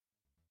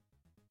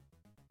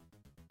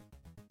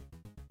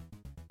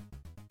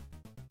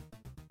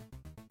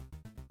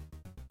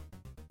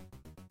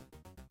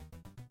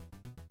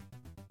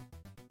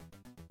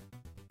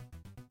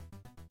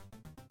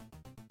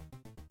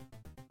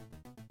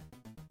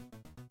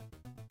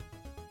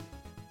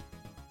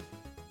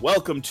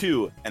Welcome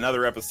to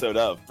another episode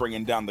of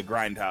Bringing Down the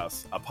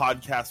Grindhouse, a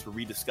podcast where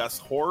we discuss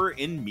horror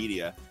in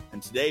media.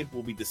 And today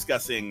we'll be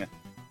discussing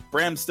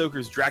Bram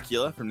Stoker's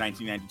Dracula from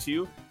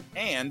 1992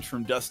 and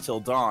From Dusk Till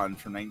Dawn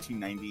from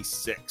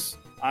 1996.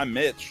 I'm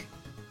Mitch.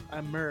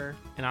 I'm Murr.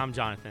 And I'm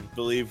Jonathan. I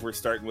believe we're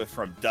starting with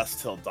From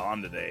Dusk Till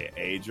Dawn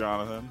today,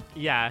 Jonathan?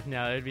 Yeah,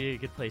 no, it'd be a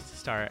good place to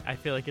start. I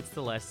feel like it's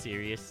the less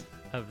serious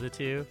of the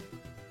two.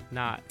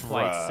 Not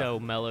quite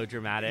so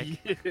melodramatic.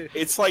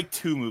 It's like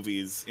two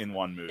movies in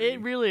one movie. It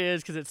really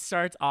is, because it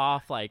starts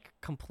off like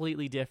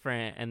completely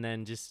different and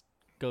then just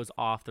goes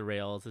off the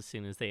rails as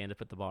soon as they end up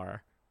at the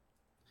bar.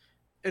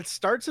 It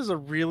starts as a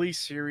really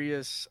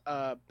serious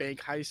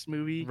bank heist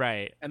movie.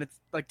 Right. And it's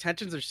like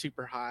tensions are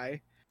super high.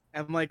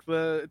 And like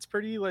it's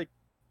pretty like,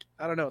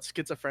 I don't know, it's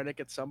schizophrenic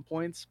at some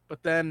points.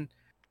 But then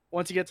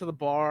once you get to the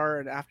bar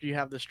and after you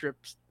have the strip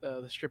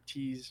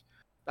tease,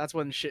 that's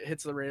when shit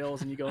hits the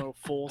rails and you go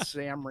full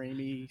Sam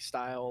Raimi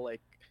style,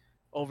 like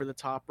over the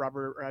top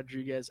Robert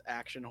Rodriguez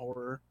action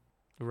horror.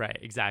 Right,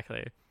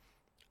 exactly.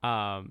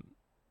 Where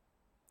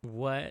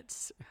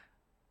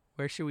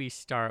should we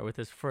start with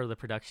this for the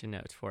production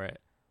notes for it?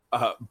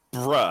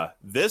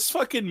 This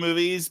fucking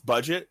movie's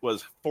budget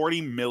was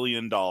 $40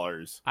 million.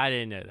 I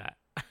didn't know that.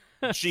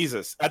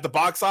 Jesus. At the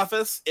box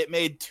office, it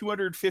made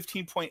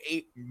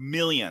 $215.8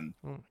 million.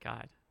 Oh,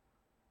 God.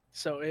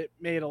 So it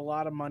made a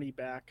lot of money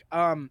back.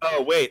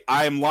 Oh, wait.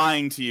 I'm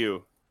lying to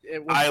you.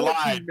 It was I 14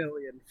 lied.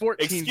 million.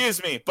 14.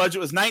 Excuse me.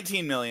 Budget was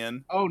 $19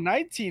 million. Oh,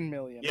 19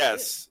 million.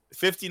 Yes.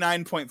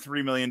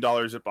 $59.3 million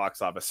at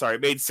box office. Sorry,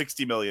 it made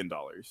 $60 million.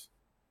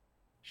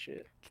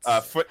 Shit.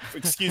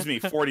 Excuse me,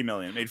 $40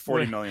 million. It made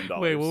 $40 million.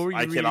 Wait, what were you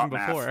reading cannot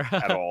before? math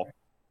at all.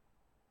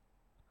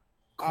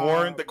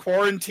 The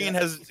quarantine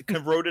has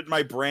corroded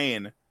my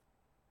brain.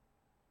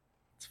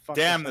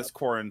 Damn this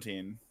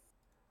quarantine.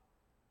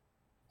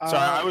 So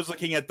I was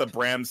looking at the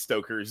Bram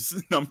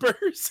Stoker's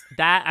numbers.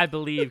 That I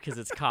believe because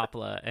it's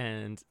Coppola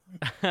and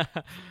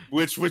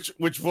which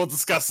we'll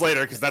discuss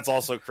later because that's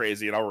also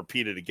crazy, and I'll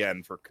repeat it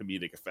again for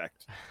comedic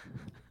effect.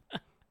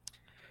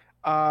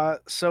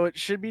 So it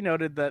should be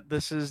noted that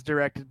this is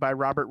directed by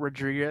Robert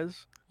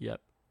Rodriguez. Yep.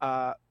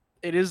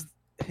 It is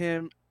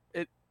him.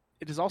 It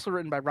is also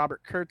written by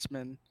Robert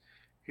Kurtzman,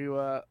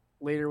 who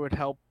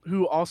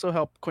who also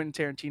helped Quentin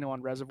Tarantino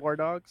on Reservoir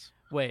Dogs.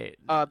 Wait.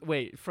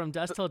 From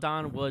Dusk Till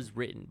Dawn was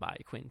written by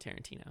Quentin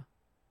Tarantino.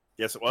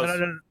 Yes, it was.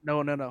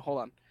 No. Hold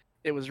on.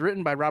 It was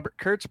written by Robert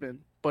Kurtzman,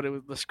 but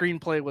the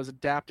screenplay was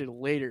adapted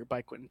later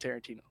by Quentin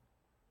Tarantino.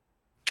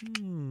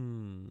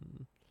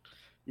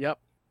 Yep.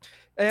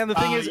 And the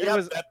thing is,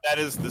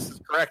 this is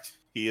correct.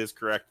 He is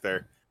correct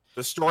there.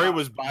 The story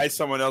was by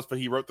someone else, but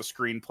he wrote the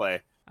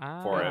screenplay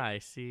for it. I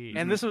see.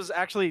 And this was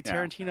actually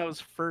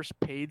Tarantino's first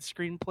paid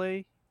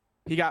screenplay.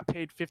 He got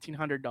paid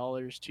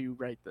 $1,500 to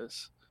write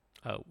this.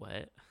 Oh,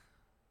 what?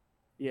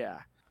 Yeah.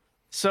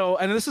 So,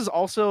 and this is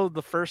also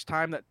the first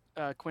time that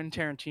Quentin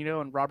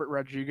Tarantino and Robert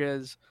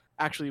Rodriguez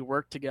actually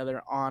worked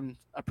together on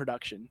a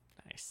production.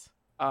 Nice.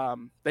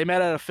 They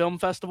met at a film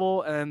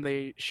festival and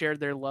they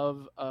shared their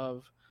love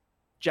of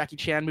Jackie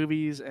Chan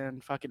movies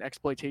and fucking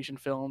exploitation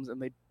films,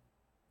 and they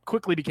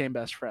quickly became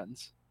best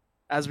friends,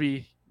 as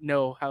we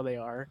know how they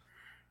are.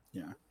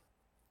 Yeah.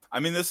 I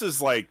mean, this is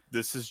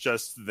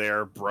just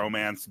their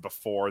bromance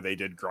before they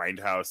did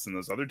Grindhouse and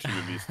those other two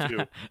movies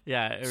too.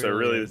 Yeah. So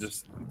really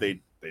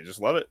they just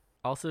love it.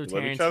 Also,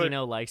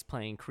 Tarantino likes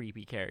playing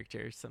creepy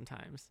characters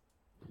sometimes.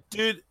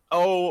 Dude,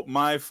 oh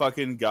my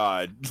fucking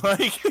god!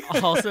 Like,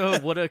 also,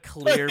 what a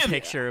clear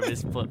picture of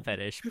his foot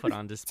fetish put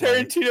on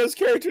display. Tarantino's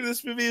character in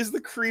this movie is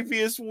the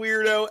creepiest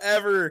weirdo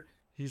ever.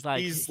 He's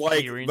like the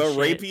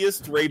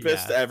rapiest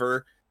rapist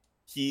ever.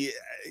 He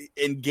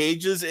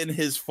engages in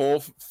his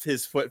foot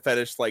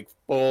fetish like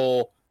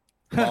full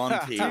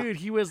Monty. Dude,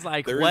 he was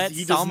like, he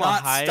Salma does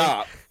not Hayek,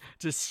 stop.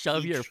 Just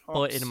shove your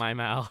foot in my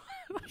mouth.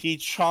 He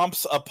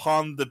chomps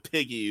upon the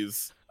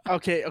piggies.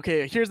 Okay.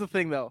 Here's the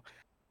thing, though.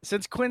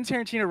 Since Quentin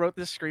Tarantino wrote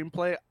this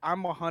screenplay,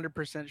 I'm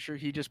 100% sure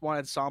he just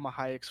wanted Salma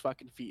Hayek's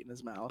fucking feet in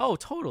his mouth. Oh,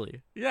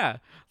 totally. Yeah,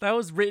 that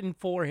was written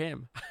for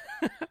him.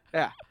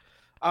 Yeah.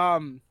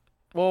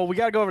 Well, we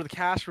gotta go over the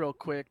cast real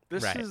quick.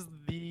 This is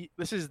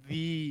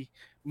the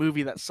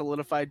movie that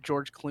solidified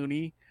George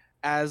Clooney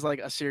as like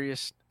a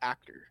serious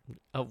actor.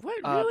 Oh,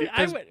 what really?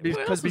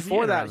 Because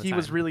before that, he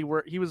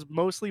was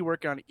mostly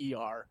working on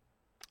ER.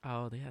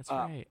 Oh, yeah, that's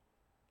right.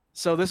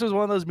 So this was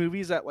one of those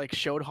movies that like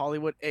showed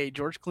Hollywood, hey,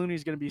 George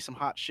Clooney's gonna be some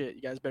hot shit.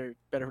 You guys better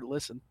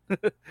listen.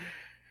 Quentin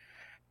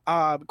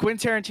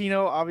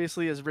Tarantino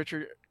obviously is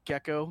Richard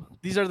Gecko.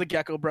 These are the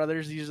Gecko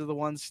brothers. These are the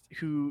ones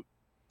who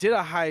did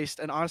a heist,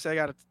 and honestly, I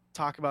gotta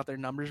talk about their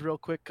numbers real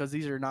quick because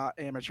these are not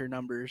amateur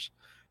numbers.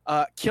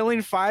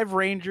 Killing 5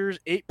 Rangers,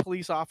 8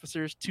 police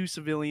officers, 2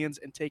 civilians,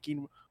 and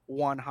taking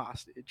 1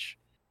 hostage.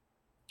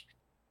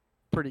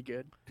 Pretty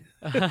good.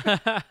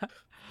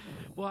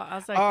 Well, I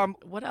was like,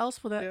 what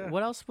else was that? Yeah.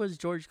 What else was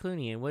George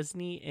Clooney in? Wasn't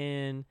he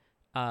in?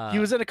 He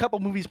was in a couple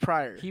movies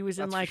prior. He was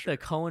in like the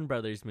Coen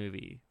Brothers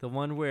movie, the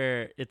one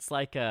where it's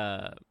like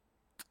a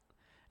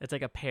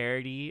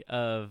parody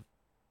of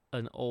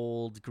an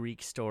old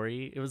Greek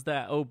story. It was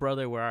that "Oh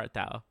Brother, Where Art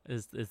Thou"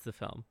 is the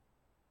film.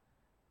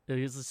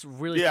 It was just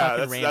really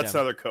fucking random. That's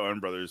another Coen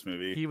Brothers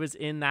movie. He was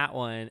in that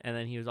one, and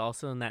then he was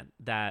also in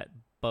that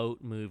boat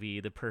movie,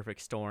 The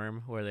Perfect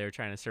Storm, where they were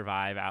trying to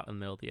survive out in the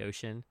middle of the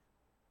ocean.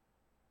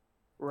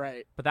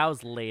 Right. But that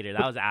was later.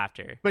 That was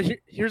after. But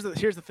here's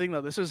the thing though.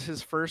 This was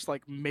his first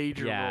like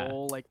major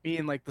role, like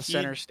being like the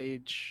center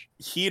stage.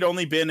 He'd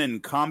only been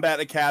in Combat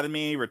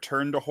Academy,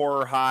 Return to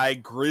Horror High,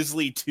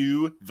 Grizzly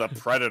 2, The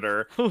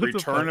Predator,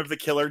 Return of the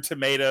Killer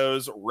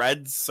Tomatoes,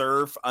 Red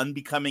Surf,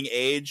 Unbecoming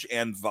Age,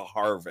 and The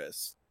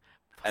Harvest.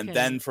 And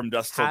then From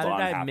Dusk Till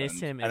Dawn happened. Miss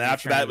him and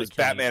after that, it was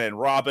Batman and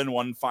Robin,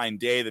 One Fine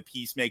Day, The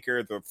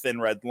Peacemaker, The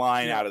Thin Red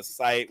Line, Out of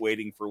Sight,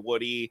 Waiting for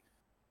Woody.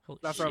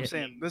 That's what I'm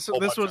saying. This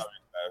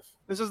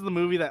is the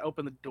movie that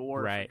opened the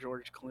door for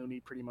George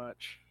Clooney, pretty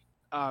much.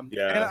 And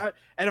if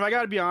I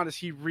got to be honest,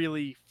 he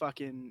really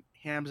fucking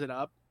hams it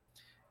up,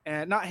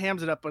 and not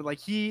hams it up, but like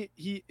he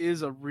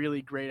is a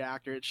really great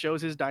actor. It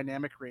shows his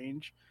dynamic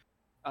range.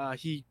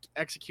 He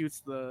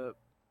executes the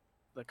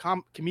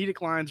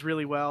comedic lines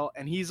really well,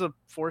 and he's a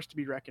force to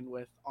be reckoned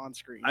with on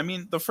screen. I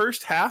mean, the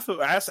first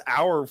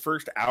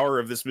hour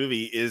of this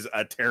movie is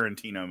a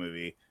Tarantino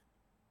movie.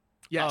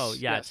 Yes. Oh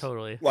yeah,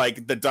 totally.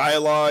 Like the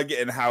dialogue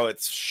and how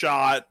it's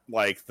shot,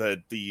 like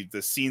the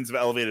scenes of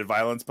elevated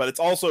violence, but it's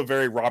also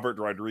very Robert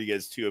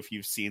Rodriguez too. If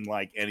you've seen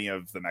like any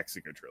of the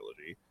Mexico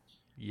trilogy.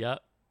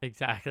 Yep,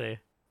 exactly.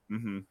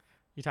 Mm-hmm.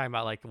 You're talking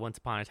about like Once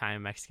Upon a Time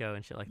in Mexico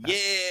and shit like that.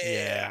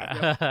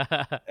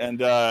 Yeah.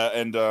 and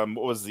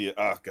what was the?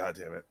 Oh god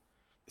damn it!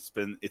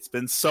 It's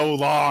been so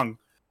long.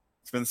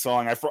 It's been so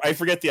long. I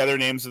forget the other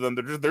names of them.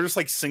 They're just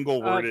like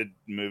single worded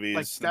movies.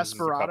 Like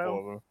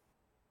Desperado.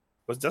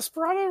 Was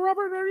Desperado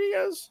Robert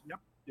Rodriguez? Yep.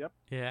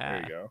 Yeah.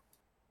 There you go.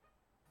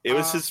 It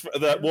was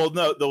the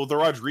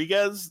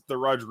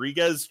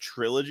Rodriguez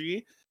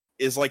trilogy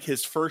is like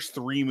his first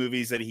 3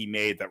 movies that he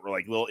made that were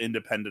like little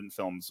independent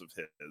films of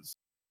his.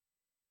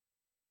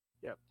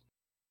 Yep.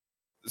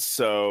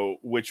 So,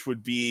 which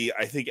would be,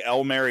 I think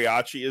El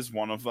Mariachi is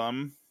one of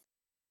them.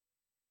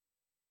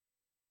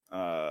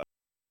 I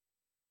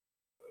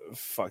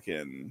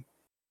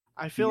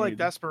feel like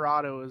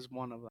Desperado is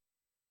one of them.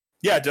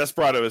 Yeah,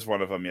 Desperado is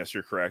one of them. Yes,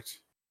 you're correct.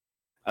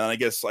 And I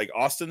guess like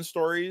Austin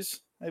Stories,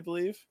 I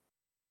believe.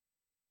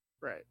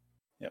 Right.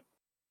 Yep.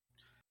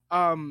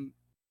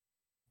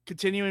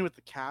 Continuing with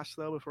the cast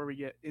though, before we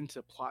get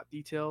into plot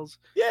details.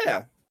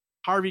 Yeah.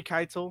 Harvey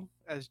Keitel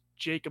as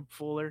Jacob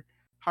Fuller.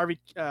 Harvey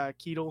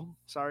Keitel,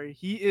 sorry.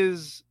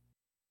 He's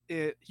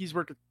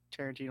worked with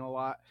Tarantino a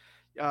lot.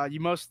 You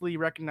mostly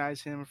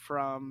recognize him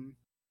from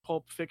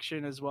Pulp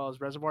Fiction as well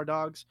as Reservoir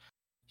Dogs.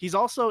 He's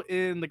also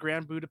in the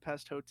Grand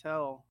Budapest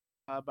Hotel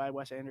by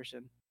Wes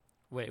Anderson.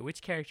 Wait,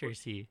 which character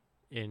is he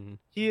in?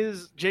 He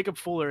is Jacob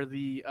Fuller,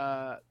 the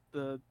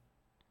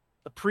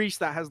priest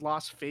that has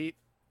lost faith,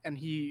 and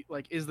he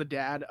like is the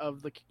dad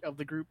of the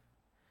group.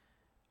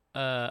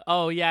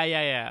 Oh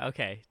yeah.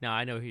 Okay, now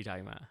I know who you're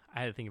talking about.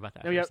 I had to think about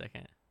that for a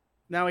second.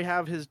 Now we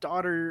have his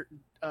daughter,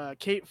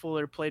 Kate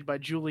Fuller, played by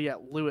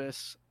Juliette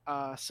Lewis.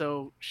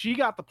 So she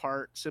got the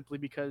part simply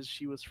because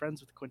she was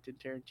friends with Quentin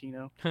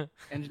Tarantino,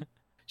 and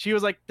she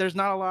was like, "There's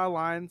not a lot of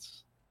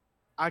lines.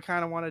 I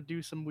kind of want to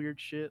do some weird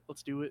shit.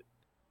 Let's do it."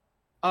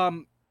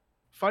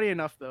 Funny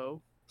enough,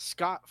 though,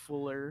 Scott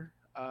Fuller,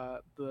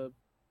 the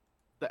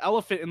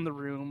elephant in the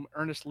room,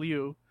 Ernest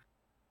Liu,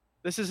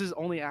 this is his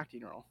only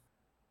acting role.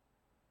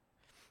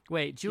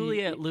 Wait,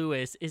 Juliette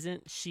Lewis,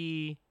 isn't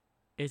she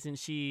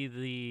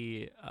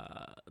the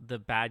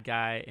bad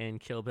guy in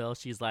Kill Bill?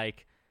 She's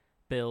like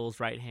Bill's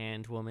right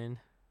hand woman.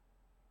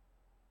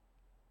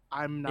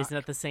 I'm not. Isn't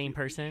that the same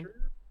person? Sure.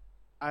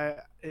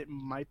 It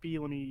might be.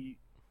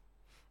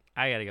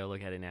 I gotta go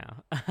look at it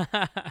now.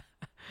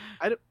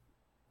 I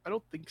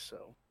don't think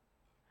so.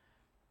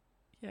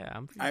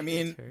 Yeah, the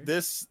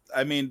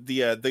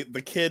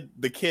kid.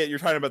 You're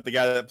talking about the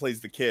guy that plays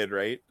the kid,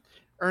 right?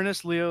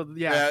 Ernest Liu.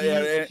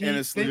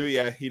 Ernest Liu.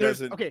 Yeah, he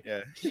doesn't. Okay.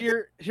 Yeah.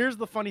 Here's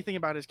the funny thing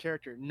about his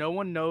character. No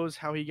one knows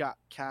how he got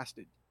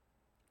casted.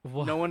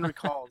 What? No one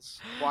recalls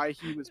why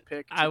he was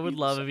picked. I would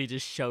love if he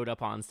just showed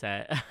up on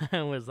set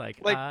and was like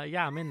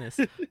yeah, I'm in this.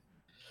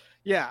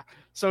 Yeah.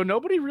 So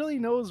nobody really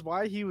knows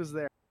why he was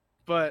there,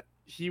 but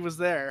he was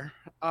there.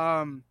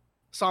 Salma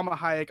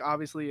Hayek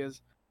obviously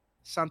is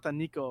Santa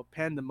Nico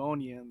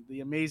Pandemonium,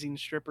 the amazing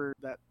stripper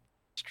that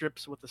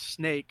strips with a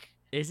snake.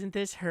 Isn't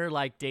this her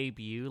like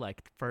debut,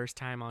 like first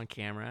time on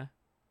camera?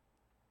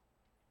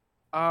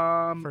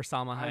 For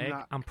Salma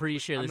Hayek, I'm pretty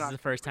sure this is the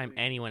first time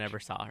anyone ever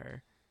saw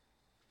her.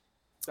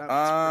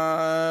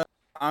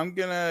 I'm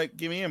gonna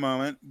give me a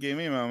moment.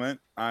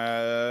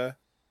 I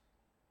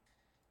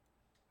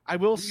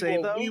will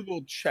say though, we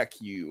will check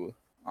you.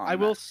 I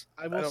will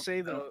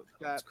say though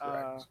that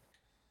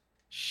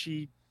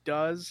she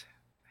does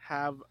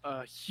have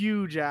a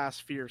huge ass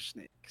fear of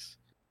snakes,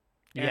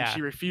 and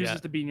she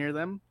refuses to be near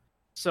them.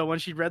 So when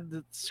she read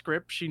the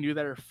script, she knew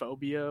that her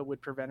phobia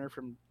would prevent her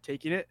from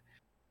taking it.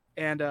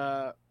 And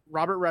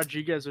Robert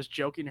Rodriguez was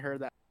joking to her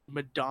that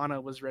Madonna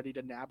was ready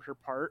to nab her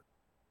part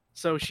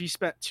So she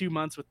spent 2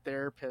 months with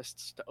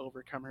therapists to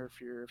overcome her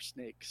fear of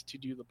snakes to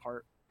do the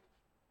part.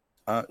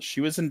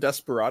 She was in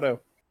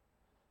Desperado.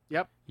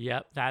 Yep.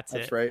 That's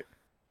it. right.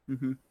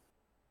 Mm-hmm.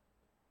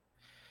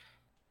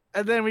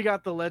 And then we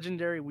got the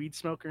legendary weed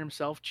smoker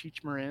himself,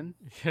 Cheech Marin,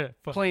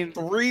 playing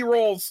 3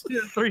 roles.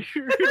 3.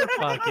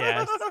 Fuck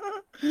yes.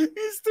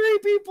 He's 3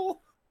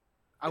 people.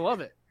 I love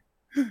it.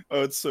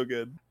 Oh, it's so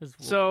good.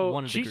 So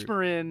Cheech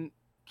Marin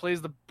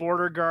plays the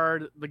border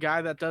guard, the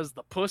guy that does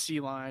the pussy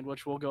line,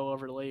 which we'll go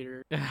over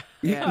later,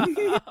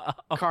 and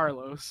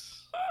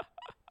Carlos.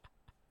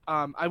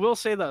 I will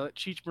say that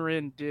Cheech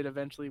Marin did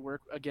eventually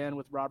work again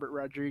with Robert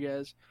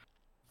Rodriguez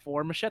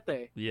for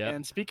Machete. Yeah.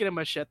 And speaking of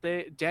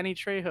Machete, Danny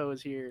Trejo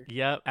is here.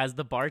 Yep, as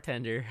the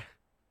bartender.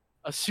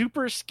 A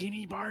super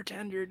skinny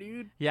bartender,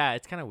 dude. Yeah,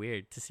 it's kind of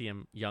weird to see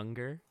him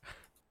younger.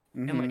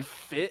 And like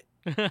fit.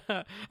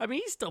 I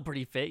mean, he's still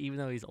pretty fit, even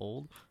though he's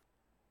old.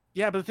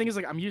 Yeah, but the thing is,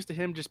 like, I'm used to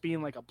him just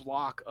being like a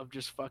block of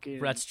just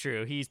fucking. That's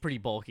true. He's pretty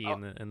bulky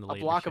in the a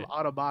later block shit. of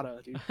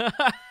Autobata,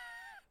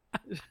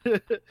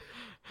 dude.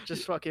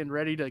 Just fucking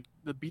ready to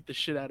beat the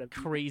shit out of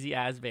you. Crazy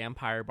ass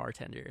vampire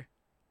bartender.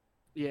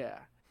 Yeah.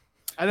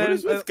 And then, what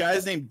is this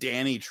guy's name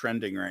Danny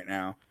trending right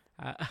now?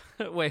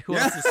 Wait, who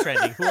else is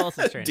trending? Who else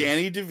is trending?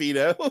 Danny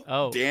DeVito.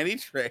 Oh, Danny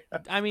Trejo.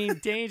 I mean,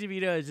 Danny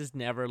DeVito has just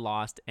never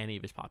lost any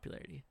of his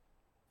popularity.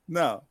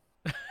 No.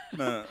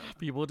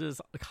 People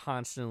just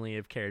constantly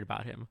have cared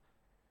about him.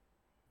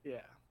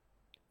 Yeah.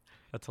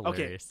 That's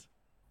hilarious.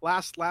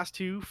 Okay. Last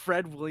 2,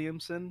 Fred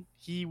Williamson.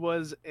 He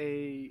was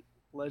a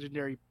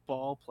legendary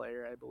ball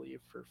player, I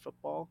believe, for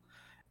football.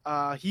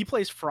 He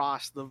plays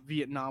Frost, the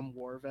Vietnam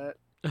War vet.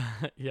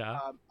 Yeah.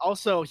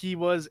 Also, he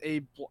was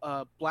a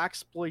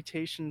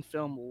blaxploitation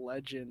film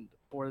legend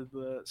for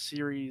the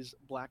series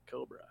Black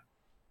Cobra.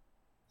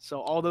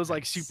 So all those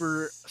like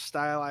super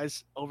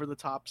stylized, over the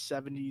top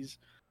 70s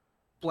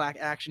black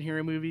action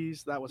hero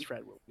movies, that was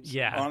Fred Williamson.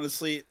 Yeah.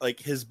 Honestly, like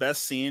his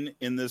best scene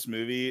in this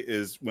movie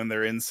is when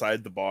they're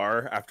inside the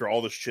bar after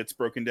all the shit's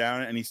broken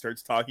down and he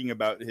starts talking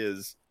about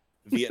his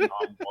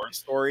Vietnam War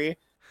story.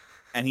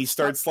 And he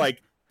starts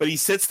like, but he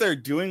sits there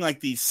doing like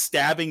these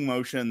stabbing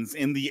motions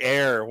in the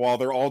air while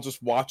they're all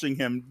just watching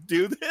him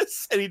do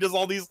this. And he does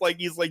all these, like,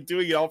 he's like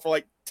doing it all for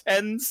like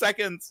 10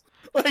 seconds.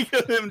 Like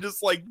him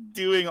just like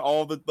doing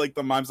all the, like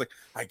the mimes, like,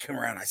 I come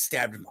around, I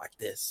stabbed him like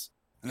this.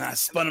 And I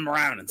spun him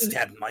around and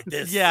stabbed him like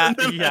this. Yeah,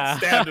 and yeah. I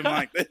stabbed him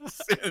like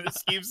this. And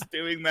just keeps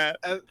doing that.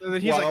 And then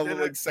he's while like,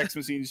 the like sex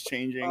machine's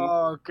changing.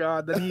 Oh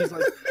god. Then he's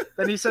like,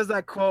 then he says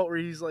that quote where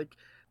he's like,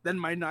 then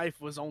my knife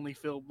was only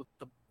filled with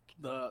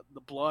the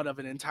blood of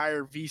an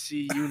entire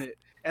VC unit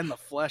and the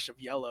flesh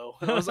of Yellow.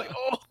 And I was like,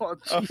 oh,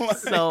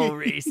 so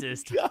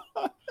racist.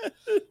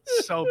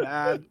 So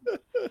bad.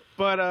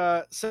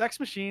 But Sex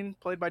Machine,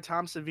 played by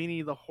Tom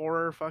Savini, the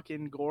horror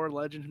fucking gore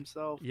legend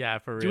himself. Yeah,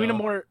 for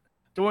real.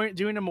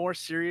 Doing a more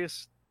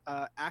serious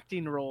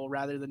acting role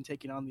rather than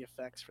taking on the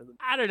effects for them.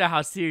 I don't know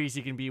how serious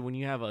you can be when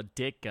you have a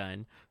dick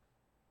gun.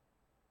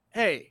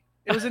 Hey,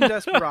 it was in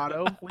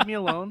Desperado. Leave me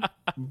alone.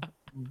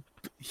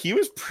 He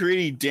was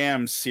pretty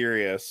damn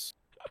serious.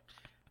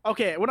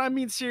 Okay, when I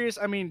mean serious,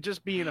 I mean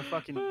just being a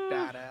fucking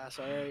badass,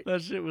 alright?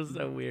 That shit was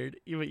so weird.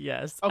 Even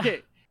yes.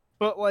 Okay,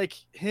 but like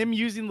him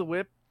using the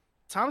whip,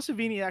 Tom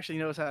Savini actually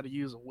knows how to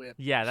use a whip.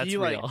 Yeah, that's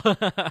real.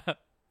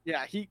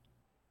 Yeah,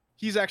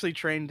 he's actually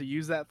trained to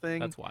use that thing.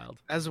 That's wild.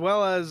 As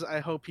well as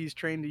I hope he's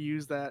trained to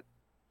use that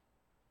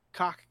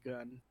cock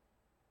gun.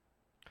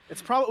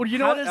 It's probably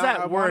how does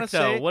that work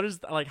though? What is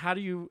like? How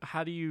do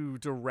you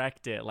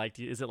direct it? Like,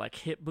 is it like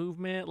hip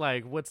movement?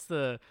 Like, what's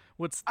the?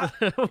 He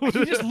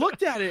just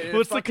looked at it.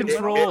 What's the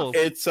controls?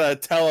 It's a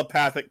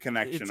telepathic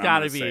connection. It's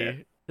gotta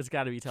be. It's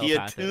gotta be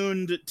telepathic. He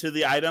attuned to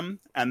the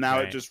item, and now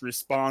it just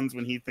responds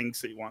when he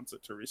thinks he wants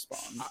it to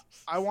respond.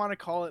 I want to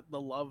call it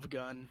the love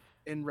gun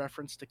in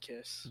reference to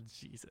Kiss.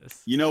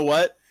 Jesus. You know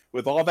what?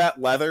 With all that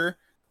leather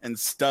and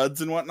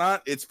studs and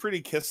whatnot, it's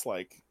pretty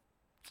Kiss-like.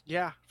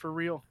 Yeah, for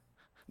real.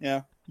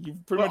 Yeah.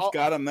 You've pretty much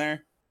got him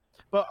there.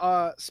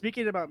 But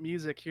speaking about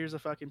music, here's a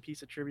fucking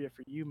piece of trivia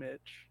for you,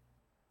 Mitch.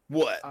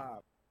 What?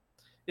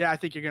 Yeah, I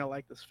think you're gonna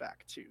like this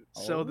fact too.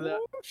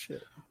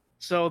 Shit.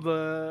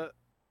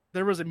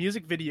 There was a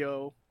music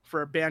video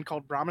for a band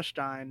called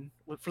Rammstein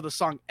for the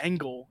song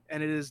Engel,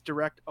 and it is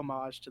direct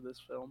homage to this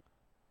film.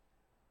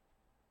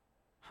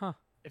 Huh.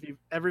 If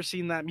you've ever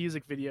seen that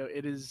music video,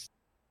 it is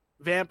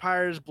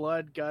vampires,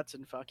 blood, guts,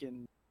 and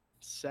fucking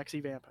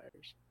sexy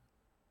vampires.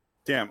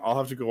 Damn, I'll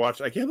have to go watch.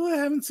 I can't believe I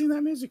haven't seen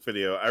that music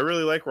video. I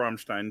really like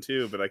Rammstein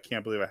too, but I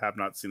can't believe I have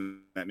not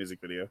seen that music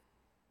video.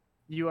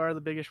 You are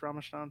the biggest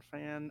Rammstein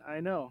fan I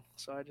know,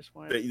 so I just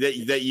wanted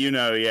that you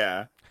know,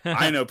 yeah.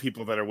 I know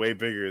people that are way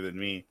bigger than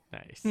me.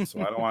 Nice. So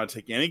I don't want to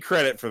take any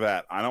credit for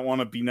that. I don't want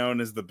to be known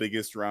as the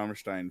biggest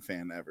Rammstein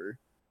fan ever.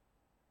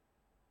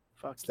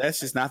 Fuck.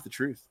 That's just not the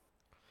truth.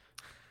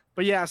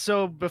 But yeah,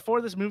 so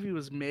before this movie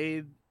was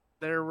made,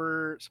 there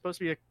were supposed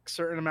to be a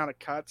certain amount of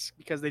cuts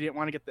because they didn't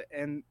want to get the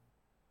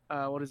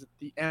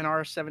the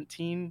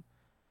NR-17?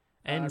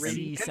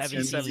 NC-17.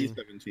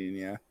 NC-17,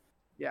 yeah.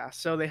 Yeah,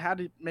 so they had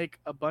to make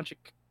a bunch of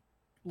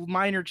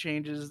minor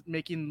changes,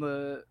 making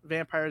the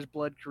vampire's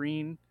blood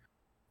green,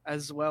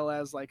 as well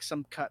as like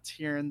some cuts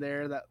here and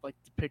there that like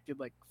depicted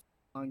like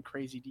on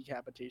crazy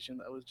decapitation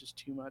that was just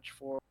too much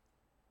for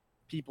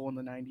people in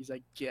the 90s,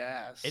 I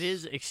guess. It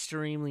is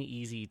extremely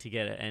easy to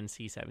get an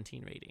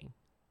NC-17 rating.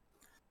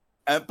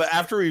 But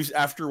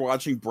after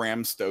watching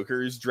Bram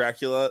Stoker's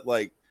Dracula,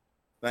 like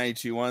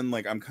 92 one,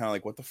 like I'm kind of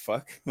like, what the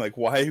fuck? Like,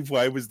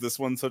 why was this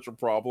one such a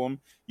problem?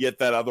 Yet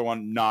that other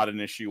one not an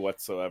issue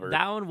whatsoever.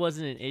 That one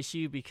wasn't an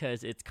issue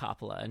because it's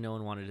Coppola, and no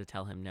one wanted to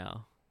tell him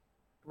no.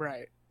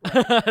 Right.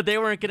 They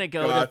weren't gonna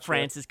go to Gotcha.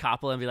 Francis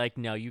Coppola and be like,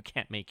 "No, you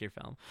can't make your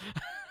film."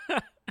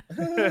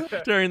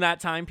 During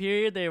that time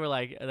period, they were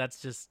like, "That's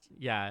just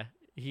yeah."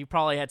 He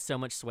probably had so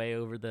much sway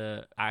over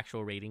the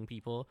actual rating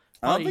people.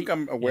 I don't think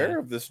I'm aware yeah.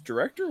 of this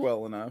director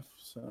well enough.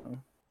 So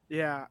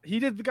Yeah, he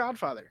did The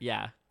Godfather.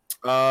 Yeah.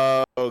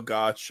 oh,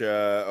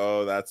 gotcha.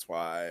 Oh, that's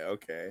why.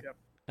 Okay.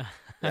 Yep.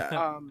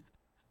 Yeah.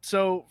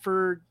 So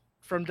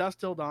From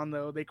Dusk Till Dawn,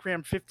 though, they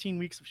crammed 15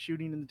 weeks of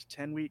shooting into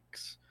 10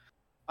 weeks.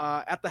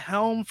 At the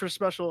helm for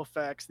special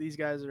effects, these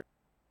guys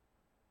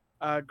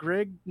are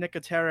Greg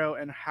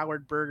Nicotero and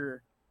Howard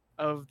Berger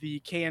of the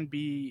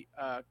K&B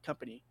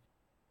company.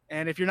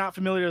 And if you're not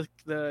familiar with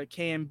the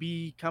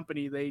K&B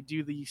company, they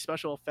do the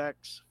special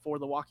effects for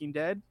The Walking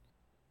Dead,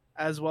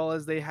 as well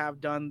as they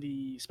have done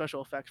the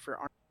special effects for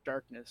Army of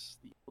Darkness,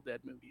 the Evil Dead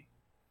movie.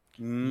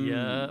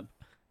 Yep.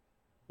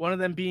 One of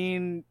them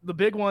being, the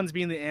big ones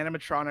being the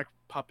animatronic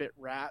puppet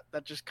rat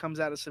that just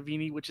comes out of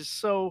Savini, which is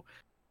so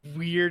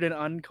weird and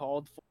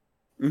uncalled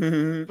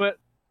for, but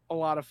a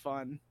lot of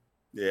fun.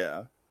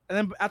 Yeah. And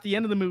then at the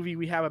end of the movie,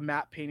 we have a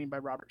matte painting by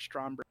Robert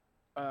Stromberg,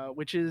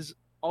 which is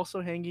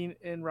also hanging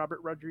in Robert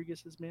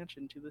Rodriguez's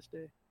mansion to this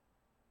day.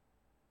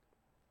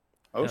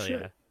 Oh Hell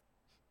shit.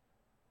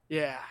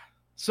 Yeah.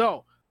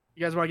 So,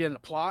 you guys want to get into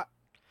plot?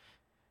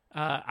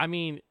 I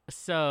mean,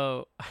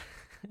 so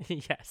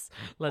yes,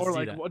 let's or do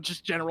like that. what,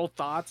 just general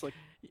thoughts? Like,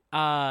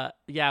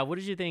 Yeah. What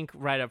did you think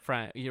right up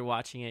front? You're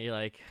watching it. You're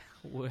like,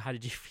 how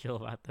did you feel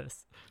about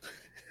this?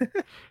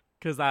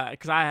 Because I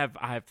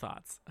have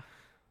thoughts.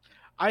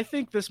 I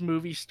think this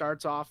movie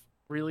starts off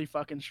really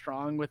fucking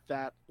strong with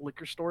that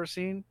liquor store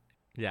scene,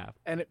 Yeah.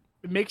 and it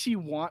makes you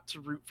want to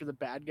root for the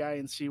bad guy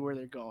and see where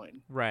they're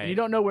going. Right. And you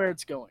don't know where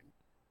it's going.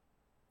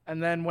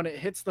 And then when it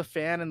hits the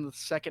fan in the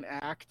second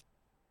act,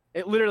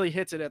 it literally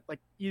hits it at like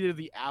either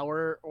the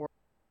hour or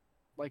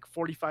like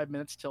 45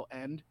 minutes till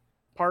end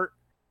part.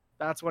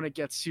 That's when it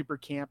gets super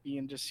campy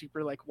and just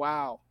super like,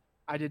 wow,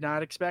 I did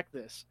not expect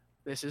this.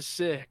 This is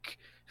sick.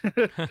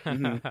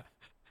 I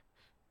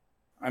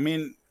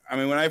mean,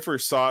 when I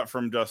first saw it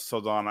from Dusk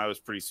Till Dawn, I was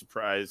pretty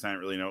surprised. I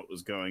didn't really know what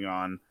was going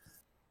on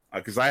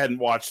because I hadn't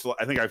watched.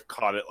 I think I've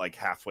caught it like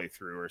halfway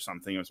through or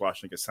something. I was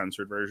watching like a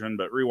censored version,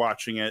 but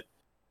rewatching it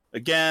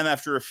again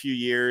after a few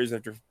years,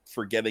 after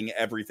forgetting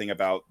everything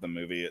about the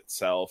movie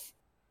itself,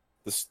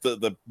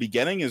 the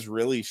beginning is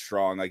really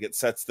strong. Like it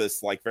sets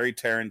this like very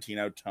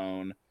Tarantino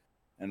tone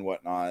and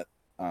whatnot.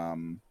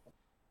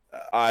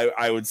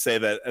 I would say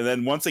that, and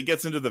then once it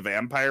gets into the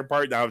vampire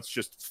part, now it's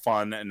just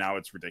fun and now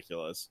it's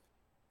ridiculous.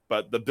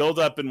 But the build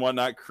up and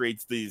whatnot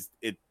creates these.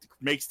 It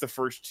makes the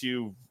first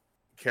two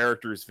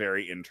characters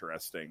very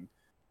interesting.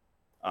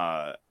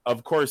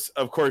 Of course,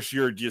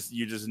 you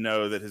just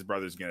know that his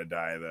brother's gonna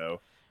die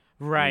though.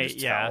 Right.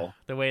 just Yeah. tell.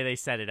 The way they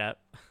set it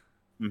up.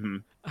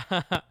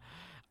 Mm-hmm.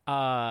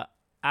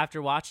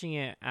 After watching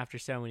it after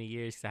so many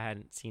years, because I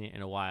hadn't seen it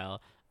in a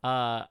while,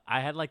 I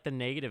had like the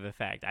negative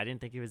effect. I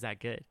didn't think it was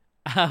that good.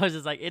 I was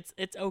just like,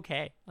 it's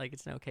okay. Like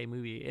it's an okay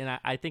movie, and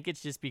I think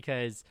it's just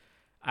because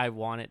I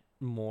wanted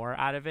more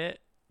out of it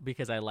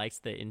because I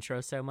liked the intro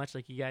so much,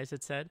 like you guys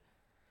had said.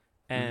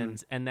 And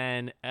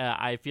then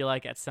I feel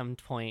like at some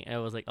point I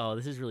was like, oh,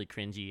 this is really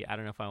cringy. I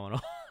don't know if I want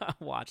to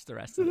watch the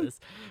rest of this,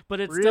 but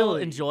it's still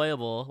Really?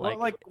 enjoyable.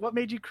 Like what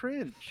made you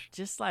cringe?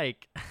 Just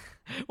like,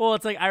 well,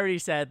 it's like I already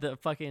said,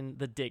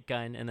 the dick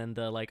gun, and then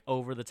the like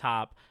over the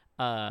top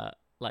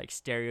like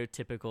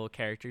stereotypical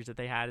characters that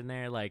they had in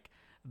there. Like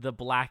the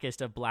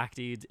blackest of black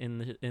dudes in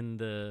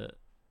the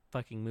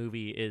fucking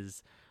movie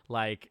is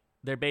like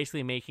they're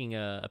basically making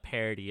a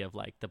parody of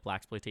like the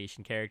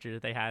blaxploitation character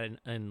that they had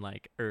in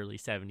like early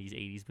 70s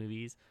 80s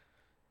movies.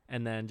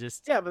 And then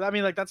just Yeah, but I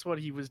mean, like that's what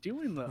he was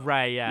doing though.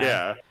 right,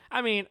 yeah.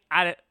 I mean,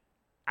 I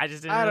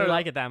just didn't really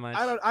like it that much.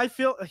 I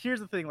feel here's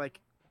the thing, like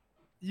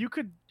you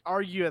could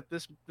argue that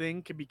this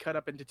thing could be cut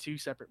up into two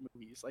separate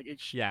movies. Like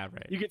Yeah,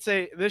 right. You could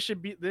say this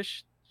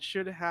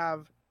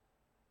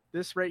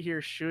right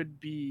here should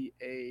be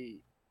a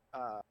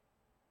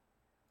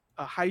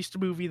heist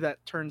movie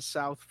that turns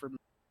south for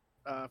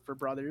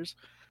brothers,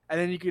 and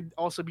then you could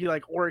also be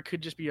like, or it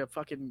could just be a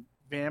fucking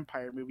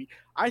vampire movie.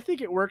 I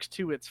think it works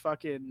to its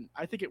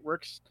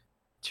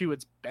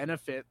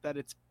benefit that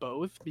it's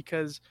both,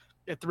 because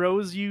it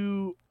throws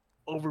you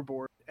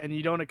overboard and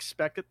you don't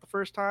expect it the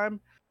first time,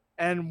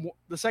 and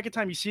the second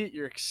time you see it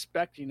you're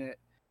expecting it.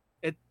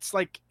 It's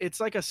like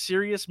a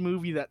serious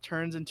movie that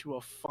turns into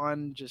a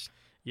fun just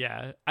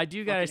Yeah, I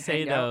do gotta say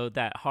hang out. though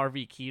that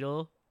Harvey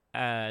Keitel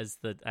as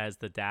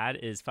the dad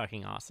is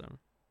fucking awesome.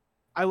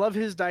 I love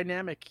his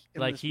dynamic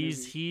in Like this he's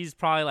movie. he's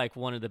probably like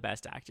one of the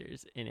best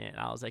actors in it.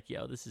 I was like,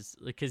 yo, this is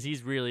because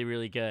he's really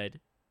really good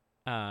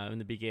in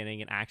the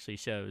beginning and actually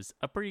shows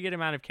a pretty good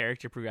amount of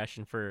character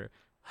progression for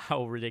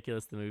how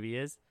ridiculous the movie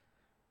is.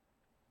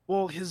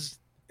 Well,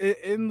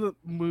 in the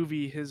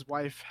movie, his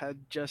wife had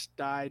just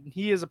died.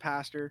 He is a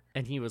pastor.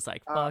 And he was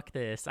like, Uh, fuck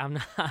this. I'm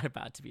not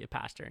about to be a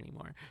pastor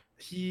anymore.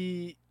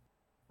 he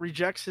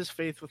rejects his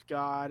faith with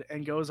God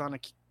and goes on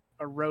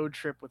a road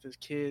trip with his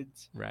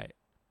kids. Right.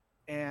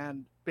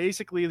 And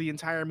basically, the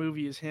entire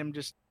movie is him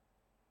just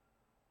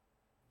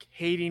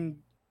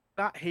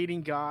not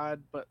hating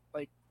God, but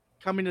like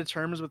coming to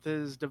terms with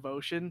his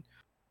devotion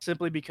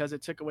simply because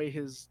it took away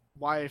his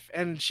wife.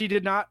 And she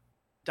did not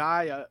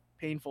die a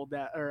painful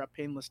death or a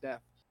painless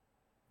death.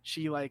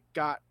 She like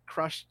got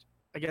crushed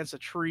against a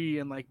tree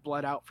and like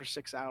bled out for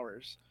 6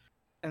 hours.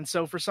 And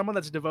so for someone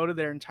that's devoted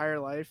their entire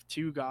life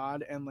to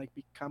God and like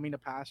becoming a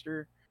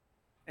pastor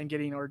and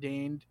getting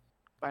ordained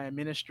by a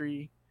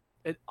ministry,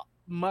 it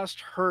must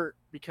hurt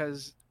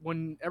because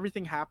when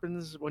everything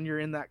happens, when you're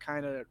in that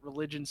kind of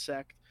religion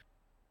sect,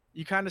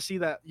 you kind of see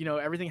that,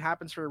 everything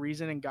happens for a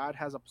reason and God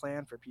has a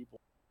plan for people.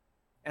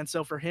 And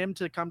so for him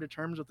to come to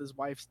terms with his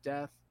wife's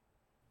death,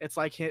 it's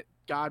like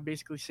God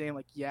basically saying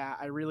like, yeah,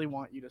 I really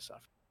want you to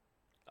suffer.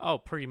 Oh,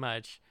 pretty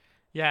much.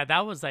 Yeah,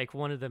 that was like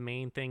one of the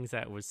main things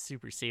that was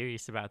super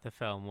serious about the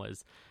film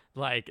was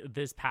like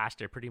this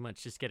pastor pretty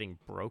much just getting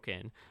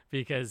broken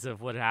because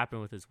of what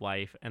happened with his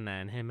wife and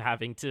then him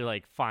having to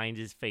like find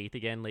his faith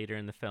again later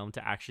in the film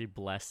to actually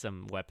bless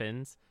some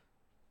weapons.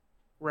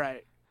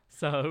 Right.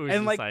 So it was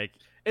And just like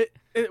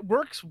it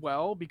works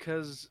well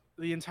because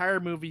the entire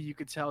movie you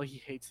could tell he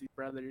hates these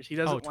brothers. He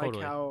doesn't totally.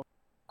 like how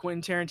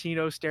Quentin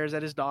Tarantino stares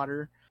at his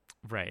daughter.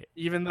 Right.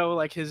 Even though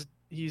like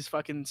he's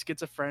fucking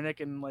schizophrenic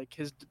and like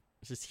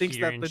just thinks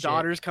that the shit.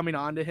 daughter's coming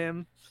on to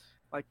him.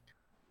 Like,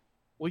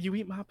 will you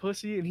eat my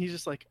pussy? And he's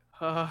just like,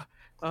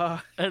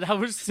 That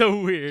was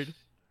so weird.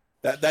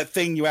 That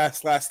thing you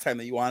asked last time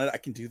that you wanted, I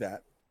can do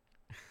that.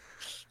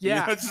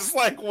 Yeah. It's just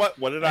like, what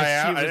did I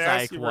ask? I didn't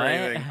ask you for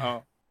anything.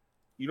 Oh,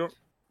 you don't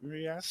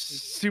really ask me?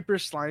 Super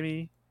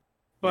slimy.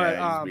 But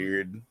yeah, he's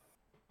weird.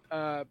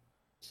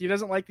 He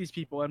doesn't like these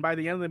people, and by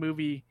the end of the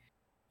movie,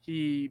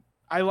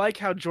 I like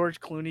how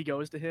George Clooney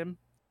goes to him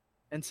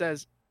and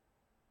says,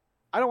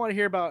 I don't want to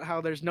hear about how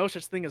there's no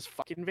such thing as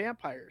fucking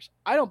vampires.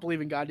 I don't believe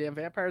in goddamn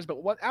vampires,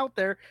 but what out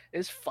there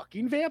is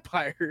fucking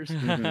vampires.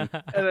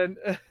 And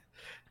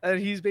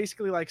he's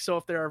basically like, so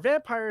if there are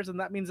vampires, then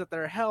that means that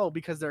they're hell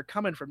because they're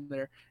coming from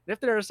there. And if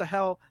there is a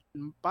hell,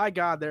 by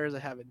God, there is a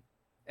heaven.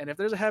 And if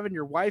there's a heaven,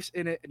 your wife's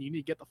in it, and you need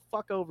to get the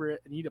fuck over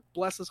it, and you need to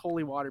bless this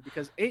holy water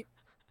because ain't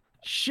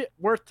shit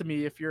worth to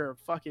me if you're a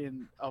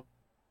fucking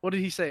what did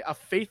he say? A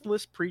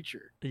faithless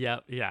preacher.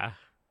 Yep. Yeah.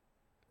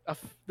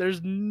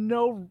 There's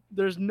no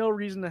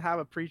reason to have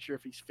a preacher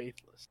if he's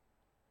faithless.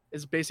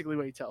 Is basically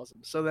what he tells him.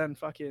 So then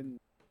fucking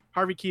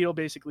Harvey Keitel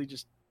basically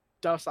just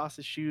dusts off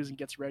his shoes and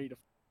gets ready to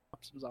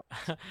fuck some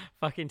zombies.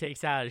 Fucking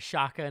takes out a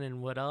shotgun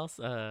and what else?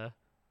 Like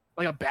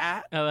a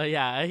bat?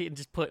 Yeah, he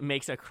just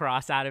makes a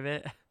cross out of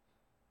it.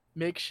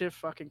 Makeshift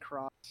fucking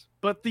cross.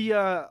 But the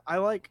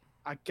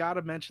I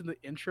gotta mention the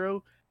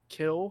intro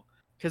kill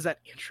because that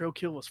intro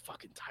kill was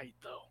fucking tight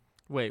though.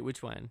 Wait,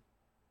 which one?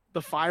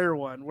 The fire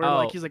one where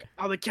like he's like,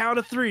 on the count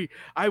of 3,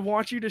 I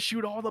want you to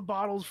shoot all the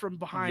bottles from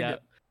behind him.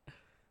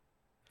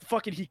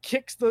 Fucking he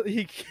kicks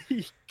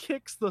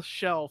the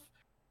shelf,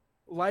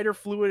 lighter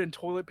fluid and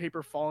toilet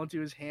paper fall into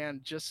his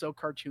hand just so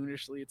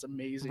cartoonishly. It's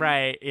amazing.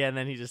 Right. Yeah, and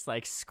then he just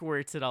like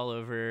squirts it all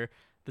over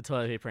the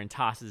toilet paper and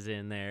tosses it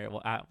in there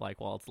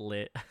while it's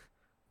lit.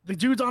 The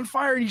dude's on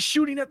fire and he's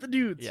shooting at the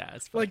dudes. Yeah,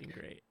 it's fucking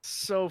great.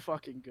 So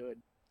fucking good.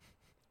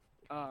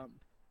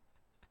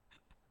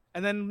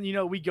 And then,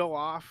 we go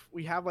off.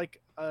 We have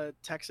like a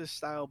Texas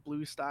style,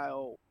 blues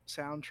style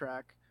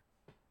soundtrack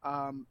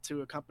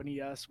to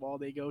accompany us while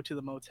they go to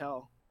the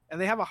motel. And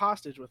they have a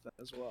hostage with them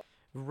as well.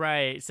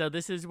 Right. So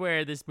this is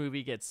where this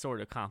movie gets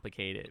sort of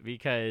complicated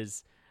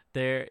because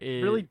there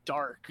is really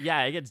dark.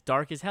 Yeah, it gets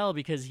dark as hell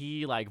because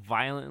he like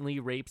violently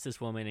rapes this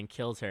woman and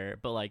kills her.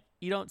 But like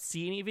you don't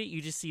see any of it.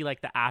 You just see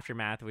like the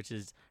aftermath, which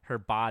is her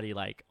body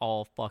like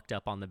all fucked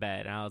up on the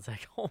bed. And I was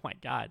like, oh my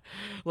God.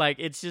 Like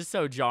it's just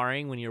so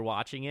jarring when you're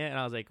watching it. And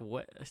I was like,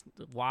 what?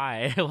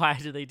 Why? Why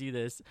did they do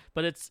this?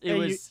 But it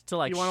was to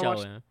like show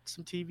watch him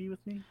some TV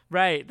with me.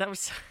 Right. That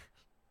was.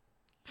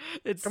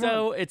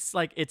 It's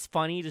like it's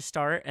funny to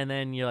start and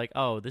then you're like,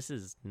 oh, this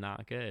is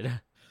not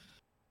good.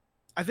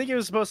 I think it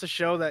was supposed to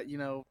show that,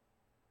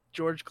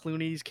 George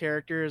Clooney's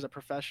character is a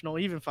professional.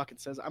 He even fucking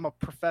says, I'm a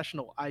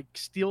professional. I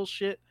steal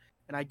shit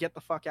and I get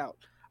the fuck out.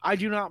 I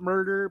do not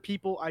murder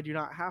people. I do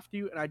not have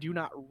to. And I do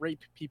not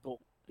rape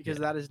people because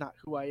that is not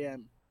who I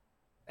am.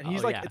 And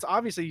he's it's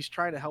obviously he's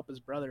trying to help his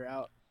brother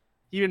out.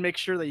 He even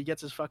makes sure that he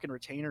gets his fucking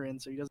retainer in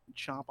so he doesn't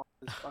chomp on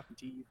his fucking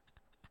teeth.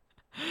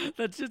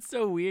 That's just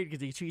so weird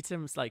because he treats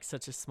him like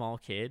such a small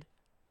kid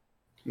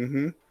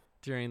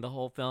during the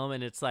whole film.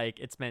 And it's like,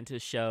 it's meant to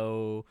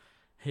show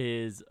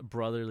his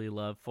brotherly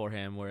love for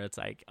him, where it's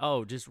like,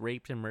 oh, just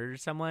raped and murdered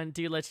someone,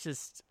 dude. Let's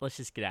just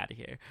get out of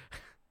here.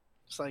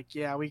 It's like,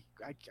 yeah,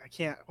 I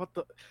can't.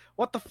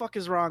 What the fuck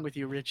is wrong with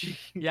you, Richie?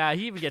 Yeah,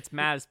 he even gets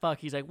mad as fuck.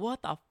 He's like,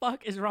 what the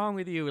fuck is wrong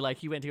with you? Like,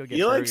 he went to go get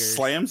He like burgers.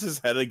 slams his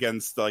head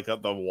against like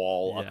the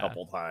wall a Yeah.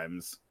 couple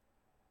times.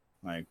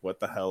 Like, what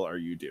the hell are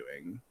you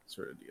doing?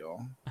 Sort of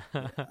deal.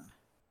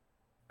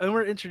 And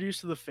we're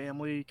introduced to the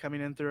family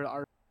coming in through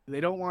our.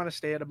 They don't want to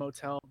stay at a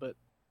motel, but,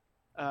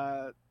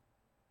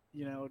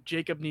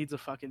 Jacob needs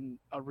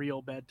a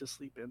real bed to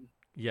sleep in.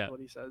 Yeah. That's what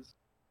he says.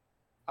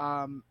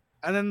 And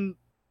then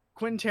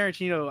Quentin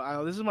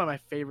Tarantino. This is one of my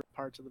favorite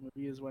parts of the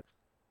movie is when,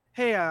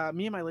 hey,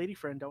 me and my lady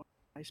friend don't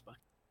have an ice bucket.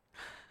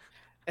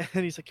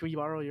 And he's like, can we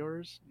borrow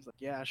yours? He's like,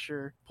 yeah,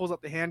 sure. Pulls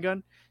up the handgun.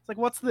 He's like,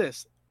 what's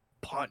this?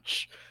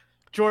 Punch.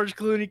 George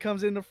Clooney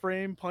comes into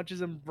frame,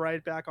 punches him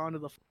right back onto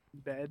the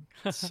bed.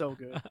 It's so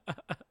good.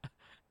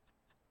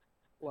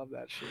 Love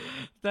that shit.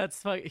 That's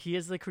fuck. He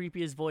has the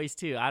creepiest voice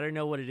too. I don't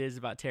know what it is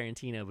about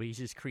Tarantino, but he's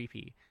just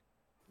creepy.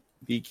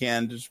 He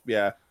can just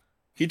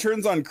He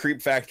turns on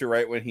creep factor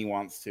right when he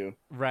wants to.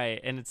 Right,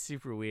 and it's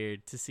super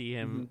weird to see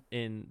him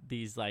in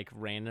these like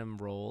random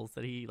roles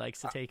that he likes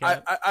to take I,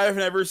 up. I've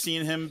never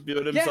seen him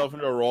build himself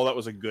into a role that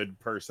was a good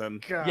person.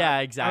 God. Yeah,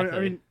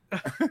 exactly.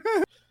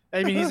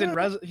 I mean,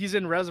 he's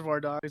in Reservoir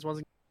Dogs.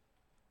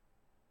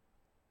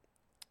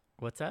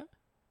 What's that?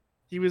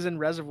 He was in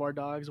Reservoir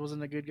Dogs.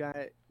 Wasn't a good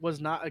guy.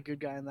 Was not a good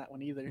guy in that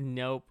one either.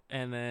 Nope.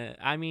 And then,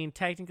 I mean,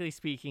 technically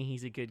speaking,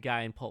 he's a good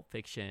guy in Pulp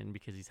Fiction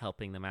because he's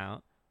helping them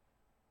out.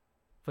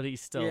 But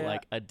he's still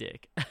like a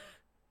dick.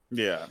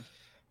 Yeah.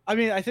 I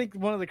mean, I think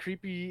one of the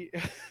creepy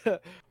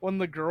when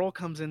the girl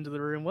comes into the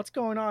room, what's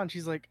going on?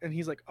 She's like, and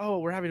he's like, oh,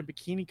 we're having a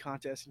bikini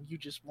contest and you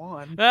just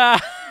won.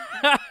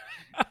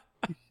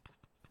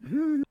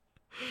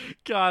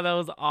 God, that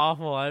was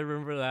awful. I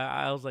remember that.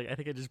 I was like, I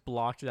think I just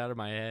blocked it out of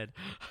my head.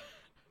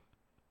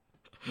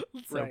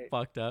 So Right.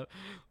 fucked up.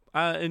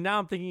 And now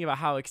I'm thinking about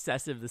how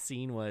excessive the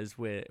scene was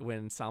when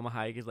Salma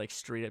Hayek is like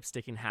straight up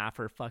sticking half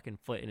her fucking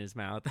foot in his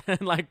mouth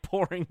and like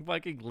pouring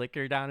fucking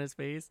liquor down his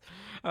face.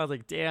 I was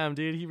like, damn,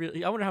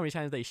 dude, I wonder how many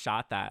times they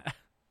shot that.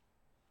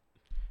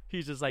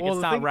 He's just like, Well, it's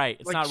the not thing- right.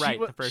 It's like, not she right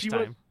wa- the first she wa-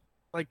 time.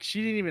 Like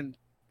she didn't even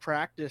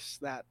practice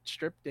that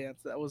strip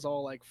dance. That was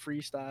all like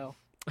freestyle.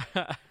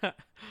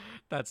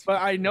 That's.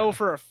 But I know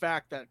for a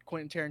fact that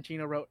Quentin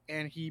Tarantino wrote,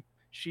 and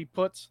she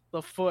puts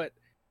the foot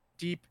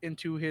deep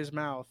into his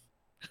mouth.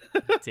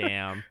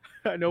 Damn.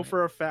 I know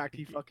for a fact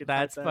he fucking.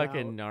 That's typed that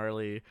fucking out.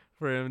 gnarly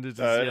for him to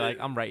just be like,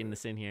 I'm writing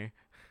this in here.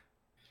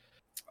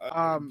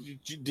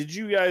 Did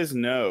you guys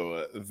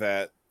know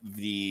that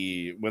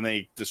when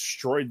they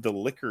destroyed the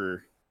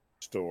liquor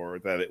store,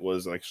 that it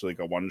was actually like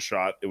a one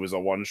shot? It was a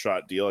one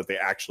shot deal. Like they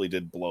actually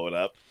did blow it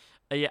up.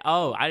 Yeah.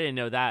 Oh, I didn't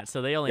know that.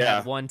 So they only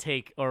had one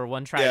take or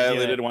one try. Yeah, to do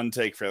they it. did one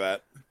take for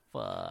that.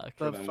 Fuck.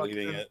 For The them fucking-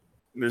 leaving it.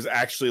 There's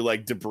actually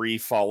like debris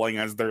falling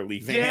as they're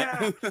leaving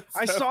Yeah, it.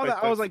 I saw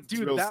that. I was like, it's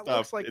dude, real that stuff.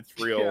 looks like It's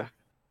real. Yeah.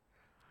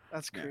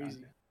 That's Yeah.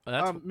 crazy.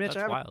 Well, Mitch,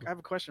 that's wild. I have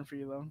a question for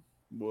you though.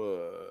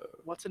 Whoa.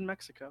 What's in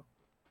Mexico?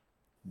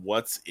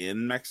 What's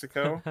in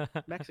Mexico?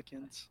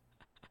 Mexicans.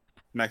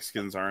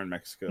 Mexicans are in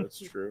Mexico. It's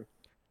true.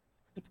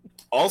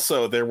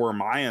 Also, there were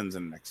Mayans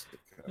in Mexico.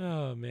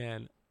 Oh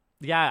man.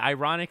 Yeah,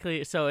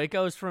 ironically, so it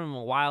goes from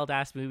a wild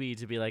ass movie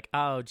to be like,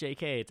 oh,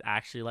 JK, it's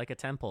actually like a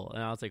temple.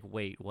 And I was like,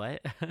 wait,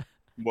 what?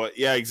 What?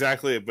 Yeah,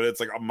 exactly. But it's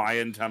like a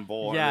Mayan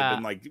temple. Yeah.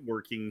 And they've been like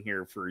working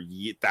here for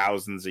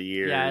thousands of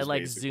years. Yeah, it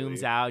like basically.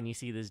 zooms out and you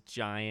see this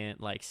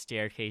giant like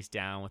staircase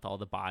down with all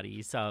the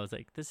bodies. So I was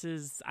like,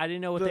 I didn't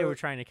know what they The- were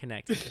trying to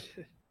connect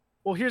to.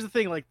 Well, here's the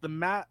thing. Like the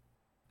matte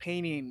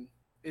painting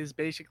is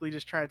basically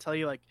just trying to tell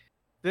you like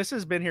this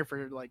has been here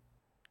for like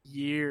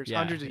years, Yeah,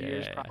 hundreds of yeah,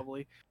 years yeah, yeah.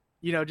 probably.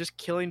 You know, just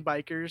killing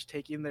bikers,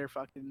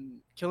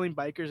 killing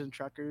bikers and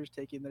truckers,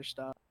 taking their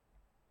stuff.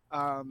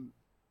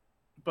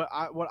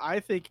 But what I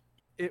think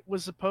it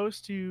was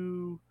supposed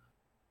to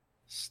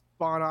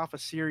spawn off a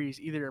series,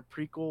 either a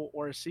prequel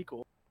or a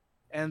sequel,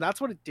 and that's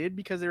what it did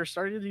because they were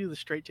starting to do the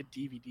straight to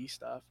DVD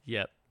stuff.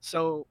 Yep.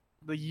 So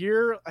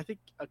I think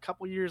a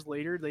couple years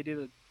later, they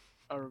did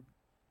a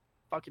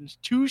fucking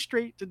 2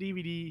 straight to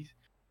DVD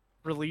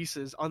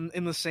releases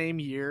in the same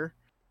year.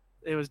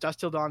 It was Dusk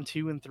Till Dawn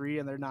 2 and 3,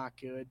 and they're not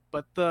good.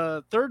 But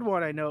the third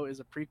one I know is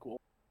a prequel,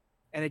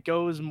 and it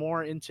goes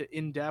more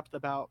in depth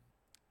about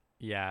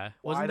Yeah.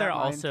 why Wasn't that there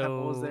Mayan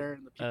temple was also there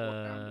and the people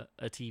around it.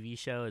 a TV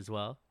show as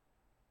well?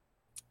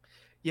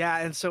 Yeah,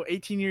 and so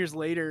 18 years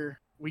later,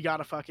 we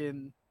got a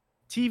fucking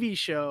TV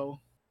show,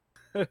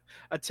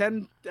 a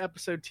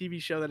 10-episode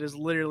TV show that is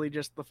literally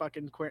just the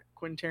fucking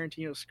Quentin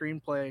Tarantino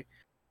screenplay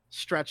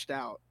stretched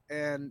out.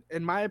 And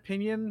in my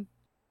opinion,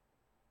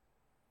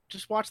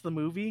 just watch the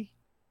movie.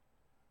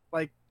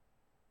 Like,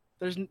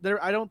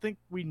 I don't think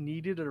we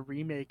needed a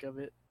remake of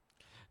it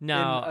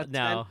No, a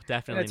no, in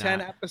definitely a 10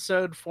 not.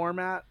 episode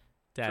format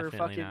Definitely for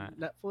fucking not.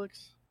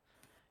 Netflix.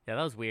 Yeah,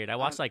 that was weird. I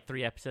watched like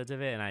 3 episodes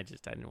of it, and I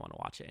didn't want to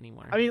watch it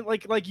anymore. I mean,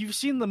 like you've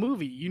seen the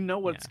movie, you know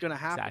what's Yeah, gonna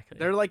happen. exactly.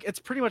 They're like, it's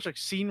pretty much like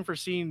scene for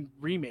scene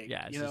remake.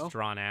 yeah, it's you know? just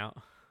drawn out.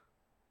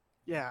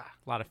 Yeah,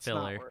 A lot of it's not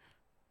filler. worth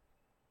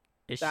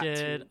It that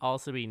should too.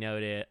 also be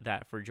noted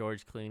that for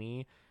George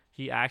Clooney,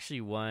 he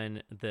actually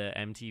won the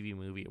MTV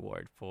Movie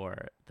Award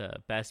for the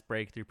Best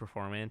Breakthrough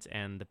Performance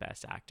and the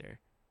Best Actor.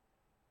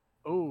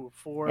 Oh,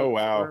 Oh,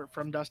 wow. for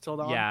From Dusk Till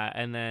Dawn. Yeah,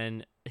 and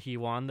then he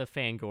won the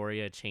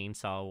Fangoria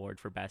Chainsaw Award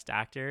for Best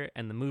Actor,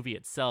 and the movie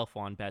itself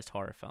won Best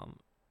Horror Film.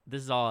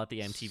 This is all at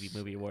the MTV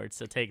Movie Awards,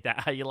 so take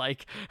that how you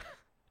like.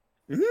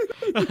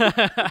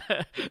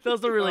 Those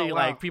don't really Oh,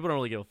 wow. people don't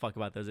really give a fuck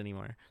about those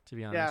anymore, to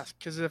be honest. Yes,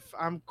 because if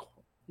I'm,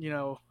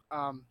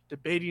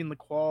 debating the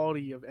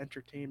quality of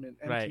entertainment,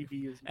 Right.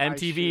 MTV is my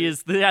MTV shit.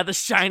 is the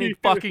shining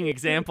fucking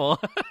example.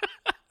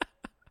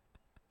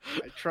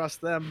 I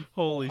trust them.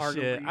 Holy shit.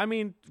 wholeheartedly. I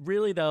mean,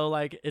 really though,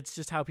 like it's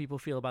just how people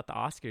feel about the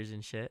Oscars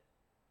and shit.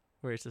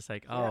 Where it's just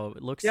like, oh,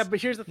 it looks Yeah,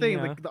 but here's the thing: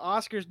 Yeah. like, the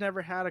Oscars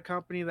never had a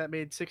company that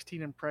made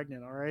 16 and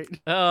Pregnant. All right.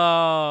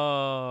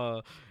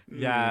 oh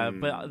yeah,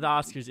 Mm. but the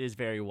Oscars is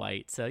very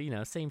white, so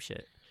same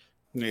shit.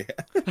 Yeah.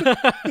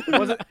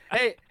 Was it?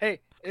 Hey,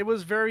 it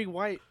was very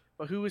white.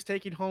 But who was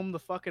taking home the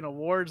fucking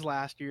awards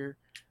last year?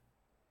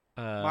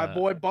 My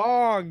boy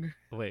Bong.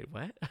 Wait,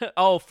 what?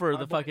 Oh, for My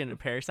the boy- fucking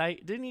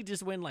Parasite? Didn't he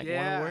just win one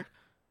Yeah. award?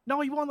 No,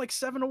 he won like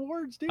 7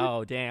 awards, dude.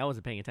 Oh, dang, I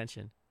wasn't paying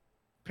attention.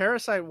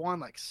 Parasite won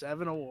like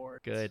 7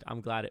 awards. Good.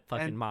 I'm glad it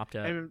fucking And- mopped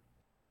up.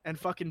 And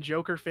fucking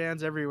Joker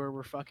fans everywhere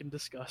were fucking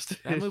disgusted.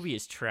 That movie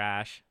is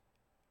trash.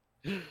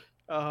 Uh,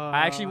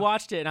 I actually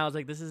watched it and I was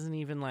like, this isn't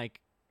even like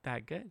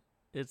that good.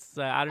 It's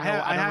I don't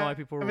know. I don't know why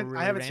people were really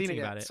I haven't seen ranting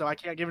it about yet, it. so I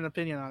can't give an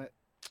opinion on it.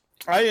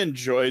 I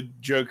enjoyed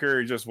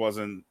Joker. It just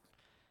wasn't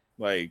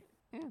like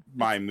Yeah.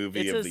 my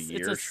movie of the year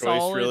it's a choice,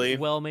 solid, really.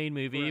 well-made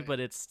movie, Right. but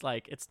it's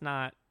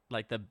not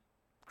like the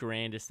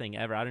grandest thing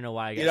ever. I don't know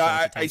why I got You know, so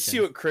much I see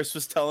attention. what Chris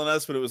was telling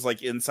us, but it was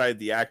like inside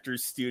the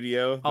actor's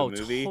studio, the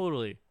movie.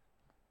 Totally.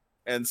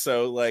 And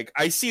so like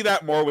I see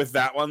that more with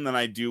that one than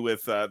I do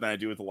with the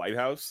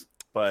Lighthouse.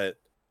 But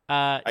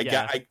I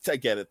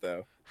get it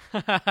though.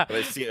 But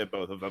I see it in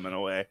both of them in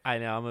a way. I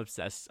know. I'm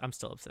obsessed. I'm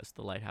still obsessed with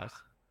The Lighthouse.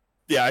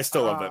 Yeah, I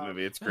still love that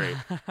movie. It's great.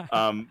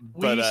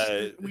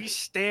 We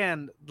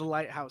stand the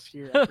Lighthouse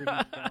here at Bringing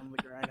Down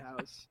the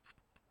Grindhouse.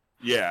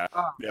 yeah,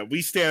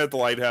 we stand at the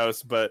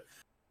Lighthouse, but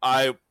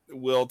I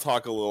will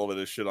talk a little bit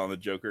of shit on the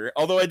Joker.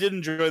 Although I did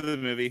enjoy the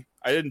movie.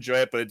 I did enjoy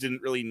it, but it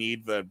didn't really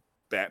need the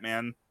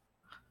Batman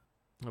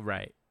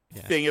Right.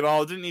 Yeah. thing at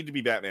all. It didn't need to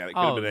be Batman. It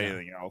could have Oh, been no.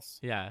 anything else.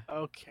 Yeah.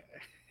 Okay.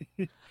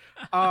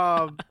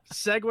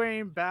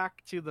 Segueing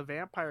back to the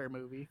vampire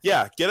movie.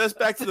 Yeah, get us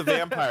back to the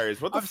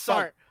vampires. What the I'm fuck?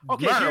 sorry.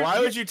 Okay, Myrna, why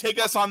would you take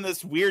us on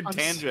this weird I'm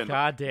tangent?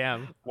 God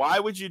damn. Why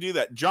would you do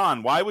that?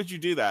 John, why would you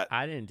do that?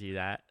 I didn't do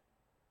that.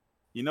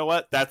 You know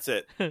what? That's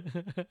it.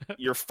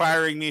 You're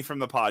firing me from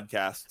the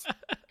podcast.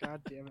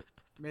 God damn it,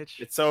 Mitch.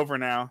 It's over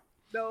now.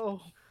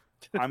 No.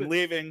 I'm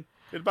leaving.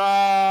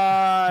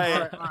 Goodbye.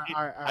 All right,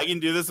 all right. I can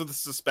do this with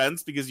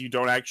suspense because you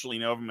don't actually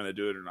know if I'm going to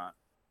do it or not.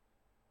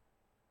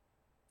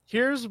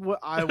 Here's what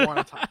I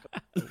want to talk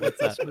about with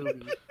this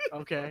movie.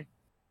 Okay.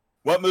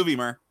 What movie,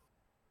 Mer?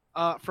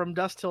 From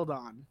Dusk Till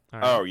Dawn. All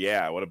right. Oh,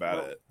 yeah. What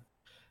about it?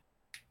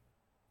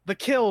 The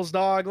kills,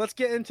 dog. Let's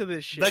get into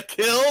this shit. The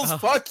kills? Oh.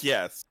 Fuck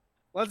yes.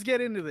 Let's get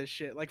into this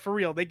shit. Like, for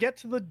real. They get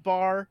to the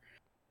bar,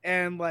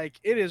 and, like,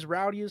 it is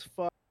rowdy as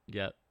fuck.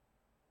 Yep.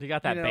 They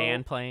got that You know-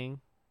 band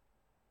playing.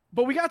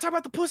 But we gotta talk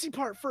about the pussy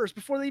part first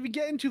before they even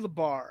get into the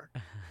bar.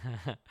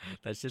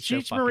 That's just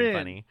Cheech so fucking Marin.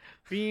 funny.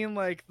 Being,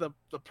 like, the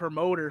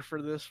promoter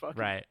for this fucking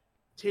Right.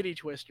 titty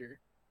twister.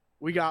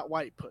 We got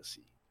white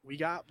pussy. We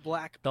got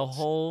black The pussy.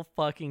 whole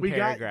fucking We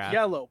paragraph. got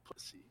yellow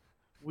pussy.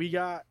 We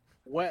got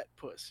wet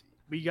pussy.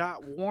 We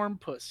got warm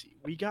pussy.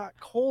 We got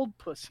cold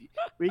pussy.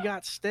 We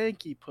got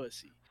stanky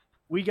pussy.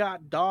 We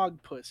got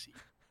dog pussy.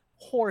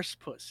 Horse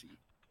pussy.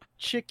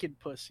 Chicken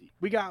pussy.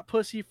 We got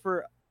pussy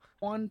for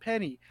 1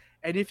 penny.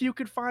 And if you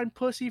could find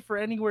pussy for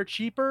anywhere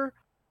cheaper,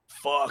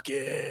 fuck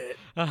it.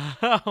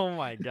 Oh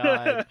my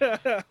god.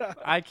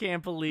 I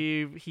can't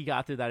believe he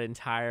got through that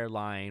entire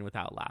line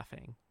without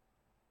laughing.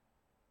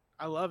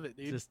 I love it,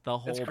 dude. Just the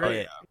whole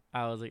great. bit.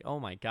 I was like, oh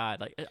my god.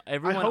 Like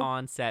everyone hope-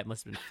 on set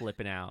must have been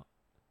flipping out.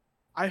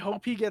 I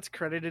hope he gets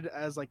credited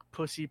as like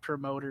pussy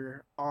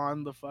promoter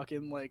on the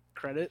fucking like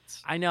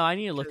credits. I know, I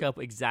need to look up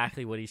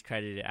exactly what he's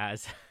credited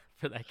as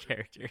for that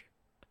character.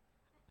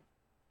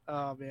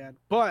 Oh man.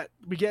 But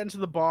we get into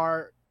the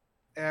bar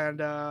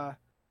and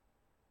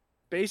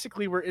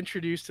basically we're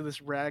introduced to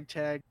this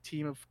ragtag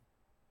team of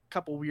a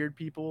couple weird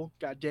people.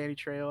 Got Danny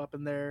Trejo up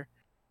in there.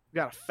 We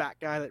got a fat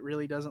guy that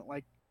really doesn't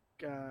like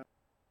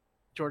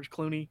George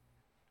Clooney.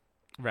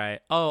 Right.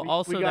 Oh, We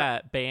also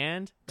got- that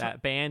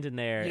band in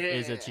there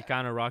is a Yeah.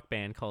 Chicano rock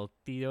band called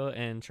Tito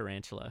and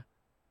Tarantula.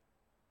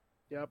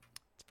 Yep.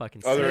 It's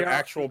fucking Oh, sick. they're They an are-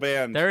 actual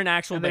band. They're an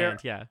actual and they're-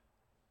 band, yeah.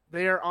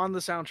 They are on the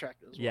soundtrack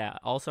as well. Yeah,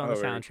 also on Oh, the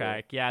very cool.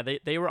 soundtrack. Yeah,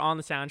 they were on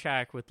the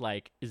soundtrack with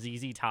like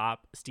ZZ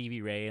Top,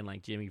 Stevie Ray, and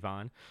like Jimmy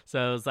Vaughn.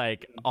 So it was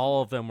like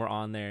all of them were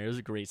on there. It was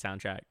a great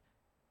soundtrack.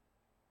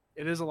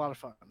 It is a lot of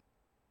fun.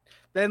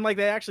 Then like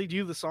they actually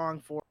do the song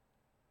for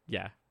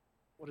Yeah.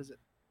 what is it?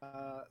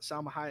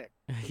 Salma Hayek.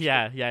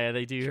 Yeah.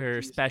 They do her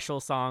Striptease. special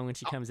song when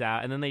she comes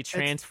out, and then they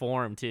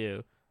transform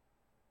too.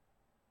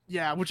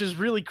 Yeah, which is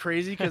really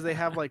crazy because they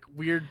have like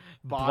weird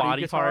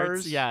body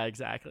parts. guitars. Yeah,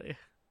 exactly.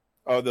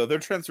 Oh, their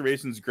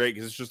transformation's great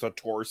because it's just a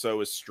torso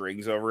with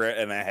strings over it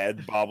and a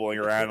head bobbling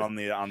around on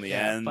the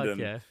end. Fuck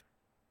And yeah.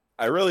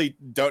 I really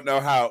don't know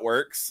how it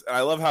works. And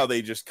I love how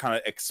they just kind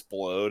of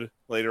explode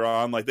later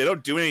on. Like they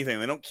don't do anything.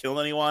 They don't kill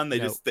anyone. They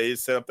just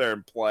sit up there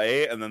and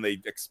play, and then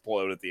they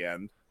explode at the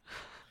end.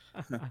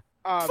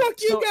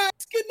 Fuck you guys.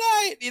 Good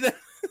night. You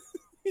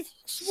know.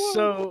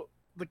 So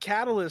the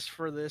catalyst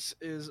for this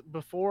is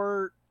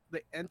before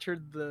they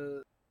entered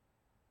the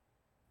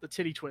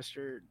titty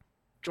twister,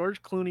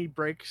 George Clooney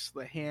breaks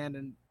the hand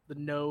and the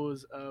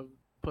nose of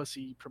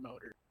Pussy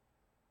promoter,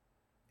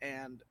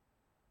 and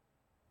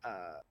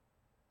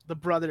the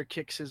brother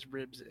kicks his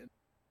ribs in.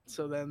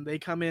 So then they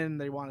come in,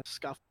 they want to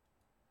scuff,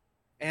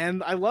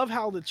 and I love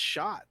how it's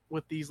shot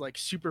with these like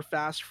super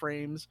fast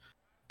frames,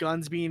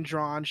 guns being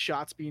drawn,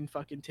 shots being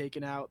fucking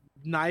taken out,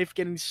 knife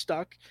getting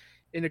stuck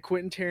into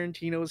Quentin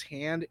Tarantino's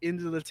hand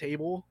into the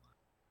table,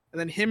 and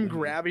then him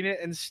grabbing it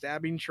and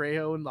stabbing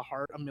Trejo in the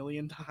heart a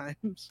million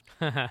times.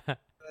 And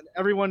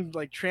everyone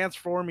like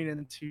transforming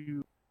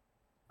into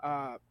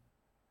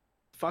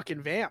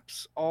fucking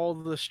vamps. All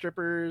the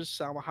strippers,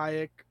 Salma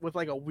Hayek with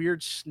like a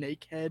weird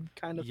snake head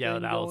kind of thing. Yeah,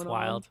 that was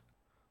wild.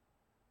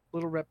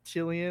 Little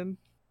reptilian.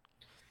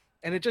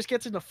 And it just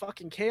gets into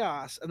fucking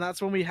chaos. And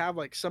that's when we have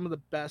like some of the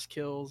best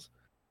kills.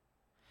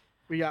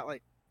 We got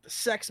like the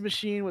sex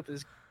machine with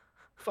his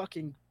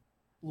fucking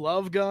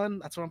love gun.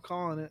 That's what I'm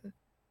calling it.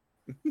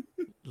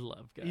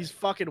 Love gun. He's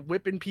fucking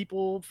whipping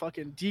people,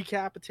 fucking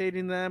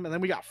decapitating them. And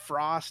then we got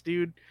Frost,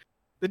 dude.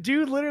 The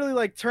dude literally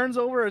like turns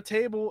over a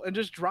table and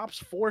just drops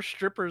 4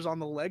 strippers on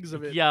the legs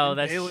of it. Yo,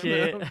 that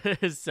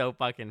shit is so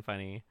fucking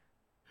funny.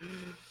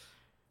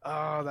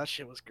 Oh, that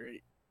shit was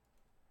great.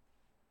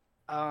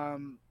 I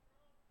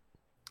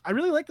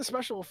really like the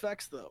special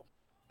effects though.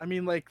 I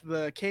mean, like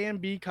the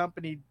KMB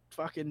company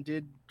fucking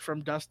did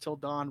From Dusk Till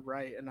Dawn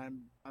right, and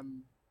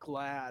I'm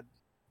glad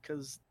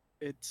because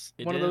it's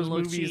one of those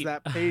movies cheap.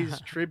 that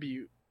pays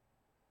tribute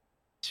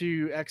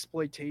to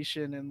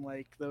exploitation and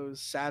like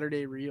those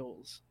Saturday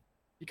reels,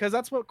 because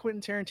that's what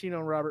Quentin Tarantino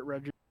and Robert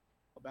Rodriguez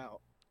are about.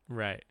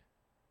 Right.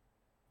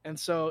 And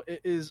so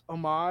it is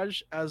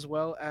homage as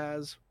well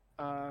as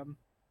a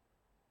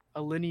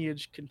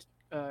lineage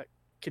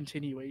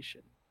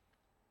continuation.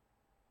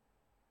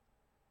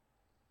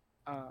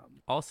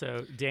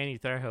 Also, Danny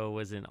Trejo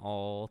was in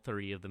all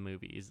 3 of the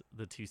movies,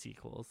 the 2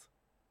 sequels.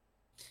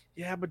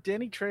 Yeah, but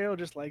Danny Trejo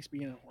just likes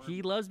being in horror.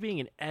 He loves being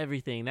in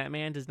everything. That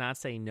man does not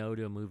say no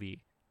to a movie.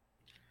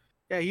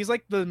 Yeah, he's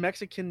like the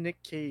Mexican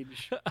Nick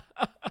Cage.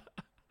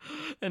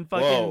 And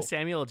fucking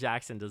Samuel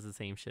Jackson does the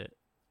same shit.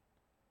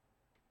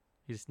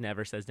 He just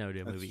never says no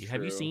to a movie.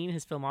 Have you seen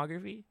his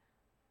filmography?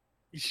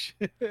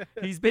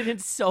 He's been in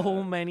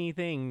so many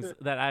things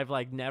that I've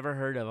like never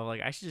heard of. I'm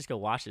like, I should just go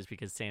watch this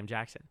because Sam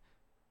Jackson.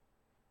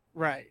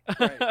 Right.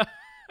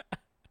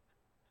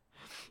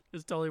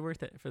 It's totally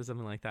worth it for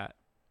something like that.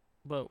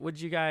 But what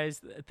did you guys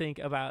think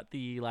about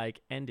the like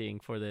ending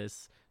for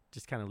this?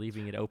 Just kind of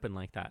leaving it open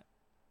like that.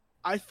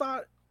 I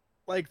thought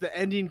like the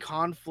ending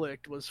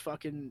conflict was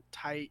fucking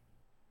tight.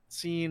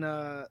 Seeing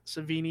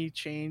Savini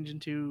change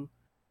into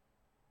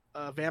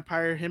a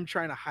vampire, him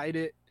trying to hide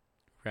it.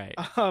 Right.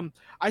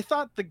 I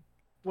thought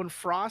when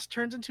Frost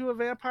turns into a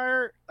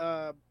vampire,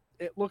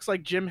 it looks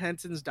like Jim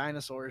Henson's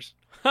Dinosaurs.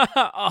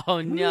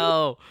 Oh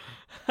no.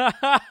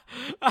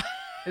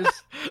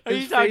 Are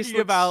you talking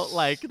about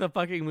like the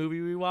fucking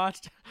movie we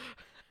watched?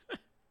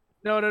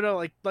 No.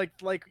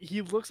 Like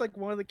he looks like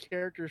one of the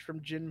characters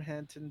from Jim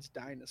Henson's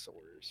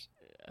Dinosaurs.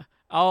 Yeah.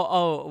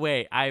 Oh,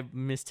 wait, I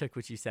mistook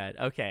what you said.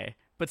 Okay,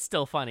 but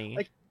still funny.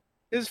 Like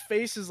his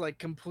face is like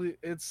complete.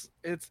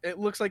 It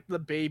looks like the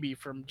baby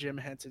from Jim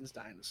Henson's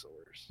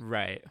Dinosaurs.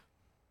 Right.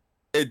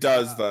 It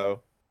does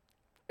though.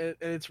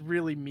 It's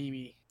really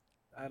memey.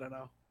 I don't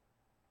know.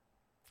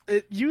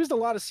 It used a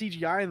lot of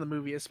CGI in the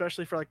movie,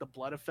 especially for like the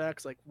blood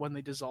effects, like when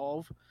they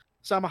dissolve.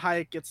 Salma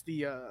Hayek gets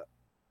the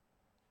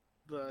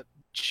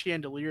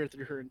chandelier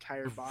through her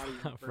entire body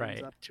and burns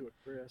right. up to a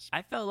crisp.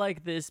 I felt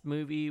like this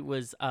movie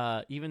was,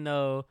 even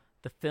though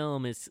the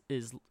film is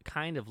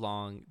kind of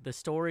long, the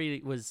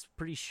story was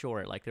pretty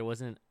short. Like there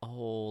wasn't a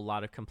whole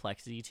lot of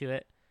complexity to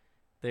it.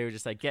 They were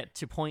just like, get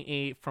to point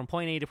A, from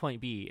point A to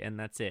point B, and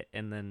that's it.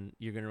 And then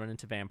you're going to run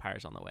into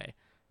vampires on the way.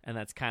 And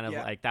that's kind of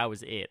like, that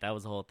was it. That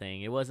was the whole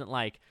thing. It wasn't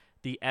like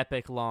the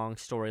epic long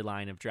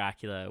storyline of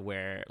Dracula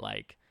where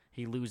like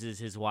he loses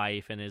his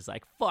wife and is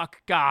like,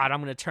 fuck God,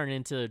 I'm going to turn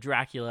into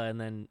Dracula,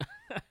 and then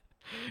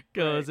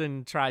goes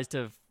and tries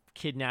to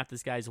kidnap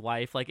this guy's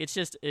wife. Like it's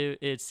just,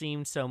 it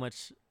seemed so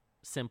much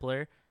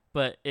simpler,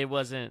 but it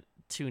wasn't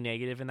too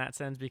negative in that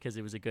sense because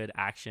it was a good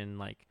action,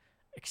 like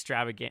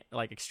extravagant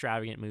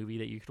movie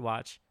that you could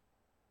watch.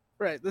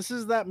 Right. This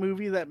is that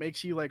movie that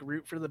makes you like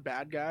root for the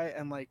bad guy,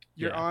 and like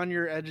you're on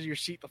your edge of your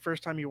seat the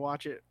first time you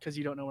watch it because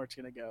you don't know where it's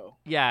gonna go.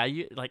 Yeah,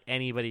 like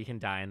anybody can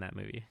die in that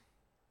movie.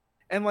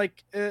 And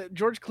like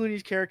George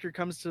Clooney's character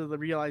comes to the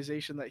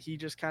realization that he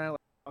just kind of like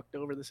fucked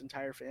over this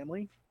entire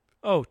family.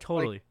 Oh,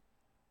 totally.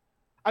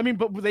 I mean,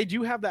 but they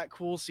do have that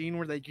cool scene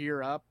where they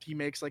gear up. He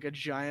makes like a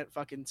giant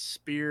fucking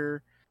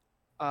spear,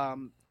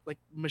 like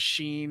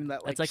machine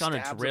that like It's like on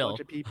a stabs drill.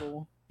 bunch of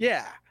people.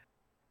 Yeah,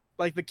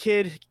 like the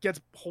kid gets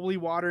holy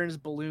water in his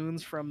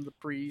balloons from the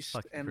priest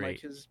Fucking and great.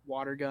 like his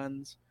water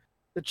guns.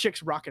 The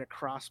chick's rocking a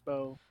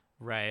crossbow.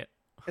 Right.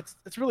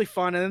 It's really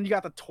fun. And then you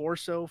got the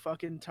torso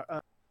fucking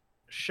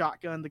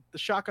shotgun, the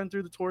shotgun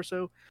through the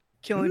torso,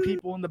 killing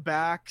people in the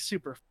back.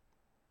 Super.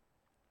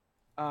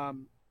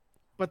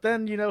 But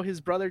then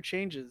his brother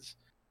changes,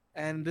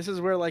 and this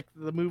is where like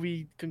the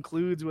movie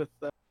concludes with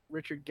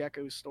Richard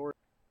Gecko's story.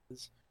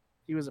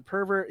 He was a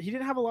pervert. He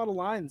didn't have a lot of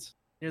lines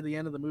near the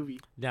end of the movie.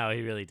 No,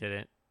 he really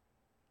didn't.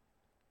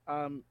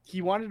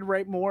 He wanted to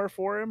write more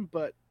for him,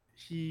 but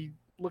he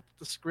looked at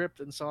the script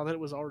and saw that it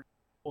was already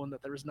full and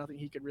that there was nothing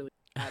he could really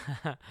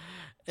add.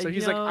 So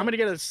he's like, I'm gonna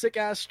get a sick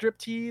ass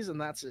striptease,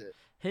 and that's it.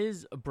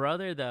 His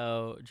brother,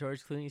 though,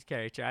 George Clooney's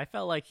character, I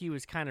felt like he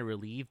was kind of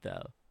relieved,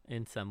 though,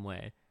 in some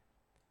way.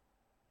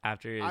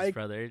 After his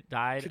brother I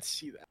died, could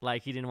see that.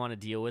 like he didn't want to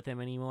deal with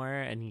him anymore,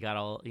 and he got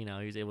all, he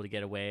was able to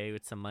get away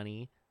with some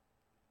money.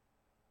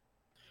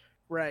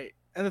 Right.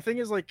 And the thing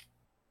is, like,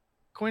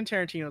 Quentin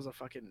Tarantino's a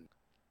fucking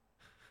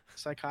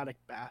psychotic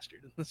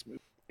bastard in this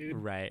movie, dude.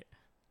 Right.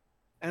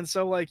 And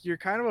so, like, you're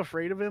kind of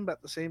afraid of him, but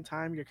at the same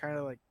time, you're kind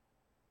of like,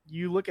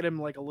 you look at him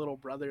like a little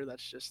brother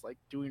that's just, like,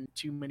 doing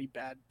too many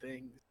bad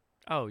things.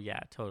 Oh,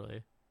 yeah,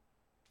 totally.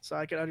 So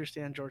I can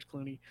understand George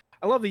Clooney.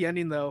 I love the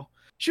ending, though.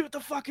 Shoot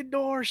the fucking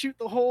door, shoot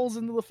the holes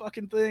into the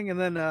fucking thing. And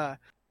then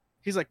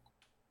he's like,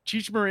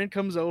 Cheech Marin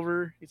comes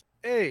over. He's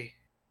like, hey,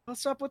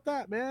 what's up with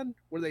that, man?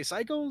 Were they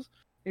psychos?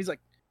 And he's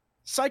like,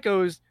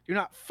 psychos do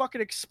not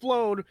fucking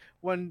explode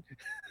when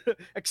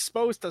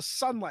exposed to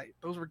sunlight.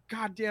 Those were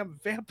goddamn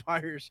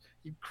vampires,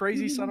 you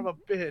crazy son of a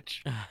bitch.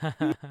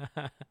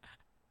 And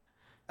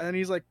then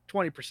he's like,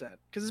 20%.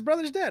 Because his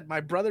brother's dead. My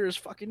brother is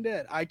fucking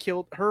dead. I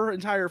killed her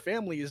entire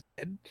family is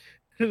dead.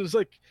 It was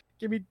like,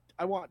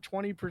 I want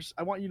 20%.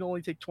 I want you to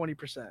only take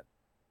 20%. Like,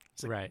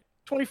 right.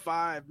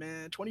 25,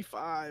 man,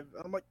 25.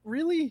 I'm like,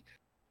 really?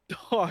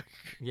 Dog.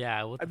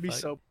 Yeah, what the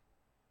fuck?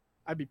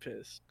 I'd be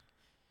pissed.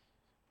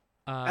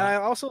 And I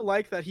also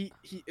like that he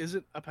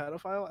isn't a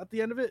pedophile at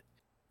the end of it,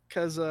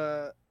 because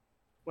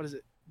what is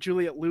it?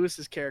 Juliette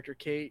Lewis's character,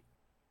 Kate.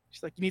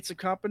 She's like, you need some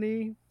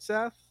company,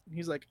 Seth? And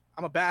he's like,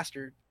 I'm a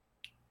bastard,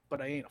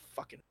 but I ain't a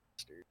fucking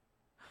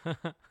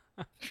bastard.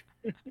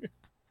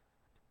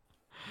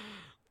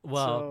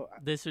 Well,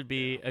 this would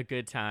be a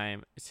good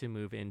time to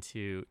move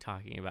into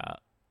talking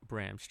about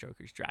Bram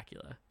Stoker's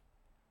Dracula.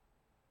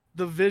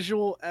 The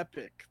visual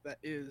epic that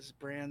is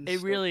Bram Stoker.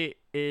 It really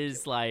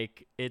is,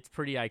 like, it's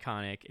pretty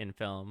iconic in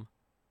film.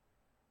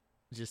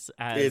 Just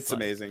as It's like,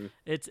 amazing.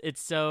 It's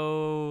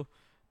so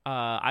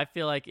I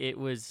feel like it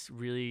was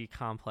really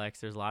complex.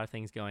 There's a lot of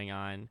things going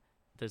on.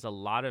 There's a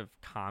lot of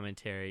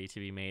commentary to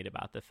be made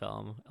about the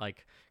film.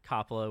 Like,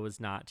 Coppola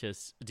was not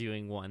just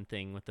doing one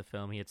thing with the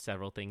film. He had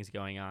several things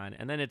going on.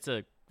 And then it's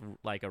a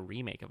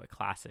remake of a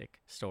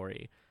classic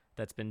story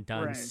that's been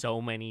done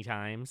so many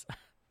times.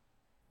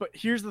 But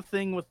here's the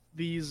thing with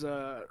these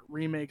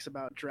remakes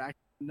about Dracula.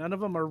 None of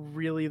them are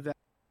really that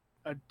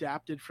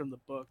adapted from the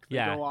book. They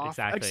go off,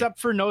 exactly. Except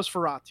for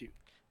Nosferatu.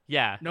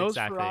 Yeah, Nosferatu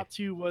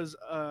exactly. was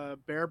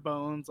bare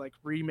bones, like,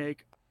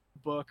 remake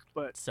book,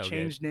 but So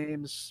changed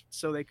names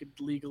so they could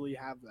legally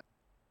have that.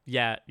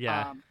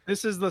 Yeah.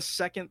 This is the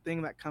second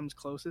thing that comes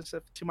closest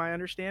to my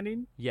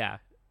understanding. Yeah.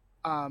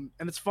 And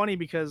it's funny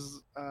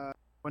because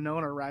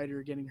Winona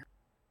Ryder getting her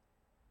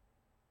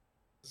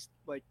is,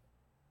 like,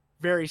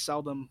 very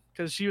seldom,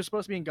 because she was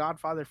supposed to be in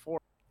Godfather 4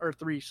 or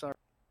 3, sorry.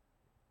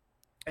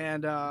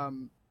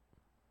 And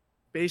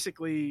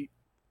basically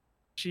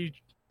she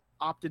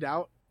opted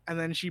out, and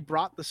then she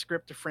brought the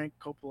script to Frank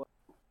Coppola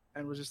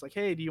and was just like,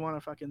 hey, do you want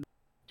to fucking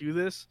do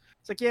this?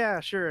 It's like, yeah,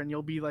 sure, and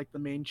you'll be like the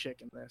main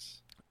chick in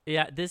this.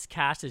 Yeah, this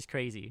cast is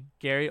crazy.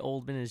 Gary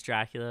Oldman as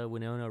Dracula,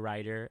 Winona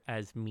Ryder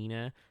as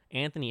Mina,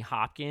 Anthony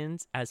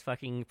Hopkins as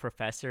fucking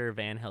Professor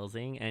Van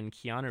Helsing, and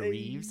Keanu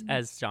Reeves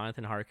as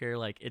Jonathan Harker.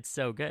 Like, it's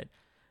so good.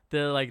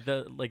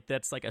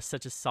 That's like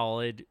such a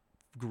solid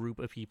group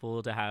of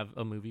people to have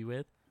a movie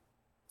with.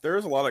 There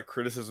is a lot of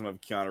criticism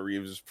of Keanu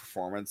Reeves'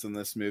 performance in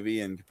this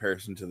movie in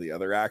comparison to the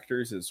other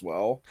actors as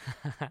well.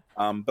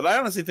 But I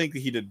honestly think that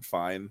he did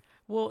fine.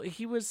 Well,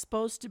 he was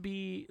supposed to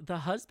be the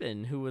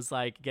husband who was,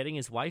 like, getting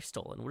his wife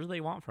stolen. What do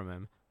they want from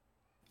him?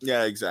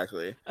 Yeah,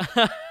 exactly.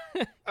 But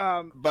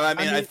I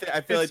mean,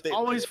 I feel like it's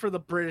always for the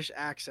British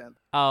accent.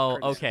 Oh,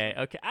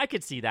 okay. I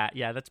could see that.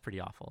 Yeah, that's pretty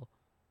awful.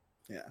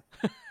 Yeah.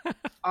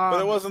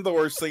 But it wasn't the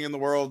worst thing in the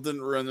world.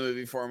 Didn't ruin the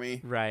movie for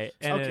me. Right.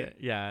 And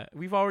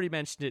we've already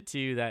mentioned it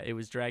too, that it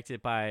was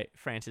directed by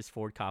Francis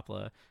Ford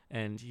Coppola,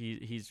 and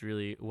he's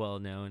really well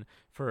known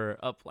for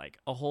like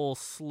a whole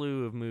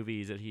slew of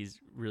movies that he's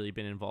really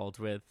been involved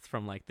with,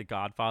 from like The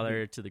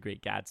Godfather to The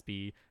Great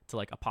Gatsby to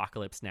like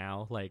Apocalypse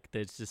Now. Like,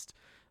 there's just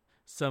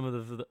some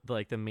of the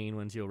like the main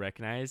ones you'll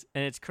recognize.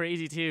 And it's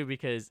crazy too,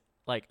 because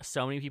like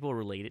so many people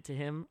related to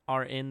him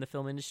are in the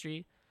film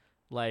industry.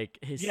 Like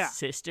his Yeah.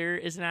 sister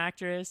is an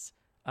actress.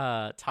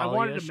 I Talia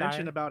wanted to Shire.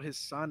 mention about his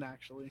son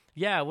actually.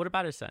 Yeah, what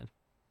about his son?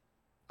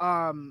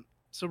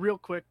 So real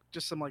quick,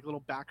 just some like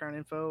little background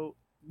info.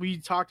 We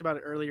talked about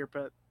it earlier,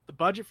 but the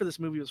budget for this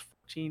movie was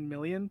 14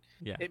 million.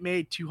 Yeah. It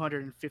made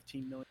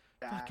 215 million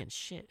back. Fucking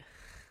shit.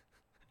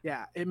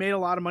 Yeah, it made a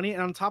lot of money,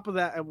 and on top of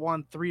that, it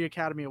won 3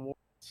 Academy Awards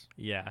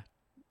Yeah.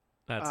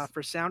 That's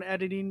for sound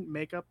editing,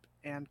 makeup,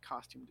 and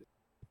costume design.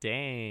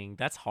 dang.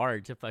 That's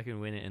hard to fucking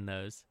win it in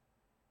those.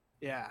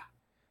 Yeah,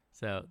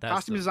 So that's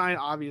costume design,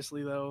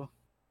 obviously though.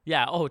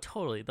 Yeah, oh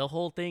totally. The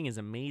whole thing is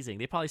amazing.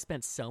 They probably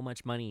spent so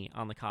much money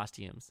on the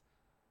costumes.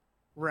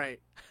 Right.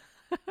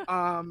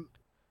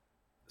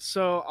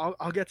 So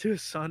I'll get to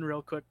his son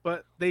real quick,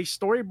 but they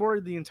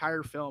storyboarded the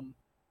entire film,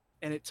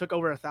 and it took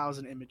over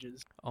 1,000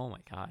 images. Oh my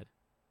god.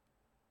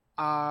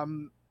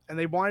 And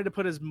they wanted to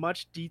put as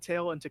much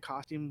detail into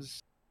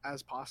costumes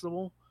as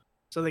possible,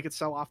 so they could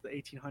sell off the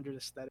 1800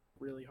 aesthetic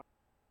really hard.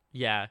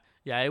 Yeah.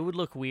 Yeah, it would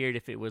look weird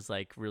if it was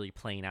like really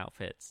plain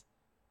outfits.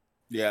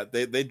 Yeah,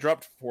 they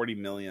dropped 40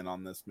 million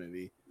on this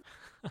movie.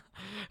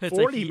 It's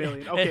 40 like-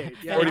 million. Okay,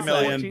 yeah, 40 not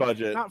million 14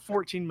 budget. Not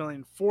 14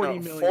 million. 40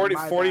 No, million. 40,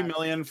 my 40 bad.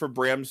 million for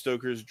Bram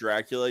Stoker's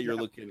Dracula. You're Yeah.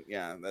 looking,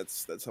 yeah,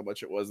 that's how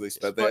much it was they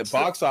spent. But At still-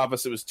 box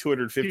office, it was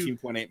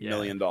 $215.8 Yeah.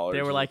 million. They is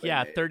were what like,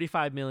 yeah, made.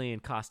 35 million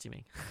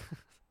costuming.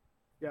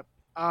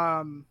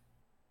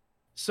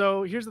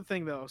 So here's the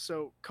thing though.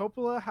 So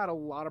Coppola had a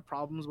lot of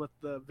problems with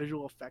the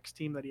visual effects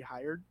team that he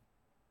hired,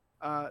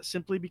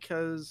 simply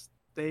because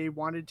they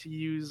wanted to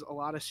use a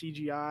lot of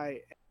CGI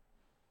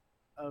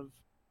of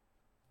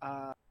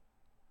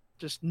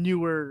just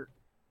newer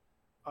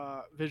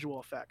visual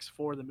effects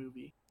for the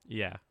movie.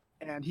 Yeah.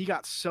 And he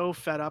got so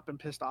fed up and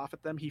pissed off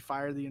at them, he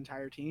fired the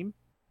entire team.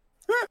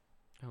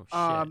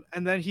 Oh shit.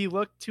 And then he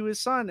looked to his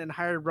son and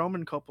hired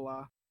Roman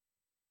Coppola.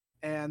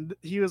 And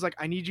he was like,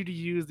 I need you to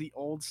use the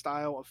old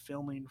style of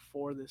filming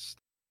for this.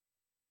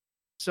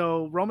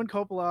 So Roman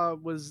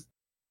Coppola was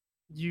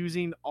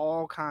using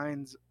all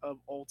kinds of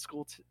old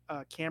school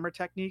camera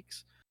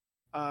techniques.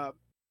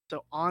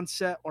 So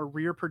on-set or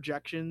rear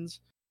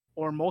projections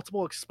or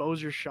multiple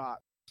exposure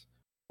shots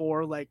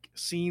for like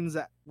scenes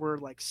that were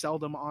like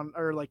seldom on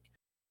or like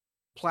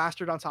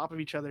plastered on top of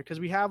each other. Because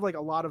we have like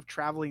a lot of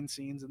traveling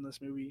scenes in this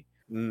movie.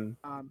 Mm.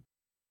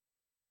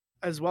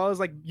 As well as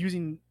like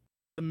using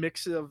the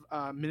mix of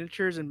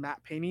miniatures and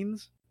matte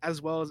paintings,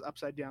 as well as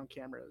upside down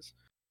cameras.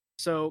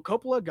 So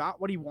Coppola got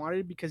what he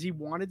wanted because he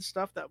wanted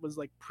stuff that was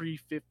like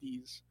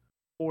pre-50s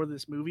for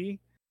this movie,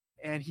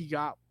 and he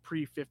got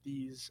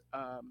pre-50s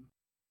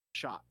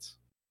shots.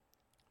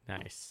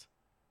 Nice.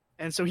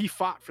 And so he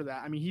fought for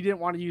that. I mean, he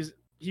wanted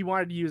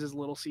to use as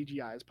little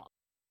CGI as possible.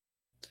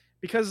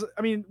 Because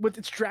I mean, with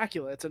it's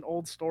Dracula, it's an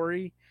old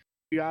story.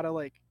 You gotta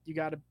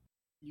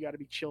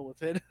be chill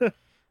with it.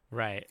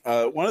 Right.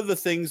 One of the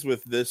things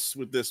with this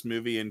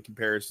movie in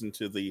comparison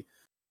to the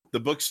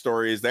book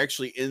story is they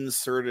actually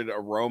inserted a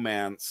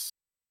romance.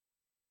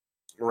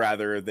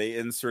 Rather, they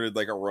inserted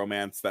like a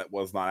romance that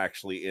was not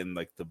actually in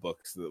like the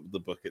books, the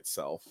book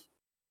itself.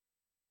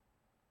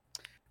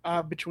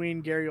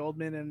 Between Gary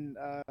Oldman and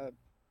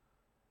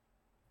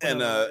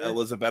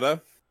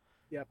Elisabetta.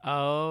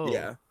 Oh.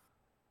 Yeah.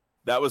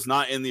 That was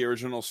not in the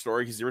original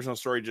story because the original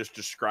story just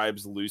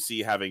describes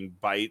Lucy having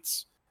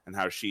bites and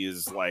how she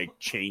is like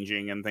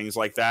changing and things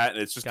like that.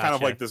 And it's just kind of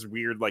Gotcha. like this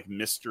weird like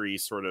mystery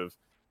sort of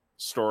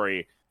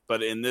story.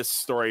 But in this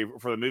story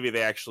for the movie,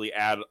 they actually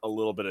add a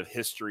little bit of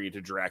history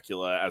to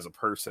Dracula as a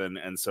person.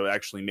 And so it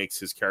actually makes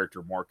his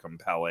character more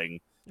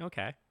compelling.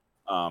 Okay.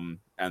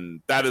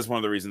 And that is one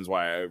of the reasons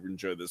why I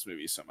enjoyed this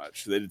movie so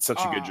much. They did such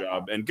a good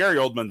job. And Gary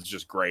Oldman's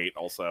just great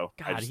also.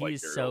 I God, just like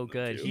he's Gary so Oldman,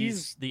 good. too.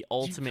 He's the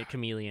ultimate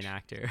chameleon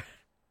actor.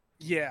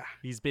 yeah.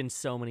 He's been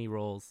so many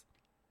roles.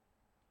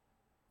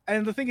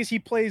 And the thing is, he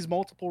plays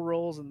multiple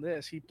roles in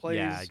this. He plays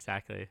Yeah,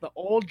 exactly. the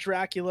old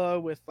Dracula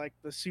with like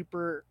the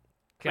super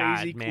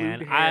crazy God, man,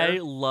 glued I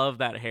hair. love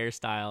that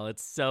hairstyle.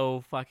 It's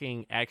so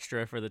fucking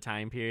extra for the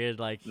time period.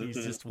 Like he's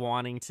Mhm. just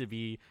wanting to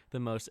be the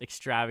most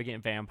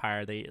extravagant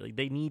vampire.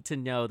 They need to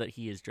know that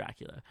he is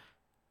Dracula.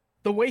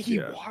 The way he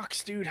Yeah.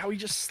 walks, dude. How he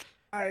just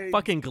slides.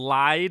 Fucking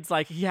glides.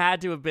 Like he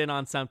had to have been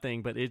on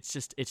something, but it's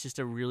just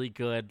a really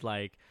good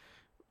like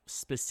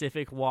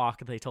specific walk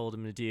they told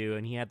him to do,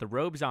 and he had the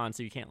robes on,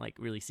 so you can't like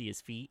really see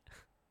his feet.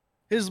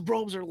 His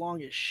robes are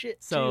long as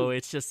shit. So too.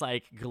 it's just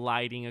like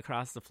gliding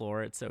across the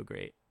floor. It's so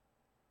great.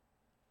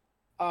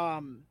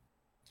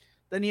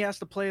 Then he has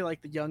to play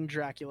like the young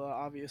Dracula,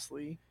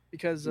 obviously,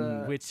 because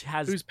Which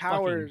has whose fucking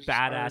powers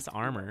badass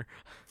are- armor.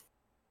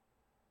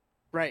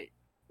 right.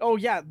 Oh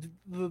yeah,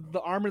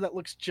 the armor that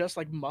looks just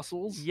like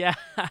muscles. Yeah.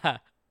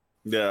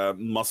 Yeah,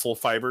 muscle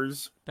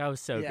fibers. That was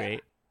so Yeah.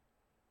 great.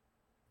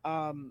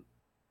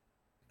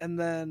 And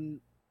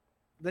then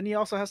he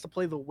also has to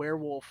play the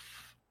werewolf,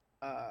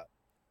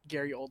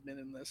 Gary Oldman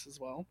in this as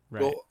well.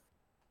 Right. Well,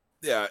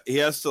 yeah, he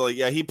has to like.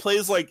 Yeah, he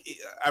plays like.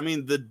 I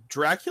mean, the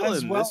Dracula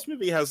As in well- this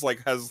movie has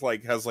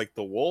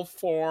the wolf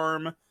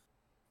form,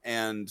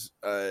 And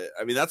I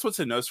mean, that's what's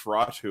in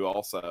Nosferatu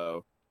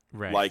also.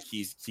 Right. Like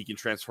he can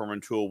transform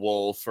into a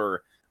wolf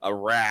or a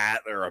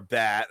rat or a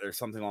bat or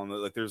something along that.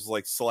 Like there's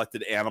like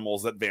selected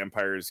animals that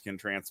vampires can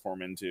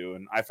transform into,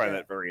 and I find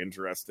that very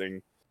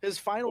interesting. His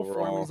final form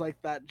overall. is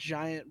like that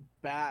giant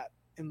bat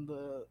in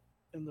the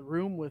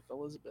room with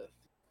Elizabeth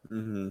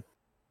Mm-hmm.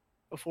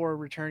 before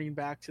returning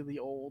back to the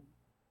old,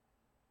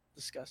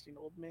 disgusting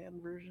old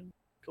man version,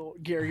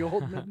 Gary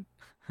Oldman.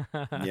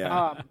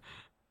 Yeah.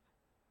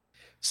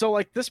 So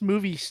like this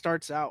movie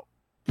starts out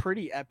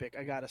pretty epic,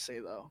 I gotta say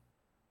though.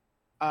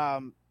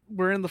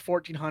 We're in the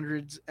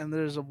 1400s and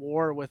there's a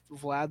war with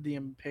Vlad the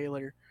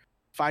Impaler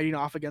fighting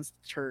off against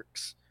the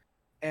Turks,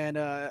 and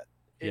it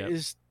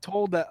is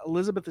told that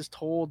Elizabeth is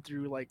told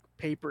through like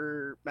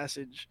paper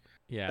message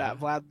that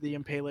Vlad the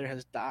Impaler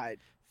has died.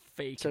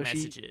 Fake So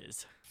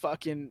messages. She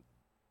fucking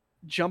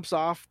jumps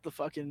off the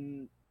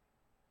fucking,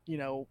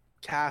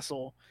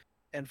 castle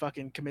and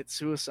fucking commits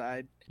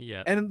suicide.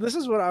 Yeah. And this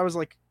is what I was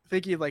like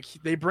thinking, like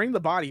they bring the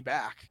body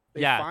back.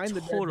 They find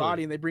the dead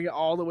body and they bring it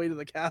all the way to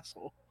the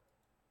castle.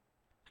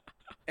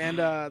 And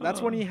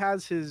that's when he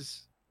has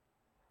his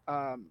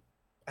I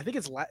think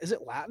it's is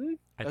it Latin?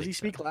 Does he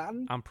speak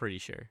Latin? I'm pretty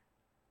sure.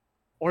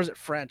 Or is it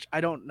French?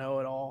 I don't know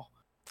at all.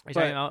 Are you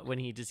talking about when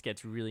he just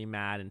gets really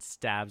mad and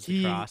stabs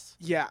the cross?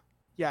 Yeah,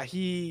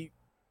 he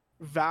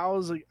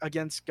vows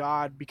against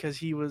God because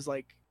he was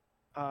like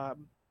a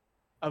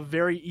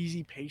very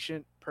easy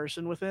patient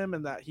person with him,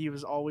 and that he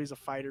was always a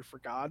fighter for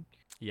God.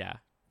 Yeah.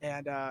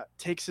 And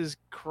takes his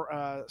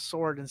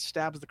sword and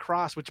stabs the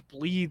cross, which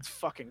bleeds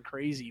fucking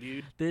crazy,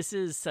 dude. This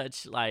is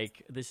such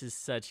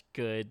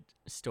good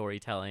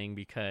storytelling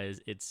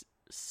because it's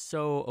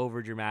so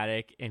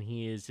overdramatic, and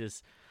he is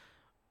just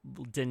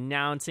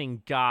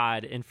denouncing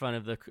God in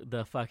front of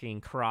the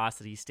fucking cross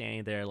that he's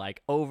standing there,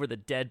 like over the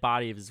dead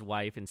body of his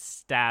wife, and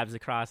stabs the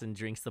cross and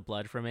drinks the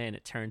blood from it, and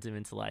it turns him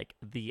into like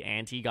the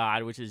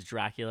anti-god, which is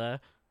Dracula.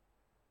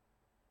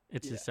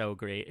 It's just so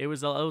great. It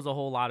was a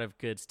whole lot of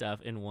good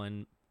stuff in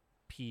one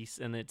piece,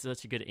 and it's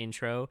such a good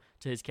intro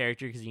to his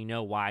character because you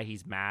know why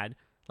he's mad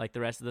like the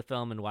rest of the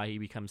film and why he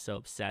becomes so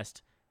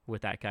obsessed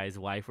with that guy's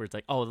wife, where it's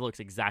like, oh, it looks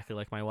exactly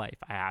like my wife,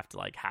 I have to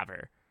like have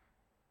her.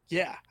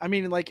 Yeah, I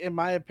mean, like in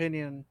my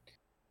opinion,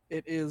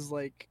 it is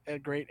like a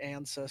great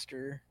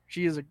ancestor.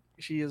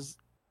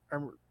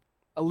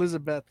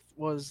 Elizabeth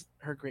was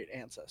her great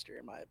ancestor,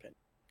 in my opinion.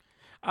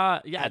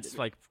 Yeah, it's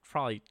like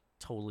probably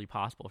totally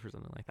possible for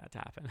something like that to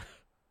happen.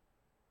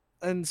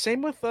 And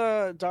same with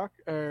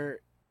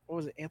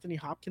Anthony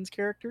Hopkins'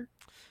 character,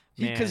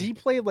 because he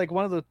played like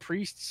one of the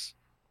priests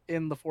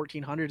in the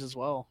 1400s as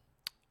well.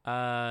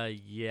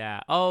 Yeah.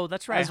 Oh,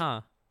 that's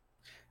right,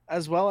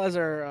 As well as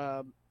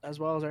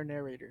our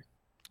narrator.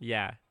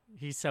 Yeah,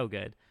 he's so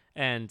good,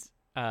 and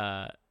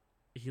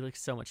he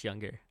looks so much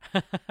younger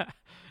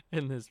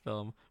in this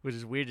film, which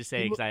is weird to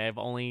say because I have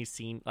only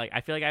seen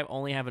I feel like I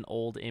only have an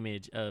old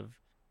image of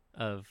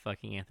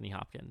fucking Anthony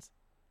Hopkins.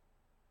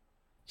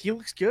 He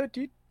looks good,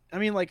 dude. I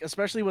mean, like,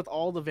 especially with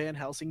all the Van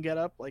Helsing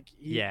getup, like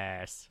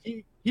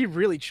he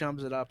really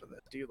chums it up in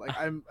this, dude. Like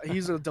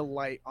he's a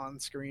delight on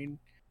screen,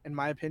 in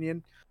my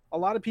opinion. A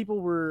lot of people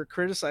were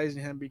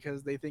criticizing him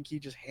because they think he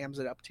just hams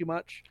it up too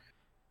much.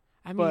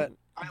 I mean,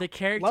 the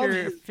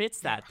character fits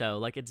that though.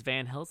 Like it's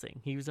Van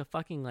Helsing. He was a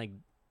fucking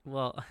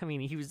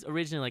he was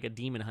originally like a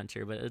demon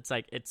hunter, but it's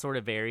like it sort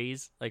of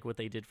varies like what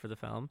they did for the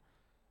film.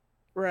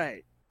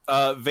 Right.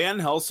 Van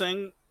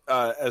Helsing,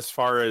 as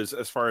far as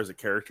a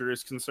character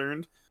is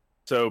concerned.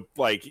 So,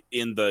 like,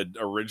 in the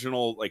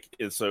original,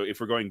 so if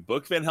we're going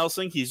book Van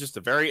Helsing, he's just a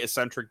very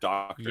eccentric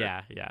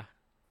doctor. Yeah.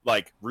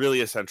 Like,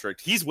 really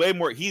eccentric. He's way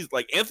more,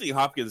 Anthony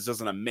Hopkins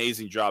does an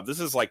amazing job. This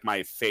is, like,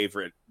 my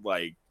favorite,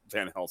 like,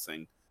 Van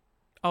Helsing.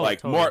 Oh, like,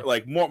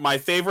 totally. more, my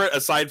favorite,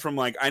 aside from,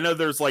 like, I know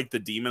there's, like, the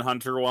Demon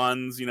Hunter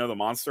ones, the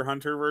Monster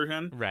Hunter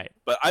version. Right.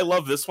 But I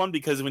love this one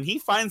because when he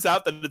finds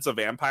out that it's a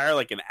vampire,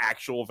 like, an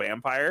actual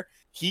vampire,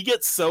 he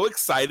gets so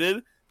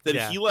excited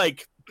that he,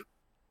 like...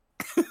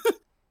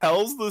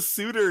 tells the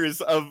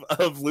suitors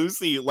of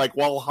Lucy, like,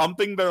 while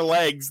humping their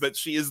legs, that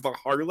she is the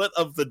harlot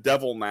of the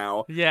devil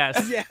now.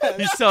 Yes.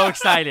 He's so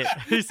excited.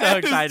 He's so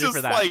excited just,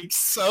 for that. Like,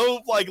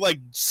 so, like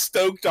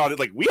stoked on it.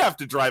 Like, we have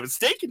to drive a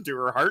stake into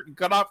her heart and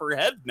cut off her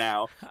head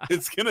now.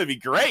 It's gonna be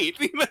great.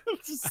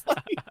 Just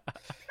like...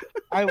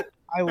 I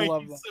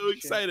love that. He's so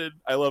excited.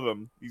 I love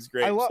him. He's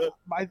great.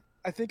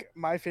 I think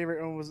my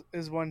favorite one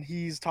is when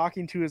he's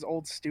talking to his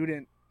old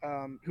student,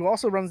 who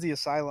also runs the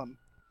asylum,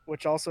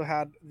 which also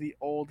had the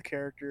old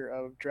character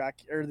of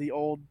Dracula, or the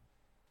old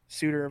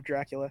suitor of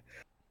Dracula.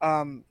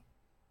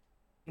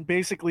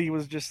 Basically, he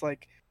was just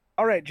like,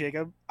 all right,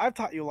 Jacob, I've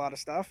taught you a lot of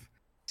stuff.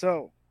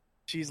 So,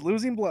 she's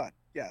losing blood,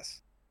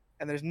 yes.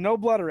 And there's no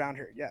blood around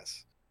her,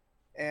 yes.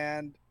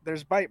 And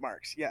there's bite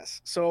marks,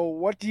 yes. So,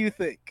 what do you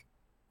think?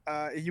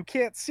 You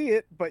can't see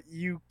it, but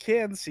you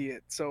can see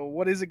it. So,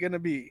 what is it going to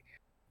be?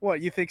 What,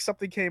 you think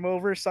something came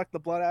over, sucked the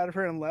blood out of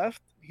her, and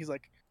left? He's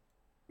like,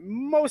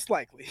 most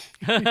likely.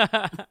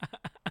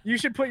 You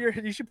should put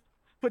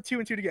two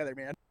and two together,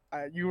 man.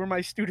 You were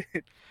my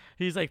student.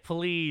 He's like,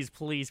 please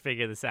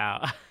figure this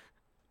out.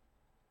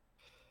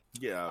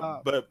 Yeah,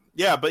 but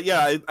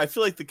I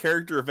feel like the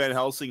character of Van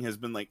Helsing has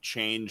been like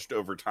changed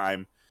over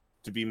time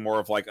to be more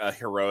of like a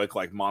heroic,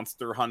 like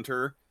monster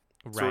hunter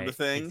sort of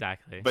thing.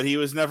 Exactly. But he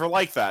was never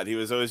like that. He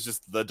was always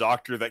just the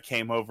doctor that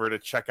came over to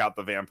check out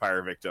the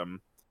vampire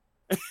victim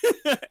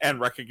and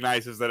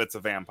recognizes that it's a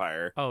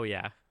vampire. Oh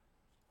yeah.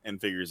 And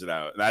figures it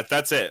out.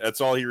 That's it. That's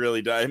all he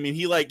really does. I mean,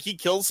 he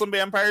kills some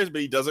vampires,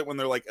 but he does it when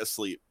they're like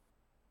asleep.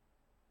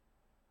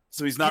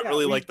 So he's not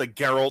really like the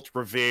Geralt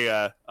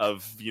Rivia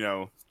of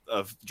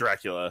of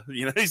Dracula.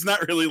 He's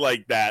not really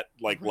like that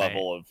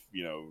level of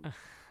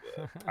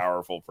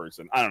powerful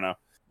person. I don't know.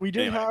 We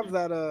did have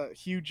that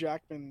Hugh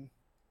Jackman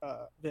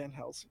Van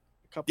Helsing.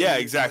 Yeah,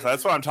 exactly.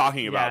 That's what I'm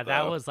talking about.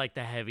 Yeah, that was like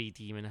the heavy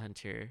demon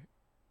hunter.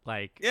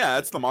 Like, yeah,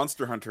 that's the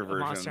Monster Hunter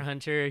version. Monster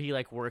Hunter, he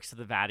like works at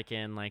the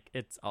Vatican, like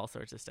it's all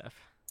sorts of stuff.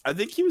 I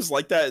think he was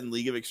like that in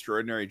League of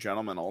Extraordinary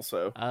Gentlemen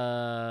also.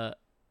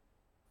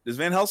 Is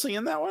Van Helsing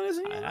in that one?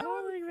 Isn't he? I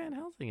don't think Van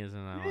Helsing is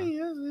in that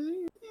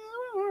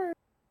one.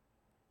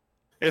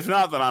 If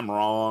not, then I'm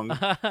wrong.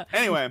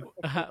 Anyway,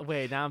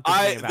 wait, now I'm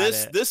thinking about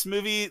it. This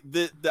movie,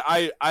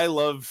 I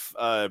love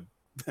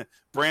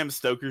Bram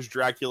Stoker's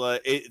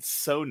Dracula. It's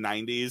so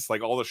 90s.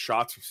 Like all the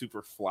shots are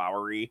super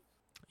flowery.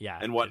 Yeah,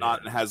 and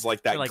whatnot, and has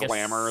like that like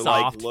glamour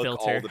like look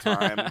filter. all the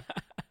time.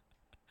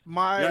 You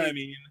know what I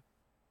mean?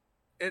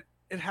 It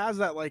has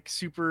that like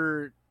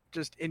super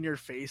just in your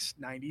face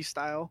 90s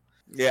style.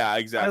 Yeah,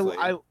 exactly.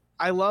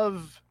 I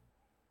love.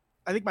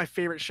 I think my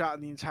favorite shot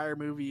in the entire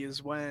movie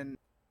is when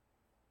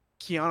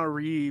Keanu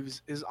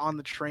Reeves is on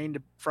the train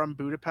from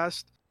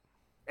Budapest,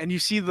 and you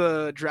see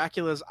the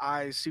Dracula's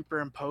eyes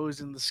superimposed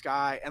in the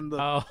sky, and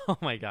oh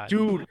my god,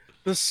 dude.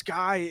 The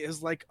sky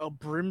is like a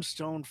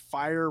brimstone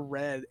fire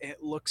red.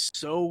 It looks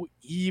so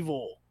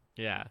evil.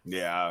 Yeah.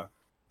 Yeah.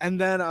 And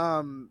then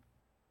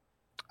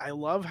I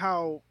love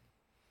how,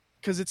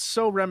 because it's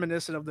so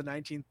reminiscent of the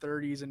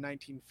 1930s and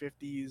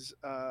 1950s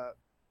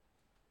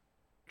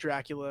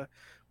Dracula,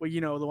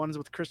 well, the ones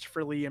with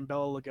Christopher Lee and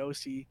Bela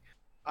Lugosi,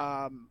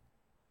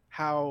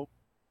 how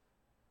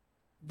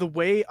the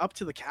way up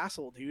to the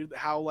castle, dude,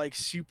 how like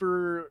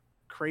super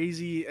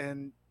crazy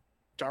and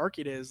dark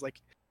it is.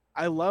 Like,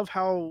 I love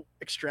how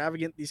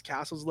extravagant these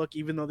castles look,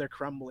 even though they're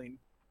crumbling.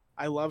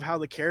 I love how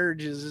the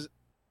carriages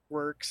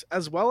works,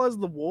 as well as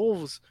the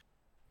wolves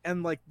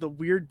and like the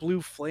weird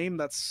blue flame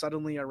that's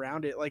suddenly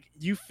around it. Like,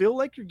 you feel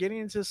like you're getting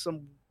into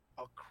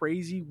a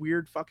crazy,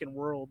 weird fucking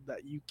world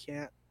that you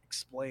can't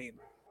explain.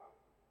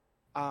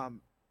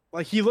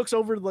 Like he looks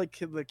over like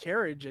the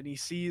carriage and he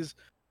sees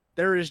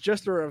there is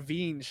just a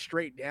ravine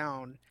straight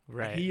down.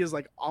 Right. He is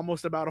like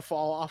almost about to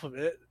fall off of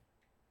it.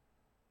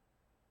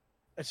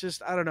 It's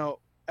just, I don't know.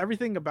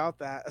 Everything about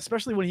that,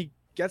 especially when he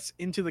gets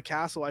into the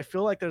castle, I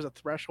feel like there's a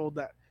threshold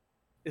that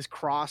is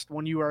crossed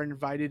when you are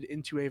invited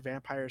into a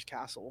vampire's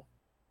castle.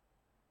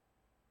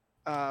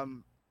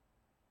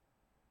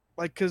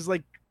 Because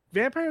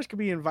vampires can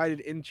be invited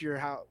into your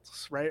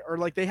house, right? Or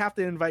like they have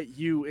to invite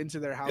you into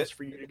their house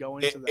for you to go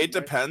into them. It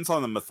depends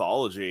on the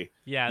mythology.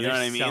 Yeah, you know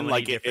what I mean. So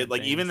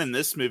like even in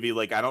this movie,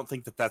 like I don't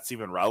think that's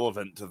even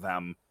relevant to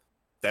them.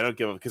 They don't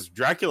give a, because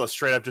Dracula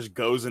straight up just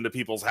goes into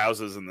people's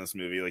houses in this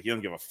movie. Like, you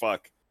don't give a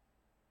fuck.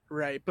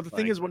 Right. But the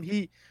thing is, when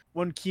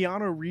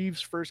Keanu Reeves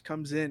first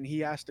comes in, he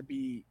has to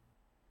be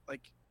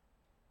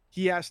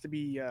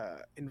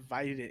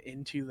invited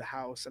into the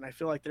house. And I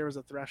feel like there was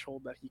a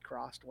threshold that he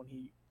crossed when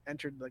he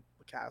entered the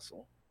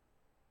castle.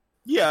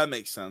 Yeah, that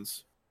makes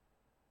sense.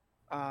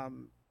 But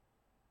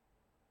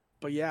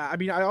yeah, I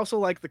mean, I also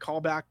like the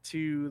callback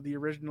to the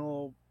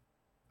original,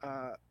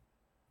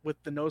 with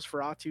the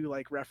Nosferatu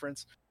like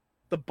reference,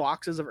 the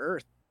boxes of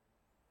Earth.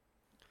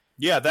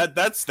 Yeah,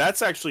 that's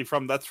actually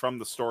from the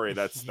story.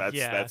 That's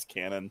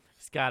canon.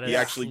 He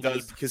actually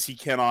does, because he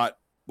cannot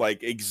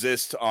like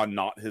exist on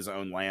not his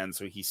own land,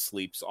 so he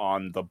sleeps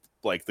on the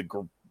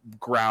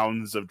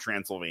grounds of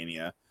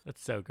Transylvania.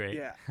 That's so great.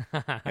 Yeah,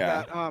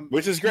 yeah,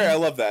 which is great. I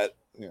love that.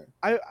 Yeah,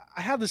 I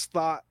had this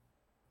thought: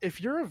 if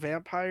you're a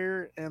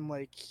vampire and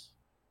like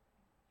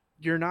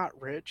you're not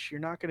rich, you're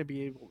not going to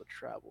be able to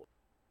travel,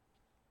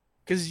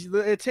 because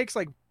it takes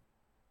like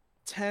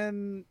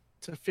 10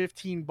 to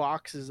 15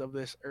 boxes of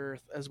this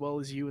Earth, as well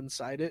as you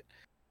inside it,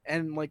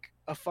 and like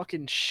a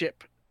fucking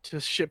ship to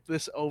ship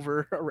this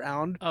over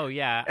around. Oh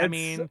yeah, I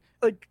mean,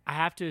 like, I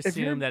have to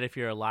assume that if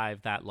you're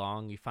alive that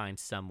long, you find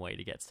some way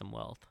to get some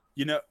wealth.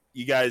 You know,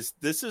 you guys,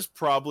 this is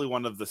probably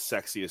one of the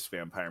sexiest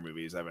vampire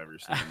movies I've ever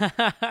seen.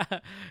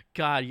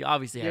 God, you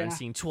obviously haven't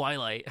seen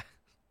Twilight.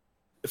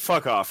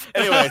 Fuck off.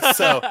 Anyway,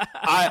 so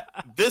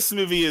this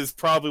movie is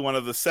probably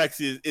the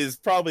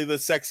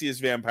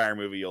sexiest vampire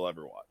movie you'll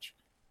ever watch.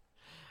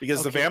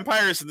 Because the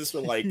vampires in this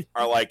are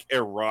like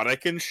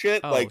erotic and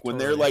shit. Oh, like when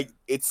they're like,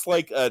 it's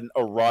like an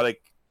erotic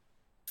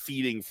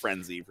feeding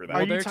frenzy for them.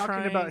 Are you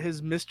talking about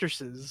his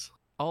mistresses?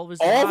 All of his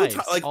all lives.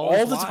 the time,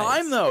 all the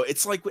time though.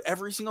 It's like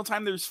every single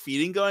time there's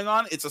feeding going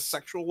on, it's a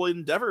sexual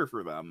endeavor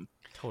for them.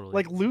 Totally.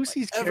 Like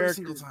Lucy's character. Every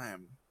single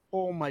time.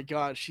 Oh my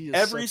god, she is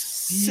every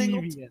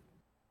single time.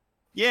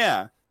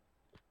 Yeah.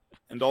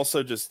 And also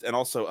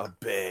a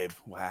babe.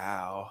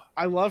 Wow.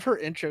 I love her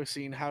intro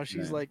scene. How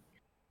she's Man. like,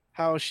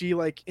 how she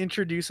like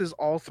introduces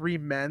all three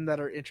men that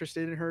are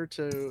interested in her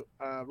to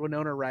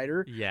Winona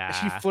Ryder. And she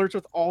Yeah. flirts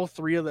with all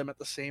three of them at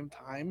the same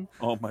time.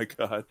 Oh my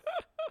god.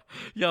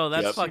 Yo,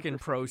 that's Yep. fucking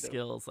Super pro fucking dope.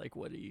 skills. Like,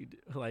 what do you do?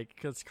 Like,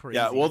 that's crazy.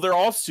 Yeah, well, they're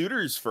all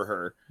suitors for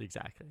her.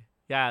 exactly.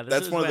 Yeah, this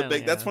That's is one of the when,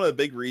 big. That's yeah. one of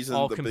the big reasons.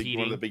 All One of the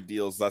competing. big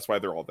deals. That's why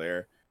they're all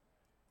there.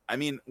 I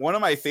mean, one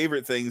of my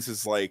favorite things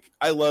is like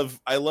I love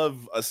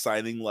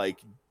assigning like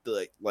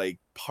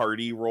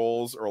party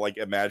roles or like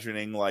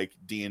imagining like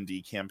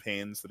D&D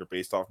campaigns that are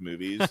based off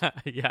movies.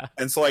 yeah.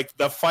 And so like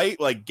the fight,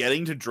 like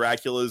getting to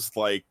Dracula's,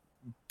 like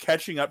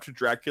catching up to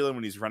Dracula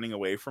when he's running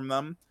away from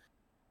them,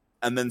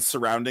 and then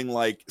surrounding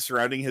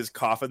his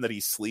coffin that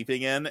he's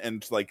sleeping in,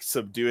 and like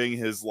subduing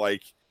his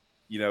like,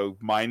 you know,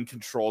 mind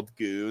controlled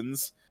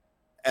goons.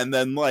 And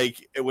then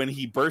like when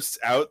he bursts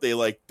out, they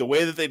like the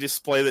way that they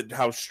display that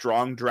how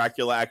strong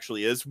Dracula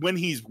actually is when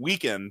he's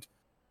weakened,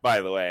 by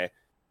the way,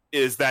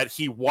 is that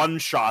he one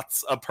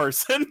shots a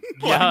person.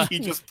 Yeah. Like he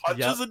just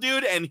punches a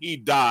dude and he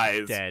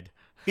dies. Dead.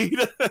 He,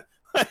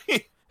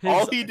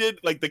 all he did,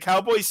 like the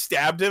cowboy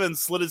stabbed him and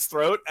slit his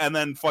throat, and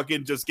then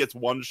fucking just gets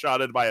one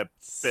shotted by a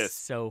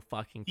fist. So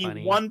fucking He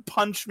funny. one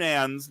punch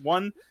man's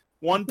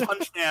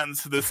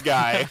this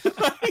guy.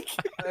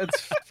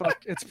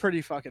 Like, It's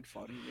pretty fucking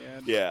funny,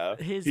 man. yeah.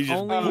 His He just-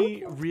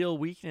 only real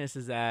weakness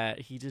is that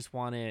he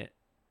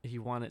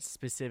wanted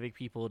specific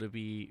people to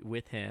be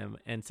with him,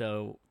 and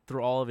so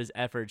through all of his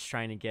efforts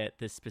trying to get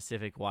this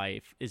specific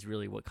wife is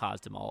really what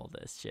caused him all of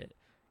this shit.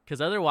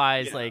 Because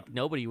otherwise, Yeah. like,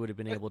 nobody would have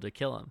been able to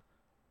kill him.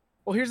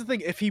 Well, here's the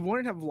thing: if he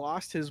wouldn't have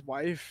lost his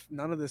wife,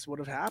 none of this would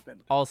have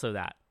happened. Also,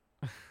 that.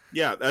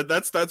 Yeah,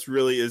 that's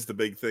really is the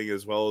big thing,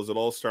 as well as it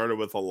all started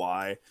with a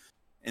lie.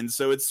 And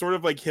so it's sort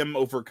of like him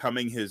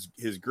overcoming his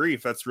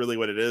grief. That's really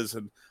what it is.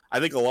 And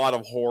I think a lot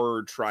of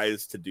horror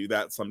tries to do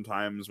that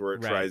sometimes, where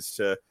it Right. tries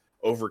to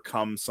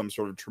overcome some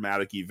sort of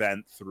traumatic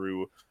event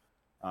through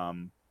I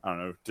don't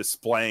know,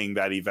 displaying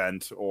that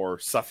event or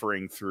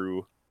suffering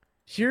through.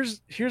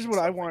 Here's what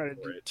I wanted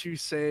for it. to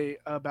say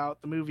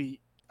about the movie.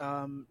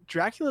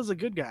 Dracula's a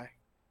good guy.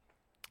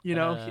 You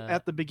know,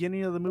 at the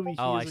beginning of the movie, he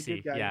Oh, I is a see.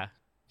 good guy. Yeah.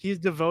 He's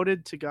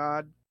devoted to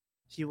God.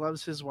 He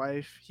loves his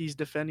wife. He's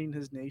defending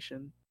his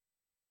nation.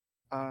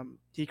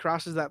 He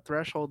crosses that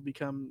threshold to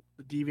become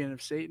the deviant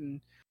of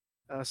Satan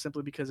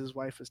simply because his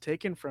wife was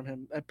taken from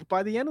him. But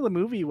by the end of the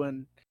movie,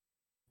 when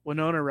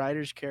Winona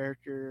Ryder's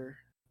character,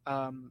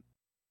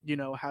 you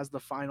know, has the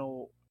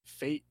final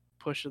fate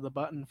push of the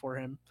button for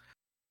him,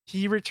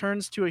 he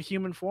returns to a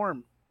human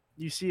form.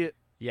 You see it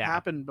Yeah.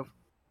 happen,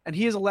 and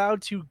he is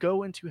allowed to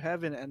go into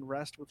heaven and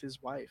rest with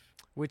his wife.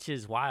 Which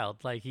is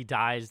wild. Like, he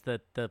dies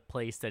the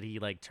place that he,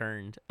 like,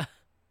 turned.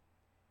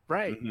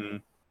 Right.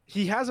 Mhm.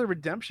 He has a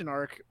redemption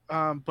arc,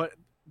 but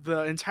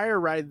the entire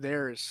ride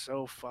there is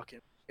so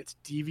fucking. It's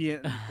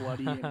deviant and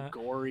bloody and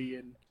gory,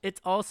 and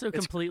It's also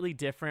completely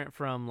different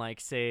from,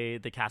 like, say,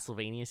 the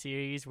Castlevania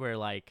series, where,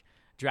 like,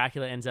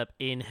 Dracula ends up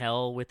in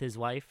hell with his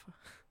wife.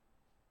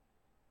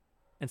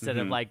 Instead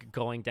of, Mhm. like,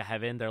 going to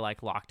heaven, they're,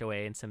 like, locked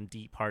away in some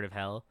deep part of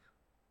hell.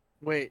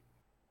 wait,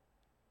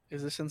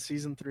 is this in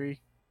season 3?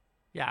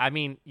 Yeah, I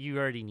mean, you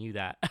already knew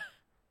that.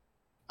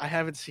 I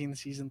haven't seen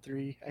season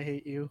 3. I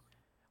hate you.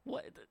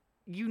 What?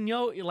 You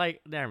know,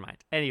 like, never mind.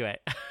 Anyway.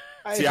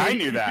 See, I hate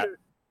knew that.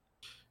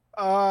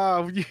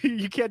 you.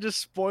 You can't just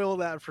spoil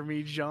that for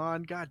me,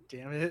 John. God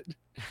damn it.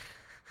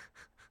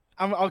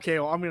 I'm okay.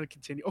 Well, I'm gonna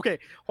continue. Okay,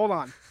 hold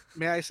on.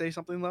 May I say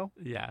something though?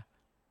 Yeah.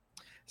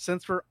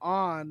 Since we're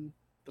on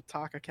the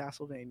Talk of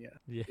Castlevania,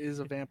 Yeah. is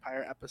a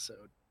vampire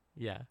episode.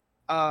 Yeah.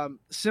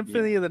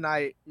 Symphony of the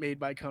Night, made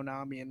by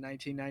Konami in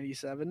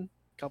 1997,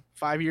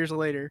 5 years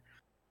later,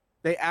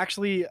 they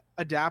actually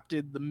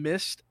adapted the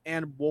Mist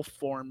and Wolf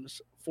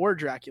forms for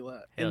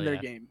Dracula Hell in their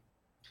yeah. game.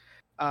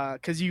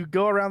 Because you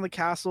go around the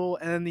castle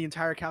and then the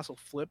entire castle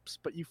flips,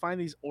 but you find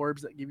these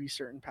orbs that give you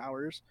certain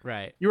powers.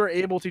 Right. You are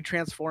able to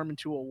transform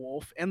into a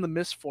wolf and the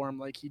Mist form,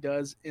 like he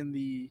does in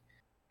the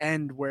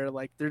end, where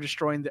like they're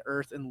destroying the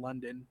Earth in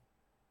London.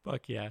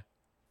 Fuck yeah.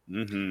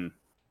 Mm-hmm.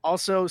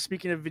 Also,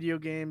 speaking of video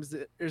games,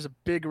 there's a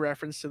big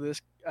reference to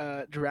this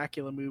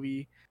Dracula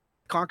movie,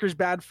 Conker's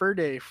Bad Fur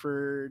Day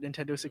for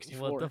Nintendo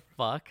 64. What the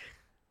fuck?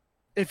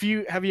 Have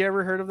you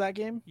ever heard of that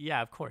game?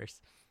 Yeah, of course.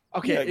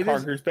 Okay, Yeah, it is.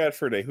 Conker's Bad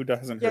Fur Day. Who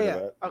doesn't heard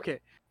of that? Okay,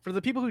 for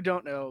the people who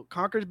don't know,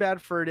 Conker's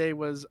Bad Fur Day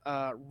was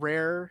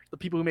Rare, the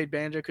people who made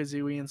Banjo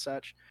Kazooie and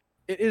such.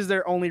 It is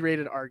their only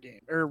rated R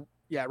game, or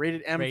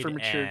rated M for Rated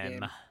mature M.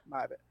 game.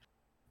 My bad.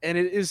 And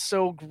it is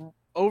so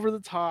over the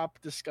top,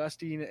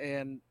 disgusting,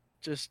 and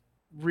just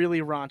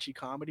really raunchy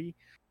comedy.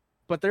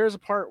 But there is a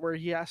part where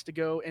he has to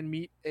go and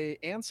meet a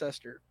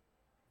ancestor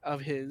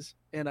of his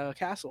in a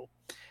castle,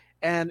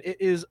 and it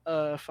is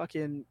a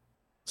fucking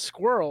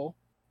squirrel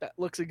that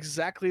looks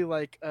exactly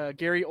like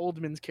Gary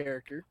Oldman's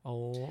character.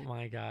 Oh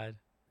my god.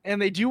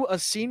 And they do a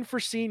scene for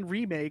scene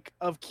remake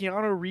of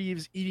Keanu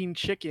Reeves eating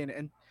chicken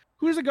and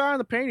who's the guy on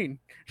the painting?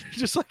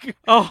 Just like,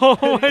 Oh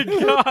my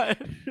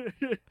god.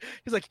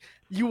 he's like,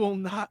 you will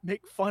not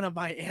make fun of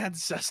my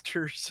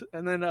ancestors.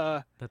 And then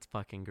That's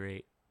fucking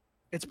great.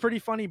 it's pretty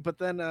funny. But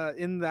then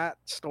in that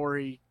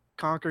story,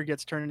 Conker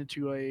gets turned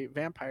into a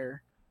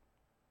vampire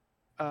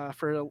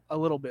for a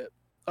little bit.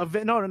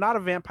 No, not a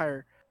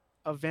vampire,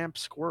 a vamp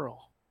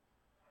squirrel.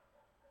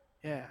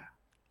 Yeah,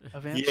 a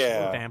vamp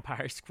Yeah.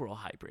 Vampire squirrel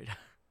hybrid.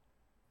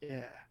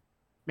 Yeah,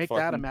 make that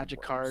a Fucking magic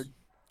gross.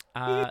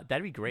 card.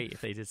 That'd be great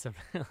if they did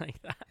something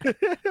like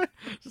that.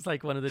 Just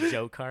like one of the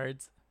joke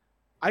cards.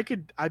 I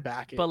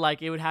back it. But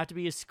like it would have to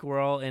be a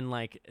squirrel in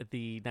like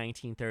the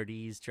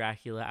 1930s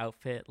Dracula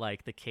outfit,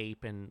 like the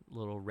cape and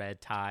little red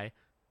tie.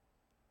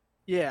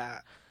 Yeah,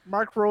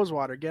 Mark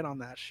Rosewater, get on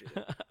that shit.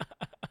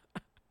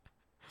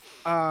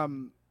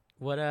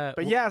 What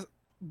But yeah,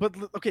 but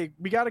okay,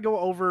 we got to go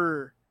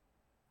over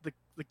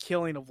the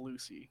killing of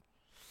Lucy.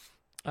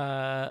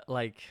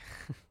 like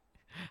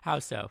how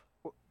so?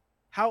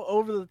 How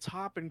over the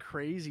top and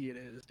crazy it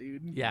is,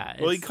 dude. Yeah.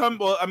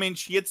 Well, I mean,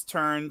 she gets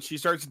turned. She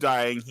starts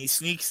dying. He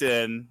sneaks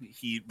in.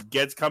 He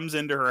comes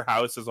into her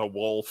house as a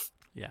wolf.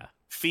 Yeah.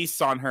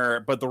 Feasts on her,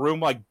 but the room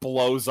like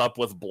blows up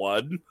with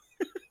blood.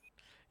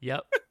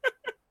 Yep.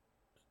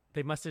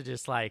 They must have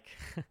just like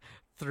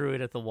threw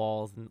it at the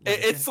walls and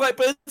It's like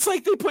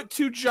they put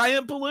two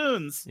giant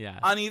balloons yeah.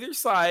 on either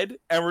side,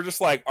 and we're just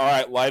like, all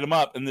right, light them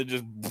up, and then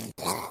just.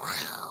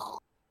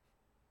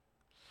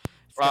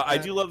 I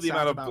do love the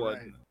amount of blood.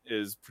 Right.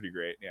 Is pretty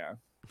great. Yeah.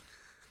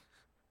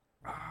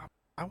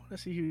 I want to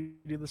see who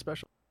did the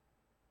special.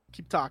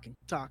 Keep talking.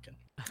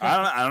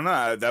 I don't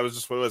know. That was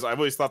just what it was. I've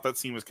always thought that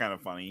scene was kind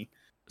of funny.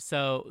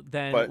 So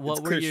then, But what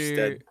it's were clear she's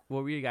your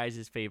dead.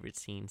 guys' favorite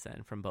scenes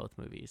then from both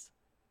movies?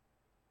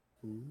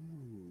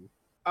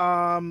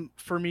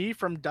 For me,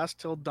 from Dusk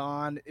Till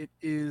Dawn, it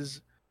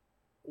is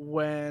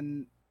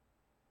when.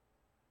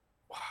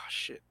 Oh,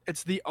 shit!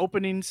 It's the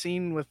opening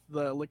scene with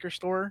the liquor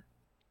store,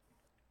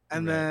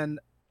 and Right. then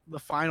the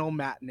final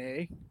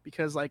matinee,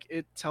 because like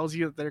it tells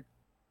you that there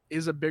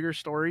is a bigger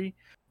story.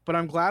 But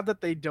I'm glad that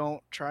they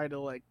don't try to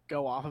like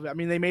go off of it. I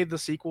mean, they made the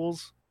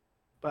sequels,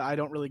 but I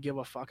don't really give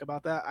a fuck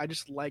about that. I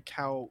just like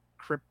how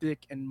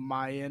cryptic and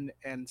Mayan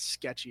and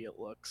sketchy it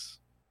looks.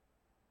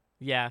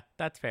 Yeah,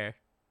 that's fair.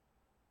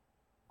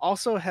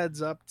 Also,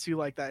 heads up to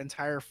like that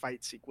entire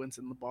fight sequence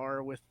in the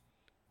bar with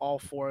all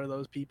four of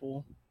those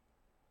people.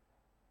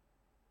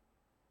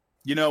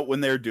 You know, when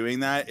they're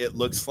doing that, it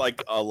looks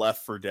like a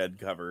Left 4 Dead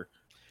cover.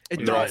 It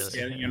When they're all does.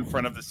 standing in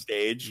front of the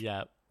stage.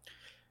 Yeah.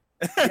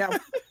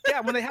 Yeah,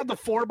 when they have the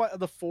four.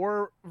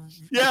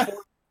 Yeah. the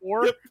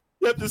four.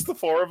 Yep, just the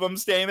four of them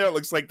standing there. It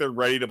looks like they're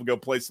ready to go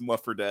play some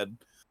Left 4 Dead.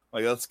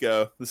 Like, let's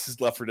go. This is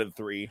Left 4 Dead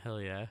 3.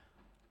 Hell yeah.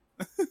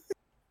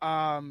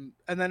 And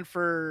then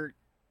for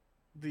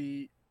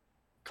the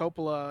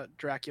Coppola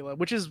Dracula,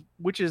 which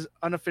is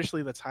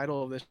unofficially the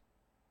title of this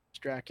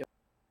Dracula.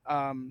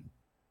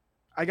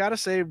 I gotta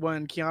say,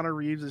 when Keanu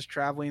Reeves is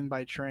traveling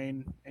by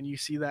train and you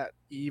see that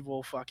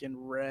evil fucking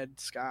red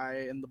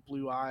sky and the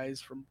blue eyes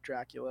from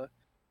Dracula,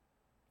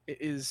 it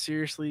is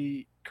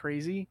seriously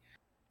crazy.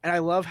 And I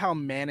love how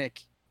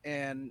manic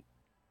and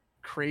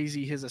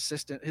crazy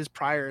his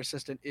prior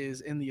assistant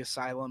is in the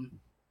asylum.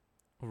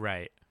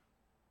 Right.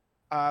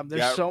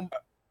 There's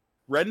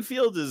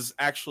Renfield is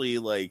actually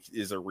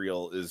is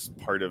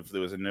part of,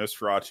 there was a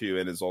Nosferatu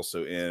and is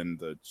also in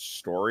the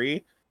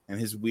story. And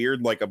his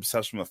weird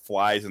obsession with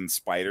flies and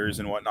spiders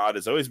and whatnot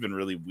has always been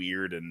really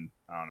weird and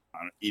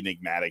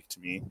enigmatic to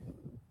me.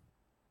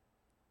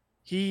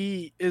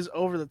 He is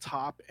over the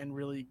top and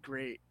really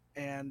great,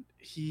 and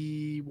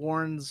he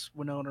warns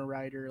Winona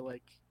Ryder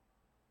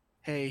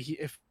hey,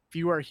 if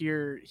you are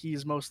here, he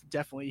is most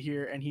definitely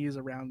here, and he is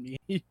around me.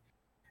 And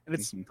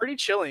it's pretty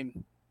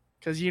chilling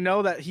because you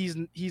know that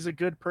he's a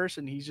good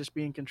person. He's just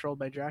being controlled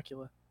by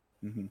Dracula.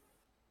 Mm-hmm.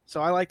 So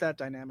I like that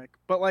dynamic.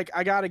 But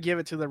I gotta give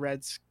it to the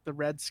red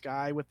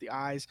sky with the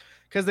eyes,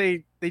 because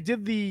they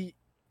did the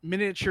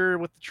miniature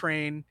with the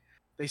train,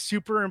 they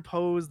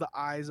superimposed the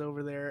eyes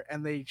over there,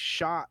 and they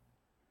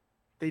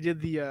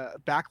did the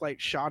backlight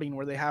shotting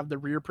where they have the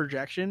rear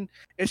projection.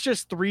 It's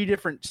just 3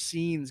 different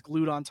scenes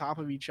glued on top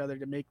of each other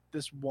to make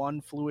this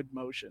one fluid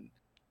motion.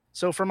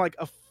 So from a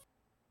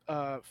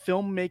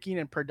filmmaking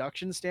and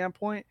production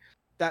standpoint,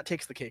 that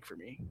takes the cake for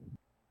me.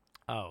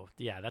 Oh,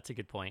 yeah, that's a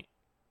good point.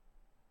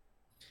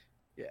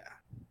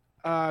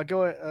 Yeah.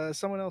 Go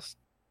someone else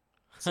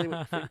say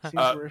what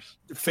scenes were.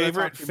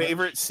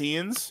 Favorite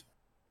scenes?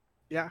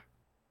 Yeah.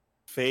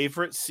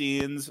 Favorite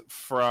scenes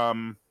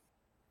from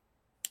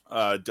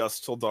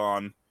Dusk Till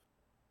Dawn.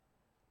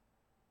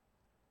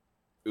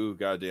 Ooh,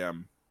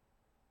 goddamn.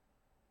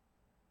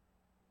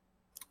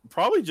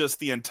 Probably just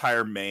the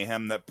entire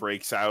mayhem that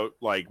breaks out,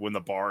 when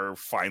the bar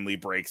finally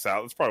breaks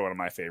out. That's probably one of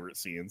my favorite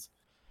scenes.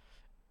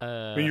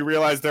 When you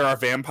realize there are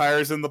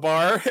vampires in the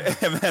bar,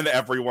 and then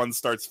everyone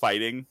starts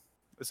fighting,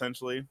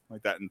 essentially.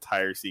 That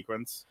entire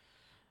sequence.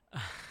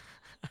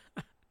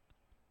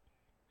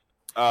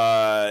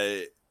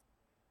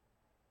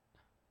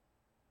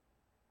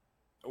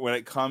 when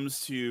it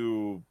comes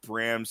to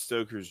Bram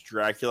Stoker's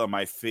Dracula,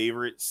 my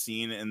favorite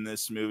scene in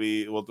this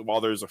movie, well,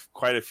 while there's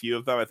quite a few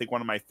of them, I think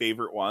one of my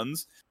favorite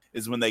ones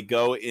is when they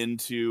go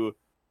into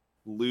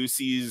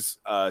Lucy's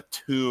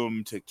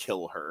tomb to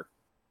kill her.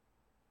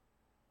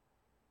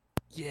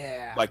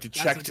 Yeah. Like to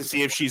check to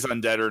see if she's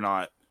undead or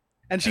not.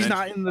 And she's then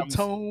not she in the comes-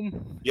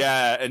 tomb.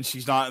 Yeah, and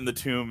she's not in the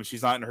tomb.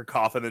 She's not in her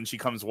coffin, and she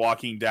comes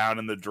walking down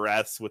in the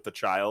dress with the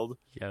child.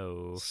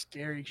 Yo.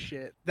 Scary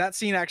shit. That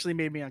scene actually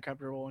made me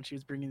uncomfortable when she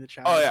was bringing the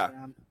child Oh, yeah.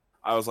 around.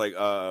 I was like,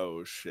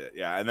 oh shit,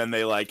 yeah. And then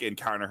they like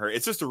encounter her.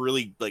 It's just a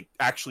really like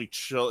actually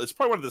chill. It's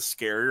probably one of the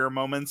scarier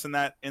moments in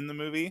the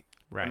movie,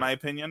 Right. in my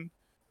opinion.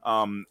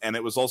 And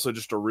it was also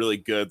just a really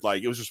good,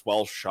 like, it was just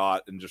well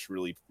shot and just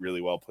really, really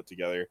well put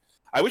together.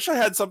 I wish I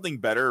had something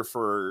better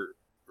for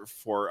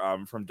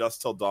From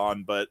Dusk Till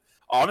Dawn, but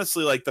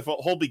honestly, like the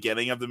whole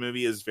beginning of the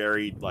movie is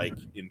very like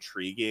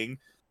intriguing,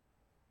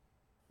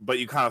 but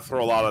you kind of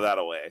throw a lot of that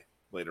away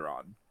later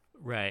on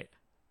Right.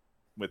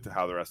 with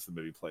how the rest of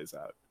the movie plays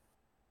out.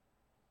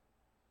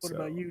 What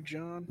about you,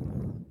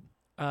 John?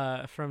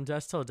 From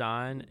Dusk Till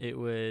Dawn, it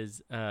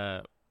was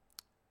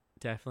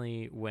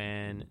definitely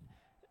when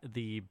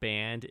the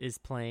band is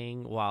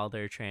playing while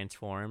they're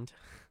transformed,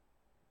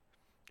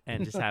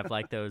 and just have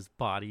like those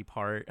body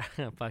part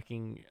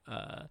fucking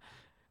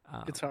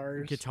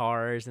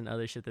guitars and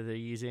other shit that they're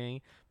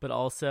using, but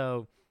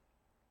also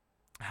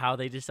how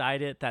they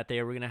decided that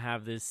they were gonna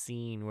have this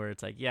scene where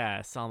it's like, yeah,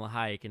 Salma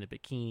Hayek in a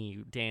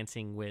bikini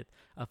dancing with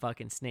a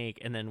fucking snake,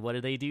 and then what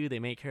do? They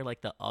make her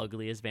like the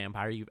ugliest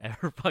vampire you've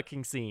ever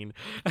fucking seen.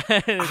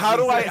 How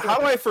do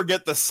I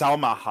forget the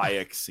Salma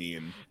Hayek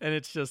scene? And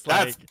it's just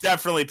That's like,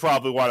 definitely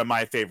probably one of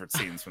my favorite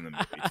scenes from the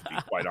movie, to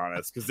be quite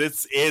honest, because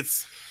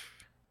it's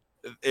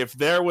if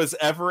there was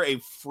ever a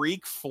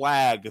freak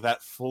flag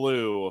that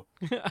flew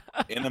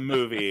in a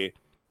movie,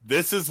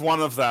 this is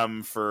one of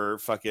them for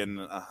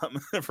fucking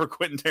for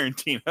Quentin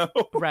Tarantino.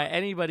 right.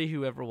 Anybody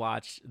who ever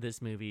watched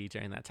this movie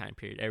during that time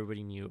period,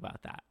 everybody knew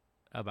about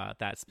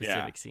that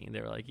specific scene.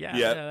 They were like,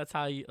 yeah,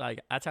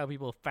 that's how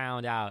people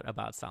found out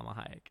about Salma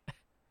Hayek.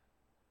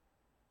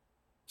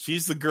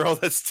 She's the girl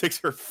that sticks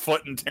her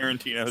foot in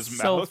Tarantino's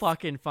mouth. So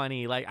fucking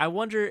funny. Like, I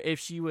wonder if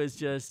she was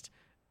just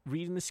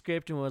reading the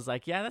script and was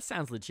like, yeah, that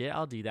sounds legit,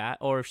 I'll do that.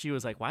 Or if she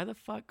was like, why the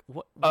fuck?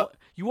 What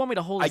you want me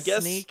to hold a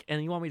snake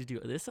and you want me to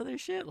do this other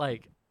shit?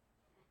 Like,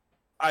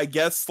 I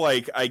guess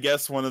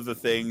one of the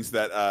things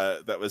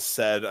that was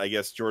said, I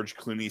guess George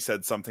Clooney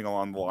said something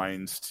along the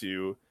lines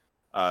to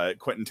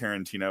Quentin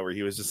Tarantino, where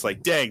he was just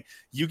like, dang,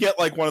 you get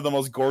like one of the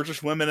most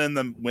gorgeous women in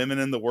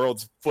the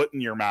world's foot in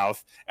your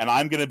mouth, and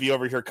I'm gonna be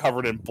over here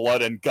covered in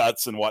blood and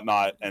guts and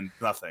whatnot and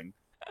nothing.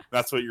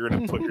 That's what you're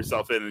gonna put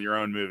yourself in your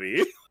own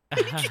movie.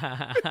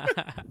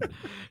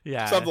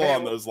 Yeah, something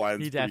along those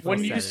lines. He definitely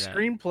When you said it.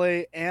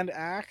 screenplay and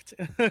act.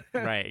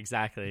 Right,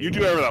 exactly. You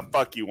do whatever the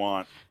fuck you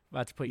want.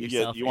 About to put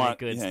yourself in a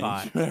good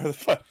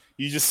spot.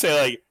 You just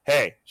say like,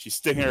 "Hey, she's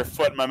sticking her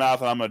foot in my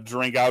mouth, and I'm gonna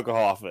drink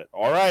alcohol off it."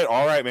 All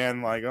right,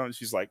 man. Like, oh,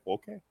 she's like,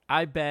 "Okay."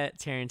 I bet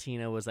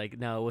Tarantino was like,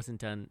 "No, it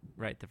wasn't done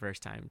right the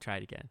first time. Try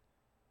it again."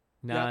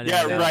 No,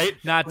 right.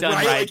 Not done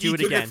right. right. Like, Do it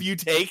took again. a few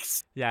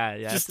takes. Yeah.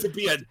 Just to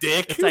be a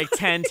dick. It's like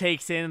 10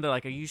 takes in, and they're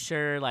like, "Are you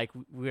sure? Like,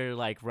 we're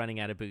like running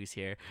out of booze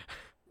here."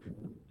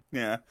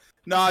 Yeah.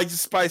 No, I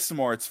just spice some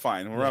more. It's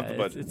fine. We're up the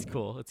budget. It's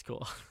cool. It's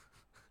cool.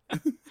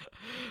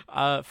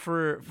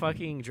 For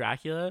fucking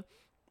Dracula,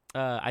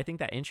 I think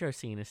that intro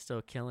scene is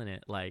still killing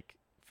it. Like,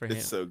 for him,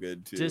 it's so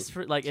good too. just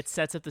for like, it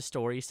sets up the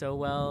story so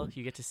well.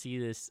 You get to see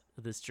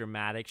this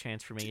dramatic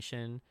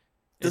transformation.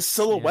 The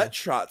silhouette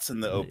shots in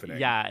the opening.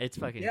 Yeah, it's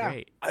fucking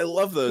great. I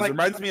love those. Like, It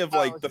reminds me of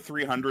like the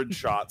 300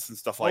 shots and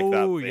stuff like that.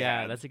 Oh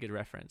yeah, that's a good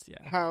reference.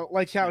 Yeah. How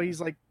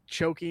he's like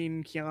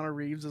choking Keanu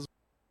Reeves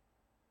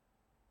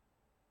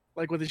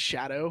like with his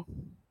shadow.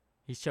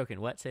 He's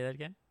choking. What? Say that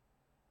again.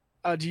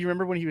 Do you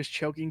remember when he was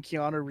choking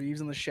Keanu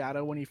Reeves in the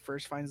shadow when he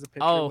first finds the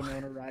picture of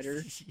Winona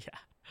Ryder? Yeah.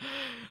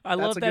 I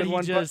love a that good he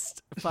one,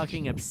 just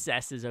fucking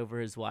obsesses over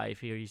his wife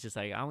here. He's just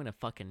like, I'm gonna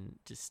fucking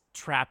just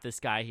trap this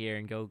guy here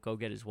and go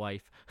get his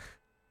wife.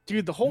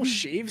 Dude, the whole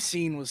shave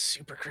scene was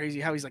super crazy.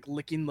 How he's like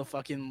licking the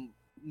fucking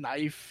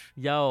knife.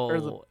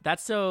 Yo,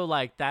 that's so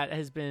like that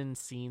has been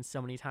seen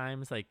so many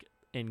times, like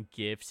in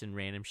GIFs and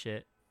random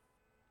shit.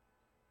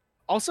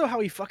 Also, how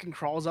he fucking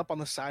crawls up on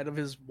the side of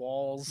his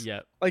walls.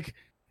 Yep. Like,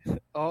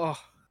 oh,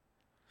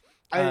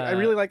 I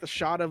really like the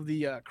shot of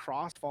the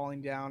cross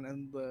falling down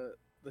and the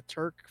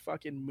Turk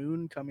fucking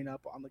moon coming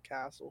up on the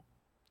castle.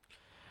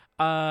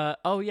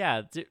 Oh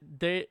yeah.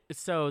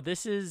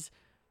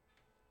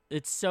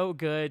 It's so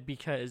good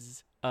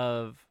because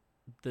of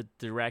the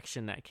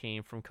direction that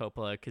came from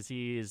Coppola, because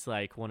he is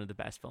like one of the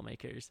best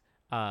filmmakers.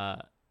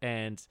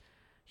 And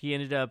he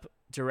ended up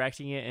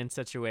directing it in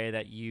such a way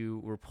that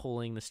you were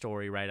pulling the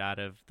story right out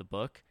of the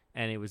book,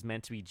 and it was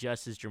meant to be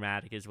just as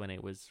dramatic as when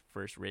it was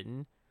first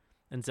written.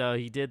 And so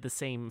he did the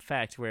same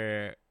effect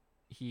where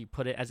he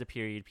put it as a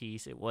period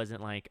piece. It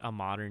wasn't like a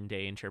modern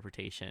day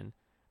interpretation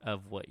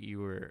of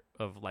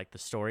like the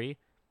story.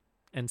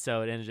 And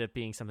so it ended up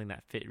being something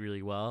that fit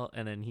really well.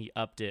 And then he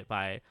upped it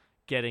by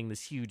getting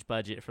this huge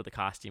budget for the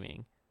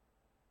costuming,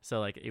 so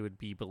like it would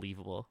be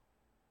believable.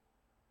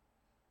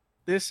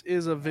 This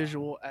is a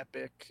visual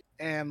epic,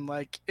 and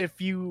like if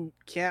you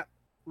can't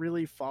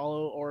really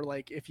follow, or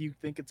like if you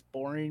think it's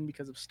boring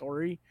because of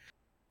story,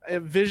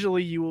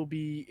 visually you will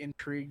be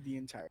intrigued the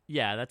entire.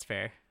 Yeah, that's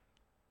fair.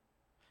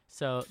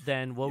 So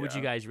then, what would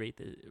you Yeah. guys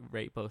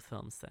rate both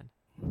films then?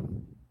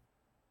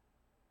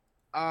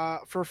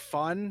 For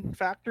fun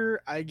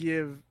factor, I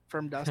give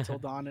From Dusk Till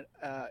Dawn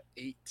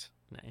 8.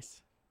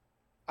 Nice.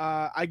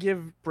 I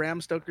give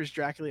Bram Stoker's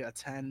Dracula a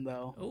 10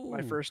 though. My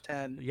Ooh. first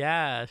 10.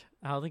 Yeah,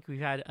 I don't think we've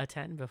had a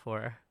 10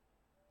 before.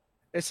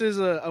 This is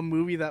a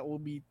movie that will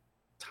be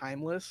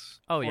timeless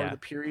Oh, for yeah. the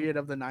period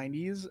of the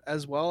 90s,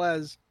 as well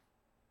as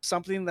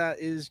something that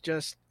is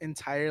just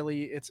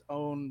entirely its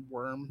own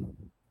worm,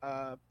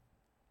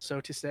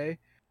 so to say.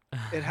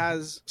 It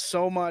has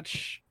so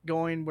much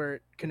going where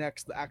it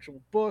connects the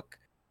actual book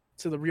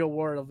to the real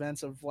world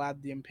events of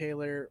Vlad the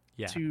Impaler,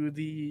 Yeah. to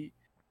the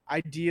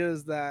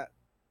ideas that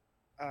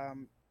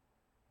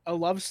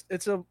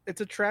it's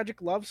a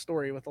tragic love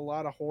story with a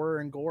lot of horror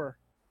and gore,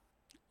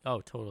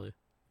 Oh, totally.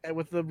 and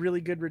with a really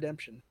good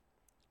redemption.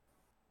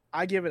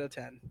 I give it a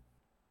 10.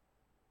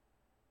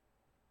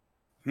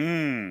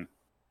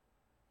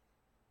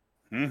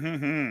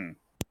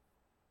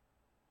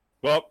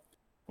 Well,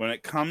 when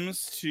it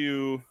comes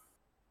to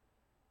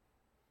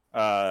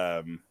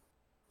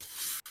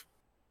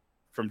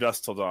From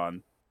Dusk Till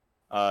Dawn,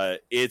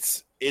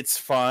 it's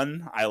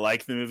fun. I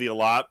like the movie a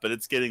lot, but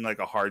it's getting like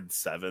a hard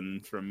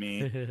 7 from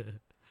me.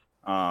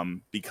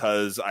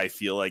 Because I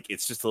feel like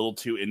it's just a little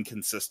too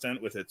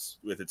inconsistent with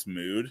its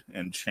mood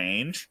and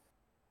change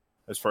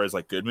as far as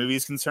like good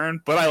movies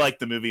concerned. But I like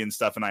the movie and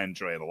stuff, and I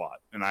enjoy it a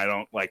lot, and I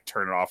don't like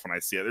turn it off when I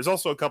see it. There's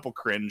also a couple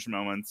cringe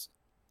moments.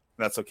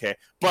 That's okay.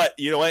 But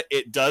you know what?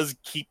 It does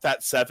keep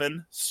that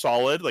 7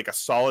 solid, like a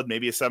solid,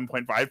 maybe a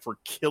 7.5 for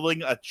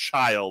killing a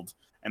child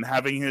and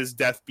having his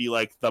death be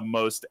like the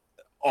most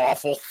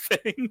awful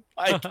thing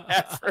like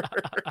ever.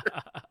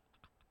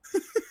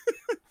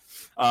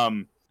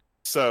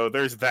 So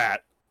there's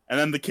that. And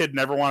then the kid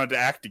never wanted to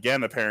act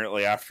again,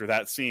 apparently, after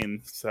that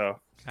scene. So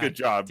good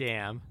job.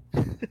 Damn.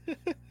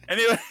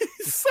 Anyways,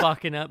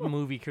 Fucking up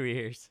movie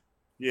careers.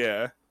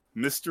 yeah.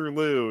 Mr.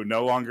 Liu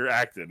no longer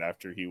acted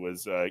after he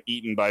was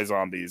eaten by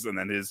zombies, and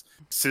then his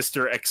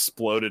sister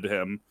exploded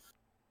him.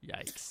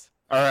 Yikes.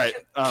 All right.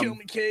 Kill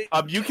me, Kate.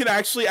 You can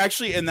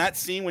actually in that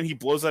scene when he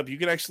blows up, you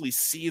can actually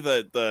see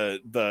the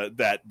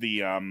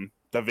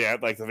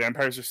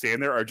vampires are standing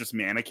there are just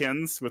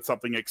mannequins with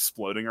something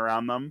exploding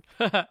around them.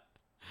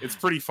 It's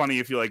pretty funny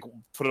if you like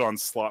put it on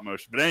slot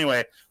motion. But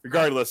anyway,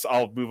 regardless,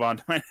 I'll move on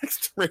to my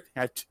next rating.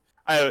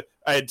 I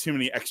had too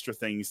many extra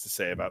things to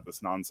say about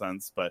this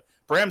nonsense, but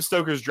Bram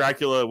Stoker's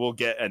Dracula will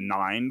get a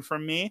 9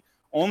 from me,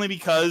 only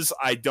because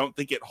I don't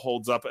think it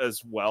holds up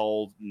as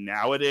well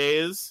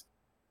nowadays.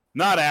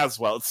 Not as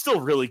well. It's still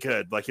really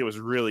good. Like, it was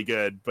really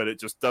good, but it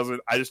just doesn't.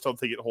 I just don't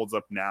think it holds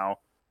up now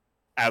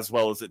as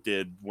well as it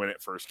did when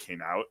it first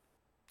came out.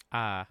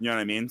 You know what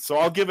I mean? So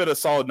I'll give it a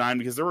solid 9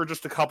 because there were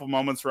just a couple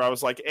moments where I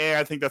was like,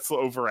 I think that's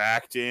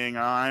overacting.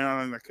 I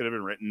don't think that could have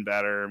been written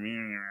better.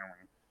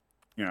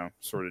 You know,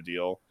 sort of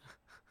deal.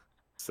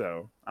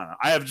 So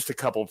I have just a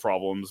couple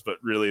problems, but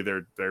really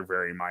they're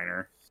very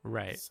minor.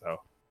 Right. So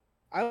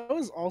I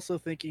was also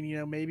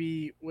thinking,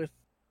 maybe with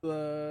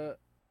the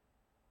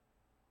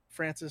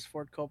Francis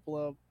Ford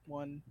Coppola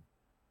one,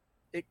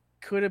 it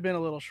could have been a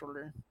little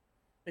shorter.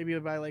 Maybe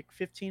by like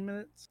 15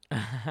 minutes.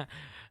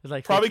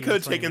 Like probably 15, could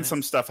have 20 taken minutes.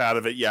 some stuff out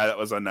of it. Yeah, that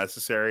was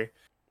unnecessary.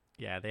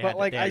 Yeah, But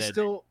like I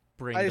still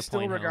bring the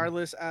point home.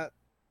 regardless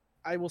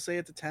I will say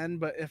it's a 10,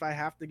 but if I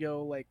have to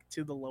go like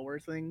to the lower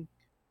thing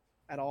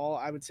at all,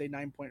 I would say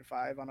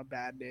 9.5 on a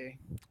bad day.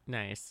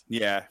 Nice.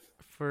 Yeah.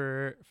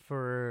 For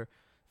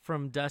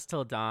From Dusk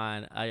Till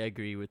Dawn, I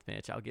agree with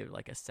Mitch. I'll give it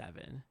like a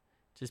 7.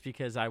 Just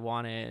because I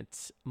wanted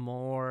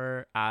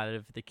more out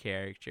of the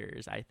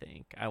characters, I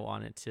think. I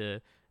wanted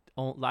to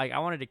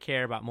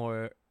care about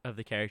more of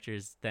the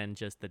characters than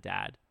just the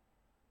dad.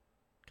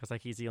 Because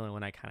like he's the only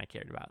one I kind of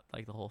cared about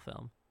like the whole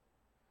film.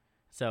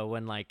 So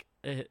when like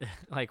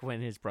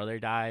when his brother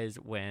dies,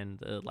 when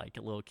the like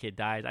little kid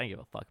dies, I don't give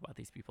a fuck about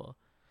these people.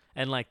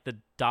 And like the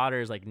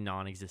daughter is like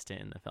non-existent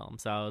in the film,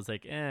 so I was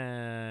like,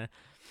 eh.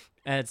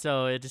 And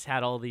so it just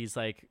had all these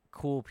like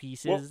cool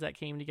pieces that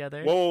came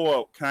together.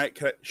 Whoa! Can I?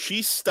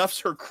 She stuffs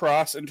her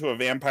cross into a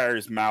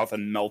vampire's mouth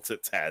and melts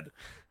its head.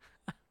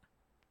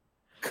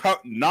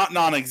 Not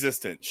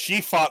non-existent.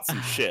 She fought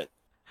some shit.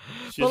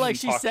 But like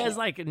she says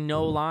like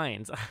no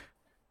lines.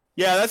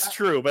 Yeah, that's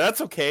true, but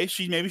that's okay.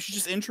 Maybe she's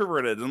just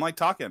introverted and like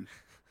talking.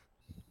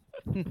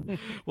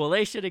 Well,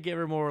 they should have given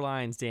her more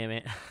lines. Damn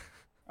it.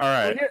 All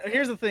right. Well,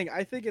 here's the thing.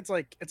 I think it's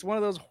one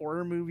of those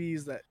horror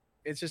movies that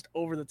it's just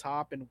over the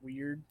top and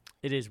weird.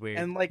 It is weird.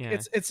 And like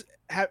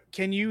yeah.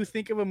 can you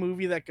think of a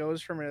movie that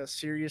goes from a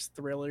serious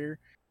thriller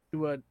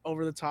to an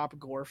over the top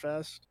gore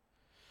fest?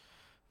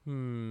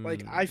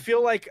 Like I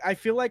feel like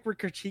we're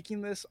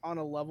critiquing this on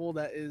a level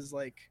that is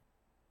like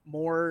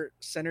more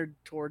centered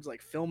towards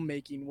like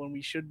filmmaking when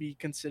we should be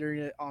considering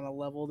it on a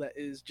level that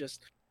is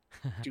just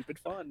stupid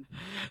fun.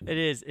 It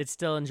is. It's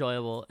still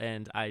enjoyable,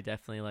 and I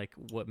definitely like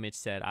what Mitch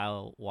said.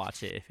 I'll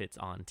watch it if it's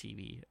on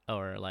TV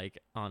or like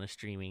on a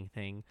streaming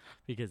thing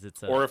because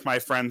it's. Or if my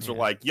friends are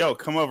like, "Yo,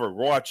 come over,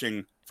 we're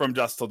watching From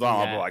Dusk Till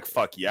Dawn," I'll be like,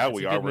 "Fuck yeah,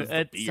 we are." With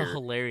the it's beer. a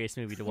hilarious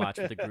movie to watch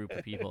with a group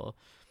of people.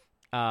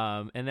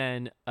 And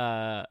then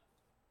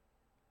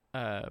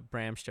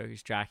Bram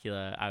Stoker's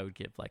Dracula, I would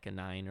give like a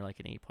 9 or like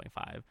an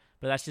 8.5,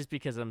 but that's just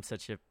because I'm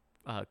such a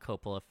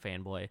Coppola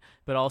fanboy,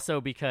 but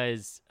also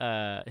because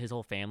his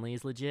whole family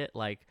is legit.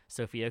 Like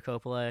Sofia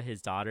Coppola,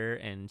 his daughter,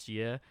 and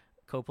Gia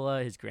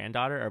Coppola, his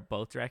granddaughter, are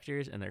both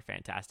directors, and they're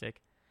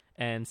fantastic.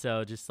 And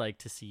so just like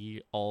to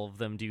see all of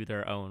them do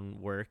their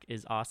own work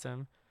is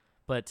awesome.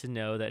 But to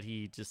know that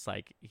he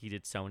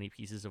did so many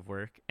pieces of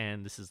work,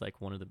 and this is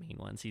like one of the main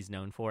ones he's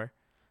known for,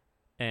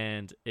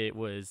 and it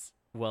was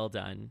well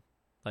done.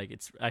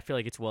 Like I feel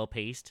like it's well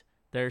paced.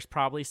 There's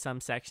probably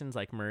some sections,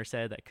 like Murr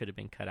said, that could have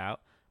been cut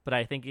out. But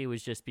I think it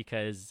was just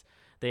because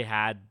they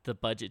had the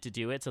budget to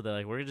do it. So they're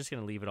like, we're just going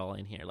to leave it all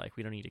in here. Like,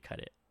 we don't need to cut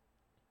it.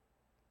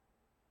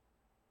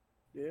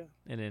 Yeah.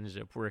 And it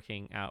ended up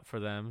working out for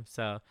them.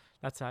 So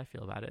that's how I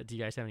feel about it. Do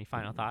you guys have any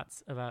final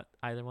thoughts about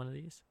either one of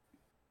these?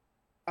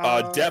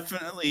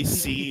 Definitely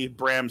see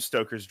Bram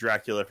Stoker's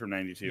Dracula from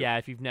 '92. Yeah,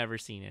 if you've never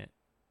seen it.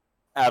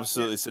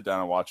 Absolutely sit down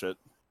and watch it.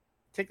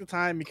 Take the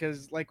time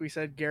because, like we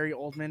said, Gary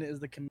Oldman is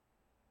the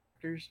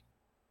characters.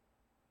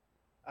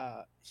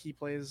 He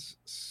plays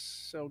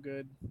so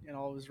good in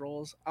all of his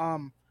roles. I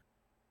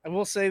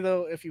will say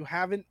though, if you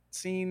haven't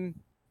seen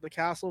the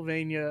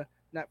Castlevania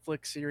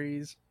Netflix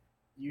series,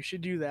 you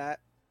should do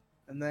that,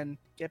 and then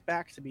get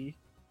back to me.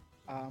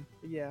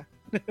 Yeah.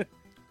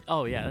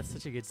 Oh yeah, that's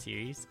such a good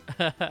series.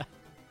 Yeah,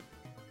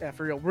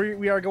 for real.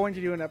 We are going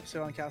to do an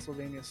episode on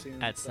Castlevania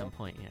soon. At some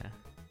point, yeah.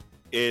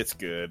 It's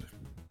good.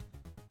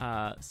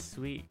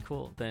 Sweet,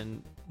 cool.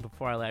 Then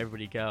before I let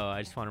everybody go,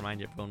 I just want to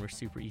remind everyone we're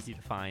super easy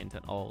to find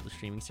on all the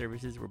streaming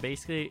services. We're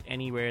basically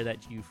anywhere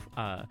that you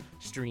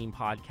stream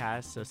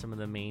podcasts. So some of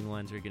the main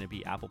ones are going to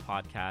be Apple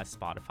Podcasts,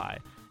 Spotify,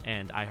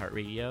 and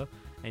iHeartRadio.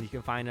 And you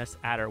can find us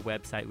at our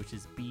website, which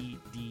is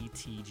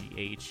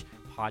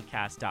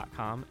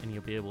bdtghpodcast.com, and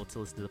you'll be able to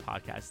listen to the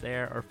podcast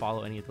there or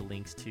follow any of the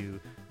links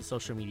to the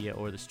social media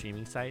or the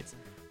streaming sites.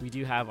 We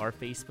do have our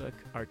Facebook,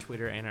 our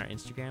Twitter, and our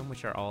Instagram,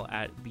 which are all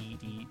at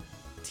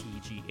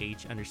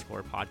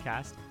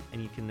bdtgh_podcast,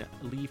 and you can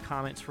leave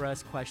comments for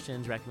us,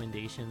 questions,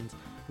 recommendations.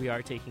 We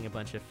are taking a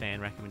bunch of fan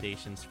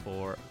recommendations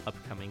for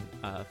upcoming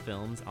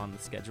films on the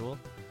schedule,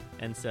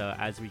 and so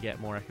as we get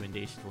more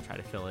recommendations, we'll try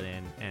to fill it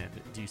in and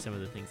do some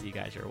of the things that you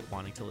guys are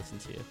wanting to listen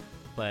to.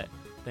 But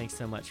thanks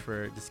so much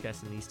for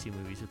discussing these two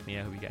movies with me.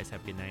 I hope you guys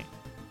have a good night.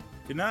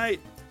 Good night.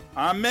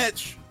 I'm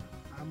Mitch.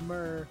 I'm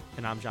Murr.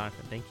 And I'm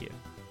Jonathan. Thank you.